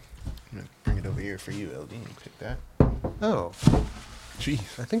 I'm gonna bring it over here for you, LD, and pick that. Oh, Jeez.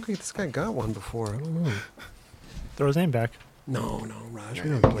 I think this guy got one before. I don't know. Throw his name back. No, Raj, we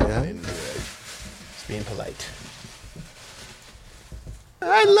don't play that. It's being polite.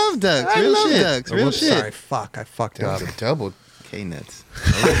 I love ducks. Real shit. Ducks. Real Oops, shit. Sorry, fuck, I fucked That up. was a double K nuts.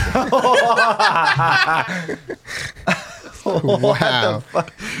 Wow.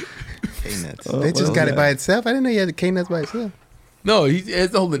 K nuts. They just got it by itself. I didn't know you had the K nuts by itself. No,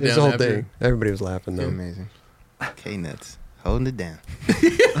 it's holding it It's down. the whole after. thing. Everybody was laughing though. Amazing. K nuts. Holding it down.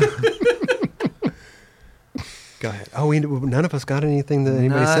 Go ahead. Oh, none of us got anything that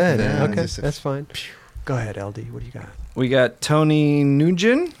anybody said. Nothing. Okay, Just a- that's fine. Go ahead, LD. What do you got? We got Tony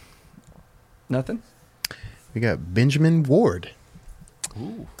Nugent. Nothing. We got Benjamin Ward.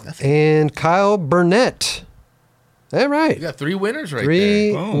 Ooh. Nothing. And Kyle Burnett. All right. You got 3 winners right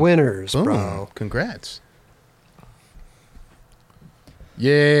Three there. Boom. winners, Boom. bro. Congrats.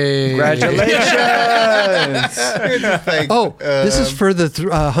 Yay. Congratulations. Oh, this is for the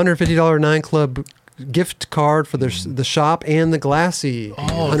 $150 Nine Club gift card for the shop and the Glassy.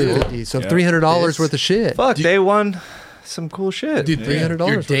 Oh, $150. So Yeah. $300 worth of shit. Fuck, they won some cool shit. Dude, $300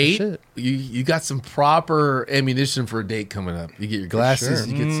 your worth of date, shit. you got some proper ammunition for a date coming up. You get your glasses,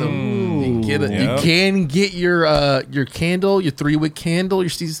 sure. you get some, you can get, Yep. you can get your candle, your 3-wick candle, your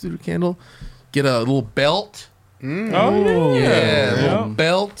see-through candle. Get a little belt. Oh, yeah. Yeah, a little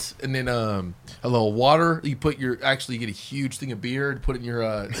belt, and then a little water. You put you get a huge thing of beer and put it in your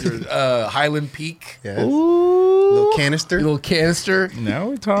Highland Peak. Yes. Little canister. Your little canister. Now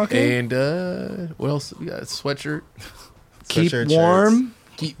we're talking. And what else? We got a sweatshirt. Keep Sweatshirt, warm.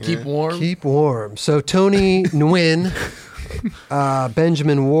 Keep warm. Keep warm. So Tony Nguyen,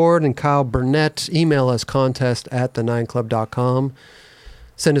 Benjamin Ward, and Kyle Burnett, email us contest@the9club.com.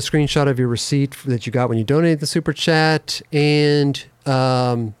 Send a screenshot of your receipt that you got when you donated the super chat, and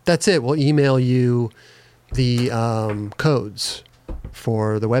that's it. We'll email you the codes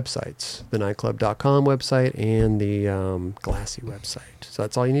for the websites, the 9club.com website and the Glassy website. So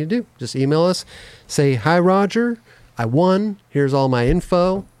that's all you need to do. Just email us. Say, hi, Roger. I won. Here's all my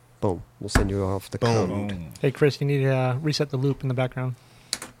info. Boom. We'll send you off the code. Boom. Hey, Chris, you need to reset the loop in the background.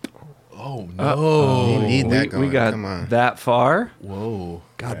 Oh no! You need that we going. got Come on. that far. Whoa!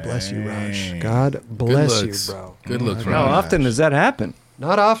 God bless you, Raj. Dang. God bless you, looks. bro. Good looks, How Ron. often does that happen?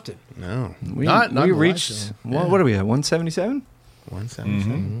 Not often. No. We, Not we in the reached, live what are we at, 177?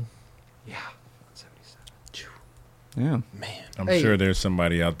 177. Yeah. Yeah. I'm Hey. sure there's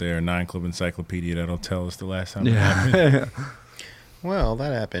somebody out there, 9 Club Encyclopedia, that'll tell us the last time. That happened. Yeah. Well,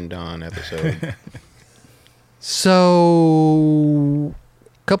 that happened on episode. So,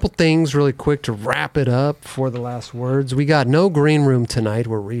 a couple things really quick to wrap it up for the last words. We got no green room tonight.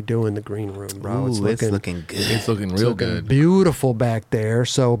 We're redoing the green room, bro. Ooh, it's looking good. It's looking It's real looking good. beautiful back there.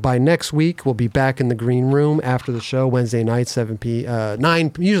 So by next week, we'll be back in the green room after the show Wednesday night,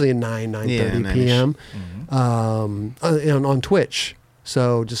 9, usually at 9:30 9-ish. p.m. On Twitch.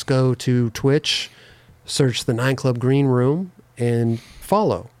 So just go to Twitch, search the 9 Club Green Room, and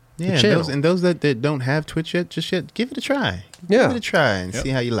follow Yeah, the channel. and those that don't have Twitch yet, give it a try. Yeah. Give it a try and Yep. see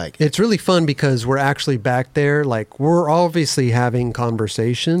how you like it. It's really fun because we're actually back there. Like, we're obviously having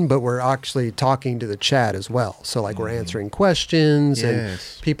conversation, but we're actually talking to the chat as well. So, like, we're answering questions and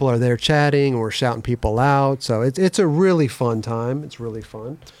Yes. people are there chatting. We're shouting people out. So, it's a really fun time. It's really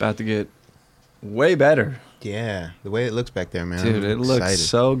fun. It's about to get way better. Yeah, the way it looks back there, man. Dude, I'm it looks excited.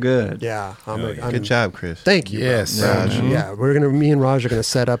 so good. Yeah. yeah. Good job, Chris. Thank you. Yes. bro. Raj. Yeah. Me and Raj are going to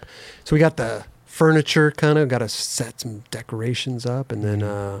set up. So, we got the furniture kind of, got to set some decorations up. And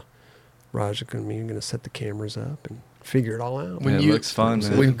then Raj and me are going to set the cameras up and figure it all out. When It you- looks fun,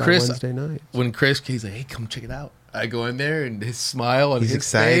 man. when By Chris- Wednesday night. When Chris, he's like, "Hey, come check it out." I go in there and his smile on He's his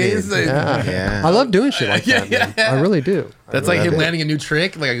excited. face. and- Yeah. Yeah. I love doing shit like Yeah, that, man. yeah. I really do. That's I like really him do. landing a new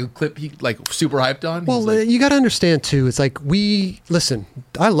trick, like a clip he like super hyped on. Well, He's like, you got to understand too. It's like listen.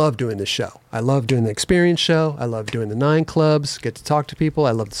 I love doing this show. I love doing the experience show. I love doing the 9 clubs. Get to talk to people.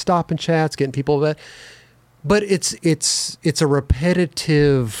 I love the stop and chats, getting people. But it's a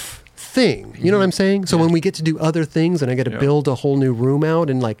repetitive thing. You know what I'm saying? So when we get to do other things and I get to Yeah. build a whole new room out,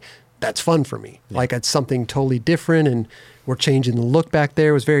 and like that's fun for me. Like it's something totally different, and we're changing the look back there.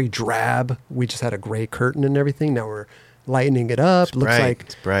 It was very drab. We just had a gray curtain and everything. Now we're lightening it up. It's Looks bright. like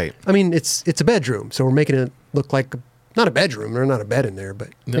It's bright. I mean, it's a bedroom, so we're making it look like not a bedroom. There's not a bed in there, but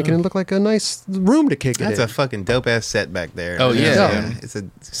making it look like a nice room to kick That's it a in. fucking dope ass set back there. Oh, yeah. It's a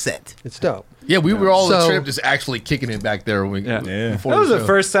set. It's dope. yeah, we were all the So- trip just actually kicking it back there. When we, Yeah. Yeah. before That was the show.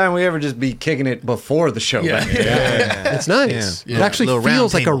 first time we ever just be kicking it before the show. Yeah. back there. It's nice. Yeah. It actually Little round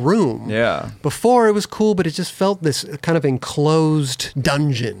feels like a table. room. Yeah. Before it was cool, but it just felt this kind of enclosed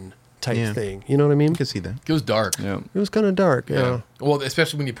dungeon type Yeah. thing. You know what I mean? You can see that. It was dark. Yeah. It was kind of dark. Yeah. Well,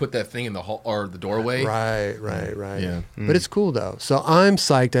 especially when you put that thing in the hall or the doorway. Right. Yeah. But it's cool though. So I'm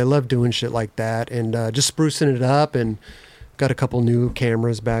psyched. I love doing shit like that and just sprucing it up, and got a couple new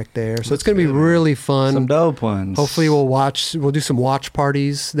cameras back there. So it's going to be really fun. Some dope ones. Hopefully we'll do some watch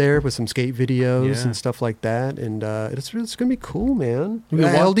parties there with some skate videos Yeah. and stuff like that. And it's going to be cool, man. We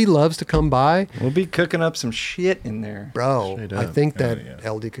can LD loves to come by. We'll be cooking up some shit in there. Bro, Straight I up. think that yeah.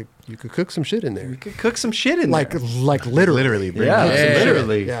 LD you could cook some shit in We there. could cook some shit in Like there. literally. Literally, bring Yeah, cook some Yeah. shit.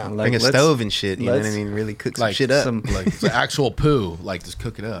 literally. Yeah. Like, Bring a let's- stove and shit. You know what I let's- mean? Really cook some Like shit up. some- Like the actual poo. Like just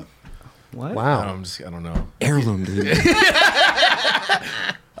cook it up. What? Wow. I don't know. Heirloom, dude.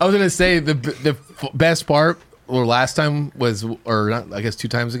 I was gonna say the best part, or last time was, or not, I guess 2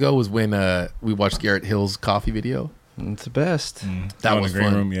 times ago was when we watched Garrett Hill's coffee video. It's the best. That Oh, in was the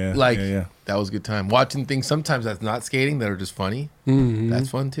green fun. room, yeah. Like Yeah. that was a good time. Watching things sometimes that's not skating that are just funny. That's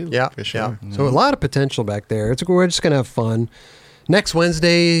fun too. Yeah, For sure. yeah. So a lot of potential back there. We're just gonna have fun. Next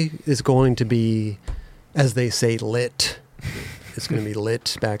Wednesday is going to be, as they say, lit. It's going to be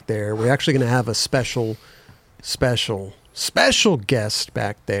lit back there. We're actually going to have a special guest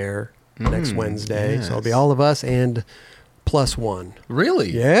back there next Wednesday. So it'll be all of us and plus one.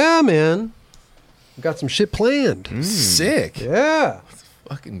 Really? Yeah, man. We got some shit planned. Sick. Yeah.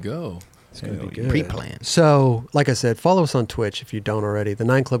 Fucking go. It's going to be good. Pre-planned. So, like I said, follow us on Twitch if you don't already. The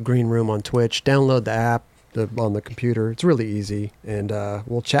 9 Club Green Room on Twitch. Download the app on the computer. It's really easy. And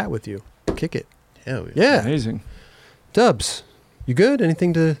we'll chat with you. Kick it. Hell yeah. Yeah. Amazing. Dubs, you good?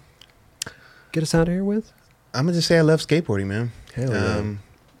 Anything to get us out of here with? I'm gonna just say I love skateboarding, man. Hell yeah.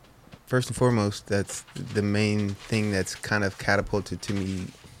 First and foremost, that's the main thing that's kind of catapulted to me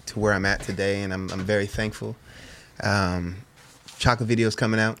to where I'm at today, and I'm very thankful. Chocolate video's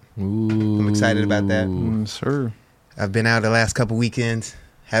coming out. Ooh. I'm excited about that. Sir. I've been out the last couple weekends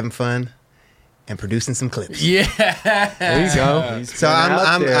having fun and producing some clips. Yeah. There you go. So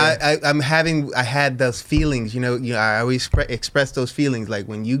I had those feelings, I always express those feelings, like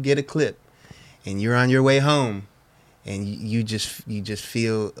when you get a clip and you're on your way home and you just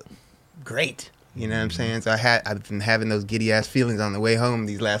feel great. You know what I'm saying? So I've been having those giddy ass feelings on the way home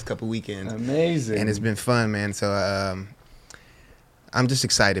these last couple weekends. Amazing. And it's been fun, man. So I'm just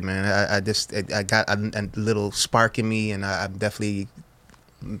excited, man. I got a little spark in me, and I'm definitely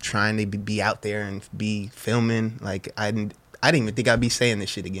trying to be out there and be filming. Like I didn't even think I'd be saying this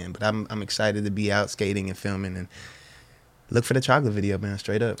shit again, but I'm excited to be out skating and filming, and look for the chocolate video, man.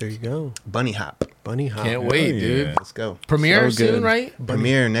 Straight up. There you go. Bunny hop. Bunny hop. Can't wait, yeah. dude. Let's go. Premiere So good. soon, right?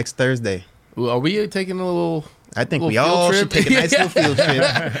 Premiere next Thursday. Well, are we taking a little? I think little we field all trip? should take a nice little field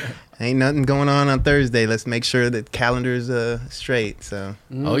trip. Ain't nothing going on Thursday. Let's make sure that calendar's straight. So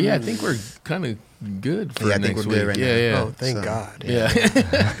Oh yeah, I think we're kind of good for Yeah, I next think we're week. good right yeah, now. yeah. Oh, thank So- God. Yeah.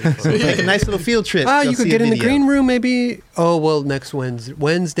 we'll take a nice little field trip. Ah, Go you could see get a in the video. green room maybe. Oh, well, next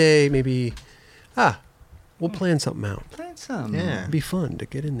Wednesday maybe. We'll plan something out. Plan some. Yeah. It'd be fun to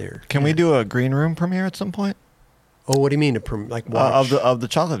get in there. Can we do a green room premiere at some point Oh, what do you mean? Like watch? of the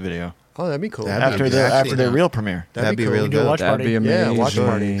chocolate video Oh, that'd be cool. That'd after be- their actually, real premiere? That'd be cool. real We do a dope. watch That'd party. be amazing. Yeah, watch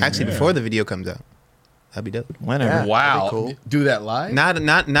party. Actually, before the video comes out, that'd be dope. Whenever. Yeah. Wow. that'd be cool. Do that live?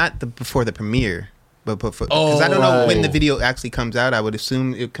 Not before the premiere, but before, Oh, because I don't know when the right. video actually comes out. I would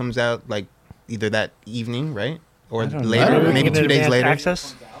assume it comes out like either that evening, right, or I don't know. later, Maybe maybe Get 2 days advanced later.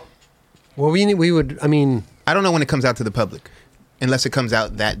 Access. Well, we would. I mean, I don't know when it comes out to the public, unless it comes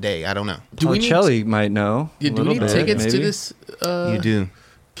out that day. I don't know. Do we need- Kelly might know. Yeah, a do we little need bit, tickets to maybe. this? You do.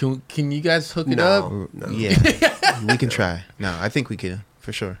 Can you guys hook it up? no. Yeah, we can try. No, I think we can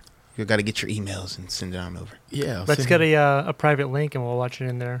for sure. You got to get your emails and send it on over. Yeah. Let's get a private link and we'll watch it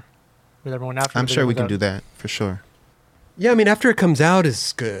in there with everyone after. I'm sure we can do that for sure. Yeah, I mean, after it comes out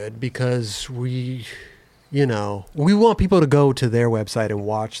is good because we want people to go to their website and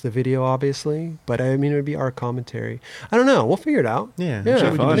watch the video, obviously. But I mean, it would be our commentary. I don't know. We'll figure it out. Yeah, I'm Yeah, sure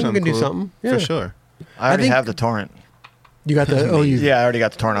I we think we can do cool. something. Yeah. for sure. I already think- have the torrent. You got the Yeah, I already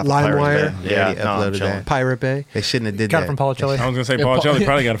got the torrent off the LimeWire? Pirate Bay. Yeah, Yeah, he no, I'm uploaded chilling. that. Pirate Bay. They shouldn't have did Got that. it from Paulicelli. I was gonna say Yeah, Paul Paul- Jelly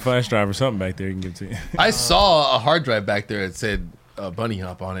probably got a flash drive or something back there you can give to you. I saw a hard drive back there that said Bunny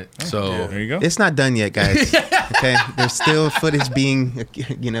Hop on it. So There you go. It's not done yet, guys. Okay, there's still footage being,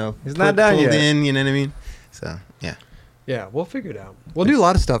 It's not done pulled yet. in. You know what I mean? So yeah, Yeah, we'll figure it out. We'll do a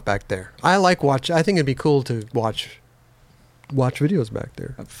lot of stuff back there. I think it'd be cool to watch videos back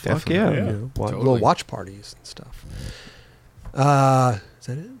there. Fuck Definitely. yeah. Yeah. Little Totally. watch parties and stuff. Is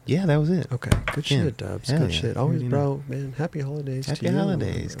that it? yeah, that was it. Okay, good Yeah. shit, Dubs. Hell Good yeah. shit. Always, You bro, man. Happy holidays. Happy to you.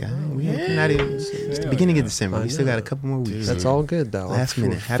 holidays, guys. Bro, We're not even. It's the beginning of December. I We still know. got a couple more weeks. That's all good though. Last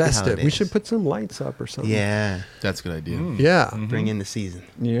minute. We're Happy festive. We holidays. should put some lights up or something. Yeah, that's a good idea. Yeah. bring in the season.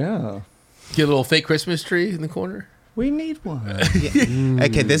 Yeah. Get a little fake Christmas tree in the corner. We need one.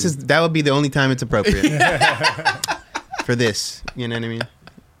 Okay, that would be the only time it's appropriate for this. You know what I mean?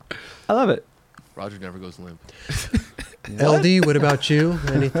 I love it. Roger never goes limp. LD, what about you?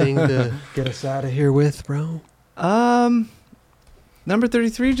 Anything to get us out of here with, bro? Number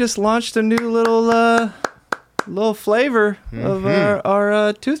 33 just launched a new little flavor of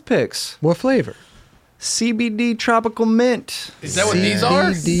our toothpicks. What flavor? CBD tropical mint. Is that what these are?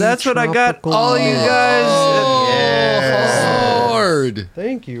 CBD That's what I got tropical all you mint. guys. Yeah. Lord.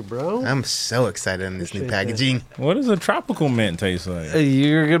 Thank you, bro. I'm so excited on this new Appreciate that. packaging. What does a tropical mint taste like?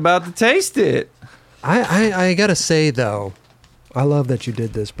 You're about to taste it. I gotta say though, I love that you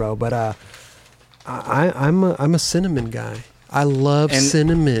did this, bro. But I'm a cinnamon guy. I love And-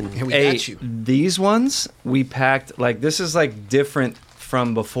 cinnamon. And we Hey, got you. these ones we packed like this is like different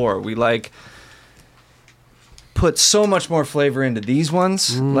from before. We like put so much more flavor into these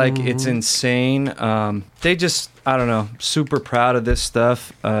ones. Like it's insane. They just I don't know. Super proud of this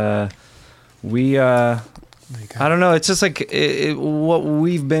stuff. I don't know. It's just like what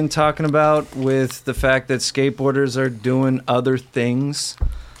we've been talking about with the fact that skateboarders are doing other things.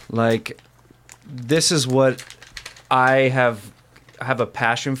 Like this is what I have a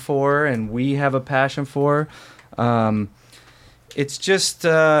passion for, and we have a passion for. It's just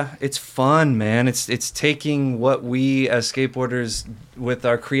it's fun, man. It's taking what we as skateboarders with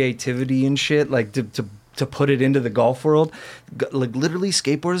our creativity and shit, like to put it into the golf world. Like literally,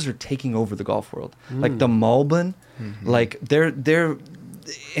 skateboarders are taking over the golf world. Like the Malbon, like they're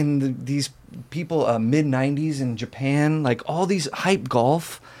these people mid '90s in Japan. Like all these hype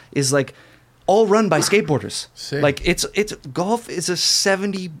golf is like all run by skateboarders. Sick. Like it's golf is a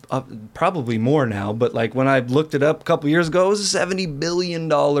 70 probably more now, but like when I looked it up a couple years ago, it was a $70 billion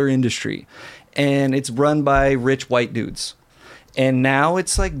industry, and it's run by rich white dudes. And now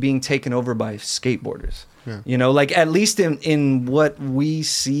it's like being taken over by skateboarders. Yeah. You know, like at least in what we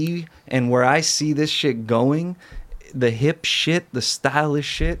see and where I see this shit going, the hip shit, the stylish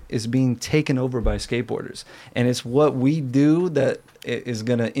shit is being taken over by skateboarders. And it's what we do that is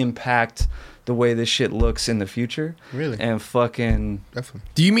going to impact the way this shit looks in the future. Really? And fucking... Definitely.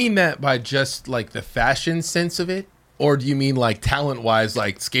 Do you mean that by just like the fashion sense of it? Or do you mean like talent-wise,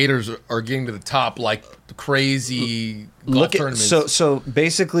 like skaters are getting to the top like crazy golf tournaments? So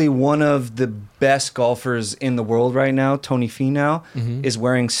basically one of the best golfers in the world right now, Tony Finau, is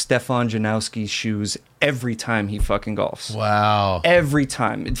wearing Stefan Janowski's shoes every time he fucking golfs. Wow. Every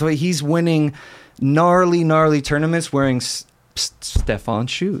time. So he's winning gnarly tournaments wearing Stefan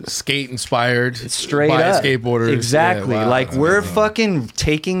shoes. Skate inspired. Straight by up. skateboarders. Exactly. Yeah, wow. Like we're fucking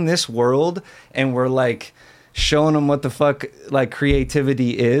taking this world and we're like showing them what the fuck like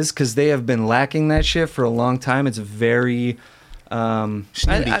creativity is, because they have been lacking that shit for a long time. It's very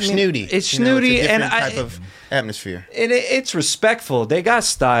snooty. It's You know, snooty it's a and different type of atmosphere. it's respectful. They got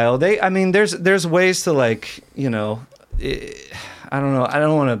style. There's ways to like, you know, I don't know. I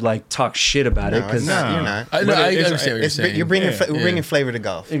don't want to like talk shit about it because you're not. I understand what you're saying. You're bringing flavor to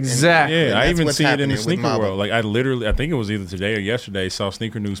golf. Exactly. Yeah, I that's even what's see it in the happening with sneaker MACBA. world. Like I think it was either today or yesterday, saw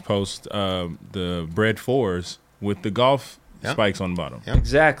Sneaker News post the Bread 4s with the golf spikes on the bottom. Yep.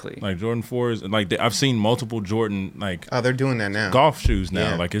 Exactly. Like Jordan 4s, like I've seen multiple Jordan like Oh, they're doing that now. golf shoes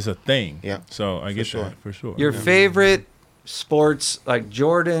now. Yeah. Like it's a thing. Yeah. So I get sure. that for sure. Your favorite sports, like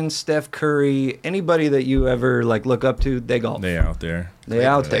Jordan, Steph Curry, anybody that you ever like look up to, they golf. They out there. They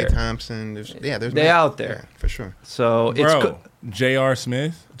out Clay there. Thompson. There's They out there. Yeah, for sure. So it's Bro, J.R.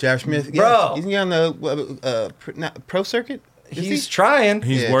 Smith. Josh Smith, Bro. isn't he on the pro circuit? Is he's he? trying.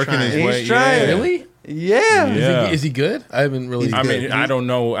 He's Yeah, working trying. his way. He's trying. Yeah. Really? Yeah. Yeah. Is he good? I haven't really. He's I good. mean, I don't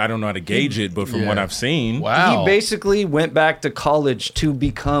know how to gauge it, but from what I've seen, Wow. He basically went back to college to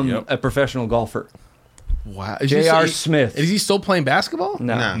become a professional golfer. Wow. J.R. Smith. Is he still playing basketball?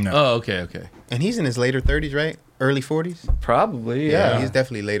 No. No. Oh, okay. And he's in his later 30s, right? Early 40s? Probably, yeah. He's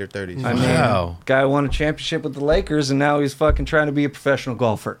definitely later 30s. I mean, Wow. guy won a championship with the Lakers, and now he's fucking trying to be a professional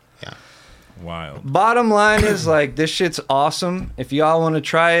golfer. Wild. Bottom line is, like, this shit's awesome. If y'all want to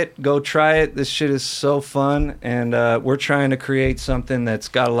try it, go try it. This shit is so fun, and we're trying to create something that's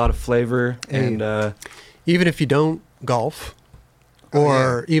got a lot of flavor. And Even if you don't golf,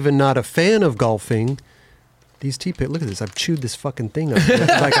 or even not a fan of golfing, these T-picks, look at this. I've chewed this fucking thing up. These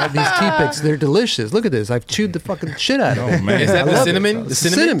T-picks, they're delicious. Look at this. I've chewed the fucking shit out of it. Oh, man. Is that I the love cinnamon? it. The It's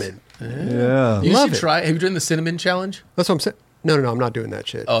cinnamon? yeah. You Love should it. try. Have you done the cinnamon challenge? That's what I'm saying. No, I'm not doing that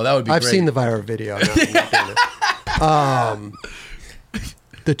shit. Oh, that would be I've great. seen the viral video. No, I'm not doing it.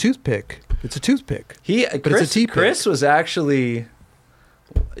 The toothpick. It's a toothpick. Chris, it's a T-pick. Chris was actually,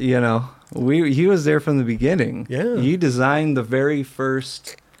 you know, he was there from the beginning. Yeah. He designed the very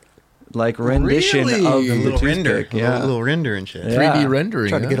first, like, rendition Really? of A the little render. toothpick. Yeah. Little render and shit. Yeah. 3D rendering.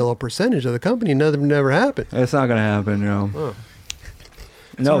 Try to get a little percentage of the company. Nothing never happened. It's not gonna happen, no.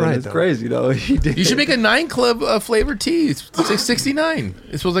 No, all right, it's though. crazy though. He did. You should make a 9 Club flavored tea. It's $6.69.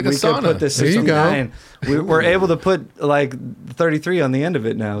 It's like a We sauna. could put this There you go. 69. We're able to put like 33 on the end of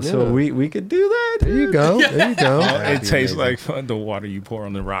it now, so Yeah. we could do that. There you go. There you go. It tastes like the water you pour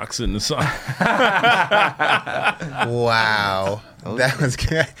on the rocks in the sun. Wow. That was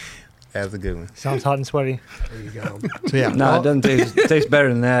good. That was a good one. Sounds hot and sweaty. There you go. So yeah, No, it doesn't taste. It tastes better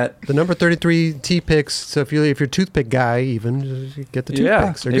than that. the number 33 T-picks. So if you're a toothpick guy, even just get the Yeah,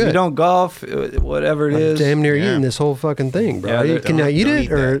 toothpicks. They're if good. you don't golf, whatever it I'm is, damn near Yeah. eating this whole fucking thing, bro. Yeah, Can I eat don't it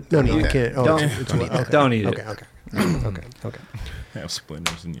eat or that. no? Don't No, eat I that. can't. Oh, Don't- it's don't eat that. okay. don't eat it. Okay. Okay. Have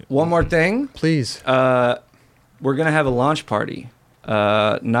splinters in you. One more thing. Please. We're going to have a launch party.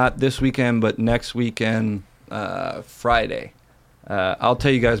 Not this weekend, but next weekend, Friday. I'll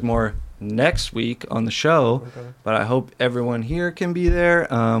tell you guys more next week on the show, but I hope everyone here can be there.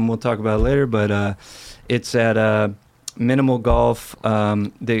 We'll talk about it later, but it's at Minimal Golf.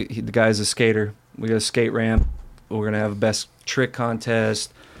 The guy's a skater. We got a skate ramp. We're going to have a best trick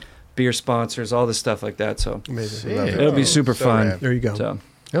contest, beer sponsors, all this stuff like that. So Amazing. it'll be super fun. rad. There you go. So,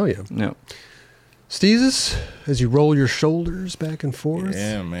 Oh, yeah. no. Steezus, as you roll your shoulders back and forth.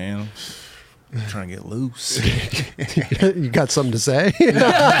 Yeah, man. I'm trying to get loose. You got something to say?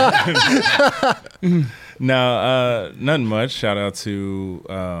 No, nothing much. Shout out to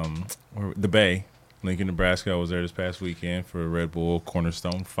the Bay, Lincoln, Nebraska. I was there this past weekend for Red Bull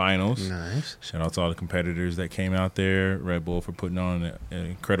Cornerstone Finals. Nice. Shout out to all the competitors that came out there. Red Bull for putting on an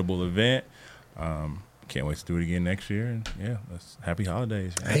incredible event. Can't wait to do it again next year. And yeah, happy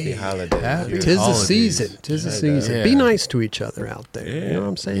holidays. Happy holidays. Happy Tis the holidays. season. Tis the season. Yeah. Be nice to each other out there. You Yeah. know what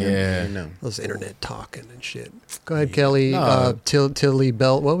I'm saying? Yeah. I know. Those internet talking and shit. Go ahead, Kelly. No. Tilly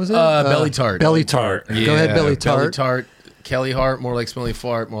Bell. What was it? Belly tart. Belly tart. Yeah. Go ahead, Belly tart. Belly tart. Kelly Hart, more like smelly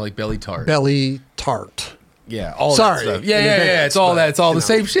fart, more like belly tart. Belly tart. Yeah, all Sorry. that stuff. Yeah, In yeah, yeah. advance, It's all but, that. It's all you the know.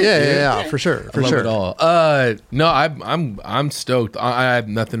 same shit. Yeah, dude. yeah, for sure. For I love sure. it all. No, I'm stoked. I have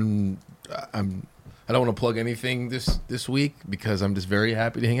nothing. I don't want to plug anything this week because I'm just very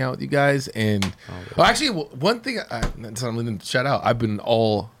happy to hang out with you guys. And actually, one thing I'm going to shout out. I've been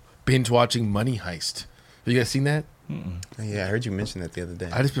all binge watching Money Heist. Have you guys seen that? Yeah, I heard you mention that the other day.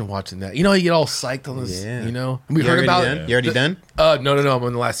 I just been watching that. You know, you get all psyched on this. Yeah. You know, and we You heard already about done? You already done? No. I'm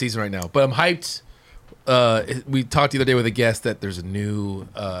on the last season right now, but I'm hyped. We talked the other day with a guest that there's a new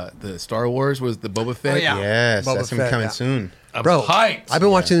the Star Wars was the Boba Fett. yeah. Yes, Boba that's gonna be Fett, coming yeah. soon. I'm Bro, hyped. I've been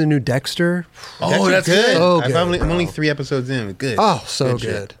watching the new Dexter. Oh, that's good. So I'm good, only bro. 3 episodes in. Good. Oh, so shit.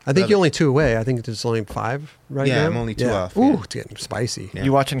 good. I think Love you're it. only 2 away. I think there's only 5 right now. Yeah, I'm only 2 off, Ooh, yeah. it's getting spicy. Yeah.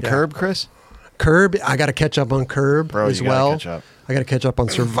 You watching Yeah. Curb, Chris? Curb, I got to catch up on Curb Bro, as you gotta well. catch up. I got to catch up on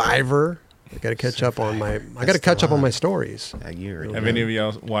Survivor. I got to catch up on my. I got to catch up on my stories. A year. Have any of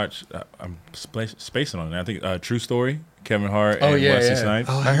y'all watched? I'm spacing on it. I think True Story, Kevin Hart Oh, and yeah, Wesley yeah. Snipes.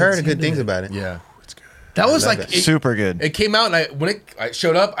 Oh, I heard good things about it. Yeah, that was love like that. it, Super good. it came out, and when I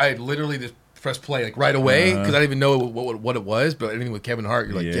showed up, I literally just pressed play like right away because I didn't even know what it was. But anything with Kevin Hart,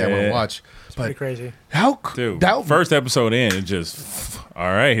 you're like, yeah, I want to Yeah. watch. Pretty But crazy. how Dude, that first episode in, it just all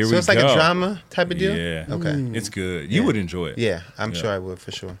right. Here So we it's go. like a drama type of deal? Yeah. Okay. It's good. You Yeah. would enjoy it. Yeah, I'm Yeah. sure I would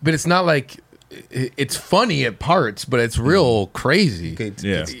for sure. But it's not like it's funny at parts, but it's real crazy. Okay, it's,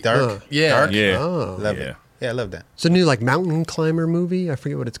 Yeah. it's dark. Yeah. Dark. Yeah. Oh, Love Yeah. it. Yeah, I love that. it's a new like mountain climber movie. I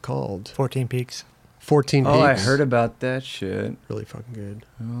forget what it's called. 14 Peaks. 14 Peaks. Oh, I heard about that shit. Really fucking good.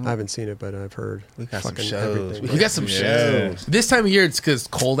 I haven't seen it, but I've heard. We got some fucking shows. everything. We got some Yeah. shows. This time of year, it's because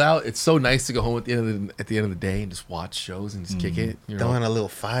cold out. It's so nice to go home at the end of the day and just watch shows and just kick it. You know, Throwing a little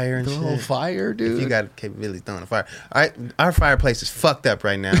fire and throw a shit. little fire, dude. If you got capabilities throwing a fire. Our fireplace is fucked up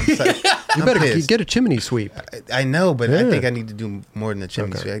right now. I'm sorry. You I'm better pissed. get a chimney sweep. I know, but I Yeah. think I need to do more than the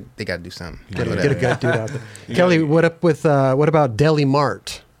chimney Okay. sweep. They got to do something. Get a Whatever. good dude out there. Kelly, what up with what about Deli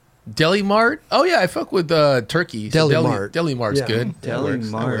Mart? Deli Mart. Oh yeah, I fuck with turkey. So Deli Mart. Deli Mart's Yeah. good. Deli works.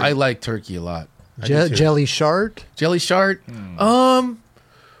 That Mart. works. I like turkey a lot. I do too. Jelly Shart? Jelly Shart. I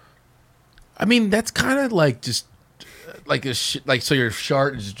mean that's kind of like just like like so your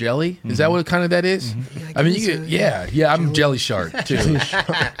shart is jelly. Is that what kind of that is? I mean, you guess, get, yeah. I'm jelly shart too.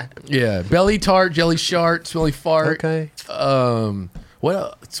 Yeah, belly tart, jelly shart, smelly fart. Okay. What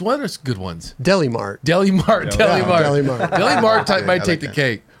else? It's one of those good ones. Deli Mart. Deli Mart, Deli Mart, Deli Mart. Deli Mart type Yeah, might I take like the that.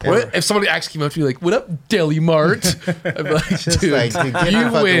 cake. What if somebody actually came up to me like, "What up, Deli Mart?" I'd be like, Just "Dude, like, dude, get you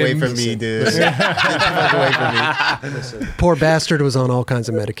the fuck away win." from me, dude. Get the fuck away from me. Poor bastard was on all kinds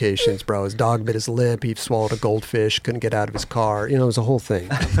of medications, bro. His dog bit his lip. He swallowed a goldfish. Couldn't get out of his car. You know, it was a whole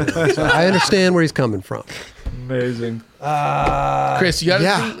thing. So I understand where he's coming from. Amazing. Chris, you got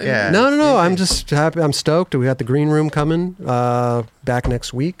Yeah. anything? Yeah. No. I'm just happy. I'm stoked. We got the green room coming back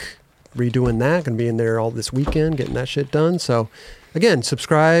next week. Redoing that. Going to be in there all this weekend, getting that shit done. So, again,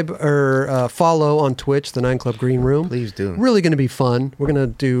 subscribe or follow on Twitch, the 9 Club Green Room. Please do. Really going to be fun. We're going to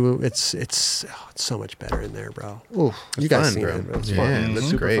do. It's so much better in there, bro. Ooh, you guys fun, seen bro. it? It's Yeah, fun. it looks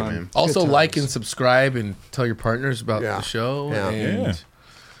Super great, fun. man. Also, Good like times. and subscribe and tell your partners about Yeah. the show. Yeah. And,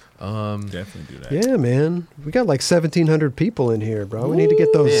 Definitely do that. Yeah, man. We got like 1,700 people in here, bro. We need to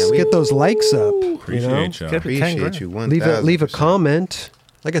get those Yeah, get those likes up. Appreciate y'all. Could be 10 Appreciate grand. you. Leave a 1,000%. comment.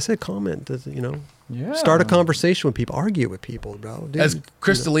 Like I said, comment. You know, Yeah. Start a conversation with people. Argue with people, bro. Dude, As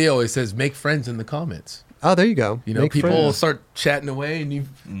Chris D'Elia always says, make friends in the comments. Oh, there you go. You know, Make people friends. start chatting away,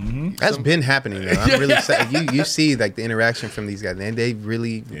 and That's been happening though. I'm really sad. You see like the interaction from these guys, and they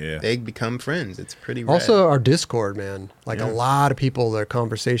really they become friends. It's pretty rad. Also, our Discord, man. Like a lot of people, their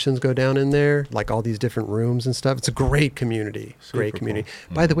conversations go down in there, like all these different rooms and stuff. It's a great community. Great community.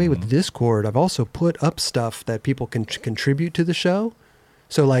 Cool. By the way, with Discord, I've also put up stuff that people can contribute to the show.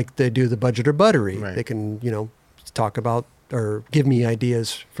 So, like, they do the budget or buttery. Right. They can, talk about or give me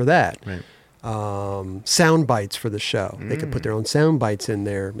ideas for that. Right. Sound bites for the show. They can put their own sound bites in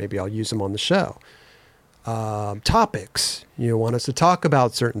there. Maybe I'll use them on the show. Topics. You want us to talk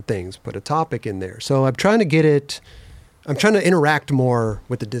about certain things, put a topic in there. So I'm trying to interact more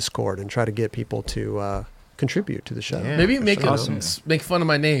with the Discord and try to get people to contribute to the show. Yeah. maybe make Awesome. make fun of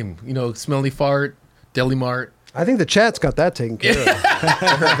my name. Smelly Fart, Deli Mart. I think the chat's got that taken care of.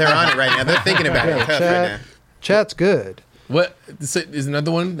 They're on it right now. They're thinking about it tough right now. Chat's good. What is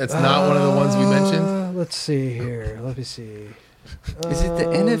another one that's not one of the ones we mentioned? Let's see here. Let me see. Is it the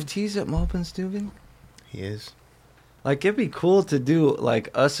NFTs that Malpin's doing? He is. Like, it'd be cool to do, like,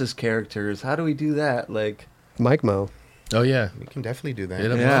 us as characters. How do we do that? Like, Mike Mo. Oh yeah, We can definitely do that.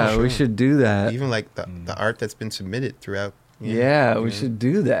 Yeah, yeah, we should do that. Even like the art that's been submitted throughout. Yeah, we should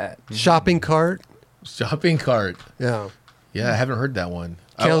do that. Shopping cart. shopping cart. Yeah. Yeah, I haven't heard that one.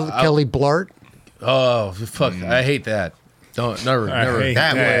 Kelly Blart. Oh fuck, I hate that. Never. hate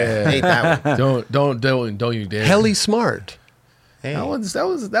That one. Hate that one. Don't you dare. Helly Smart. Hey.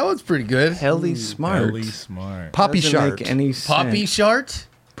 That was pretty good. Helly smart. Really smart. Poppy Doesn't Shart. make any Poppy sense. Shart.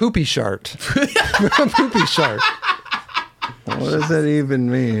 Poopy Shart. Poopy Shart. What does that even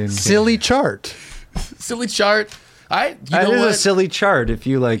mean? Silly Chart. Silly chart. You That know is what? a silly chart. If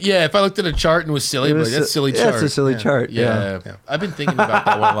you like, Yeah, if I looked at a chart and it was silly, it but was that's a- silly yeah, chart. it's a silly chart. Yeah. I've been thinking about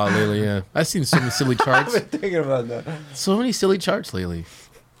that one a lot lately. Yeah, I've seen so many silly charts. Thinking about that. So many silly charts lately.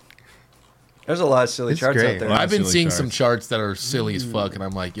 There's a lot of silly It's charts great. out there. Wow. I've been silly seeing charts. some charts that are silly as fuck, and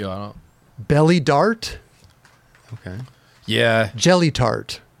I'm like, yo, I don't. Belly Dart. Okay. Yeah, Jelly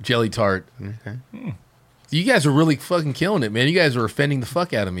Tart. jelly tart. Okay. You guys are really fucking killing it, man. You guys are offending the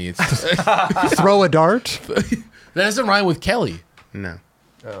fuck out of me. It's Throw a Dart. that doesn't rhyme with Kelly. No.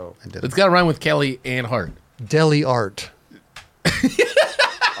 Oh. I didn't. It's got to rhyme with Kelly and Hart. Deli Art.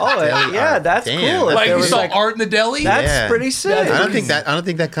 Oh, yeah, that's Damn. cool. If Like there you was, saw like, art in the deli. that's Yeah. pretty sick. I don't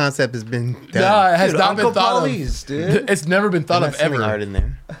think that concept has been done. No, it has Dude, not Uncle been thought Polly's, of. dude. It's never been thought I'm of not seeing ever. art in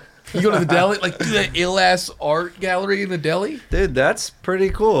there. You go to the deli, like do that ill ass art gallery in the deli. Dude, that's pretty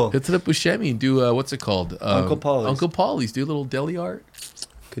cool. Hit it up with Shemi and do what's it called? Uncle Polly's. Uncle Polly's. Do a little deli art.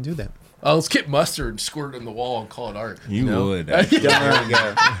 Could do that. Oh, let's get mustard and squirt it on the wall and call it art. You know? would. There we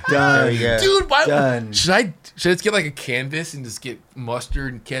go. There you go. Dude, why Done. should I just get like a canvas and just get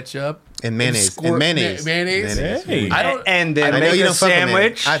mustard and ketchup And mayonnaise. squirt- And mayonnaise. mayonnaise? Hey. I don't. And then I know make you a don't fuck with sandwich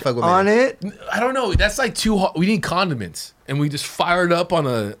mayonnaise. I fuck with on it. I don't know. That's like too hot. We need condiments, and we just fire it up on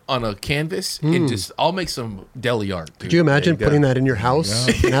a canvas and just. I'll make some deli art. Dude. Could you imagine go. putting that in your house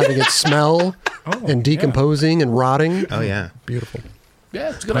and having it smell and decomposing and rotting? Oh yeah. Beautiful.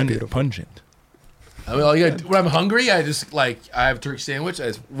 Yeah, it's a good idea. Pungent. I mean, all you gotta, when I'm hungry, I just I have a turkey sandwich. I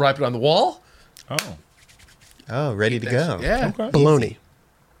just wrap it on the wall. Oh. Oh, ready to go. Yeah, Okay. Bologna.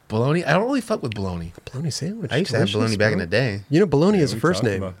 bologna. I don't really fuck with bologna. Bologna sandwich. I used to have Delicious, bologna back in bro. the day. You know, bologna is We a first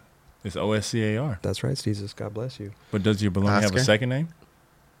talked name. about- It's OSCAR. That's right, Jesus. God bless you. But does your bologna have Oscar? a second name?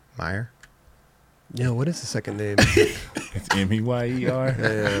 Meyer. Yeah, what is the second name? It's MEYER.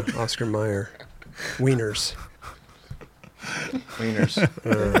 Yeah, Oscar Mayer. Wieners.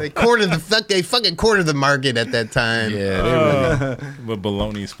 Wieners. They fucking cornered the market at that time. Yeah, they really. But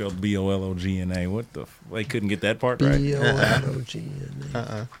bologna is spelled BOLOGNA. What the? They couldn't get that part right.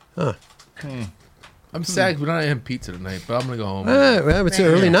 B-O-L-O-G-N-A. I'm sad we're not having pizza tonight, but I'm gonna go home. Well, it's an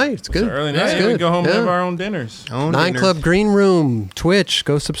early night. It's good. It's early It's night. We good. go home and Yeah. have our own dinners. Own 9 dinner. Club Green Room, Twitch.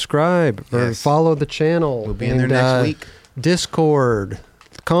 Go subscribe or Yes. follow the channel. We'll be in there next week. Discord,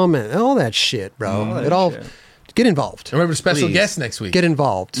 comment, all that shit, bro. that It all. shit. Get involved. Remember, special Please. guest next week. Get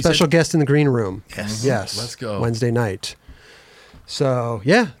involved. You Special said- guest in the green room. Yes. Yes. Let's go. Wednesday night. So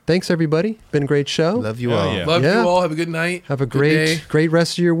yeah, thanks everybody. Been a great show. Love you Hell all. yeah. Love Yeah. you all. Have a good night. Have a Good day. great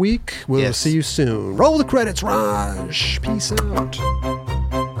rest of your week. We'll Yes. see you soon. Roll the credits, Raj. Peace out.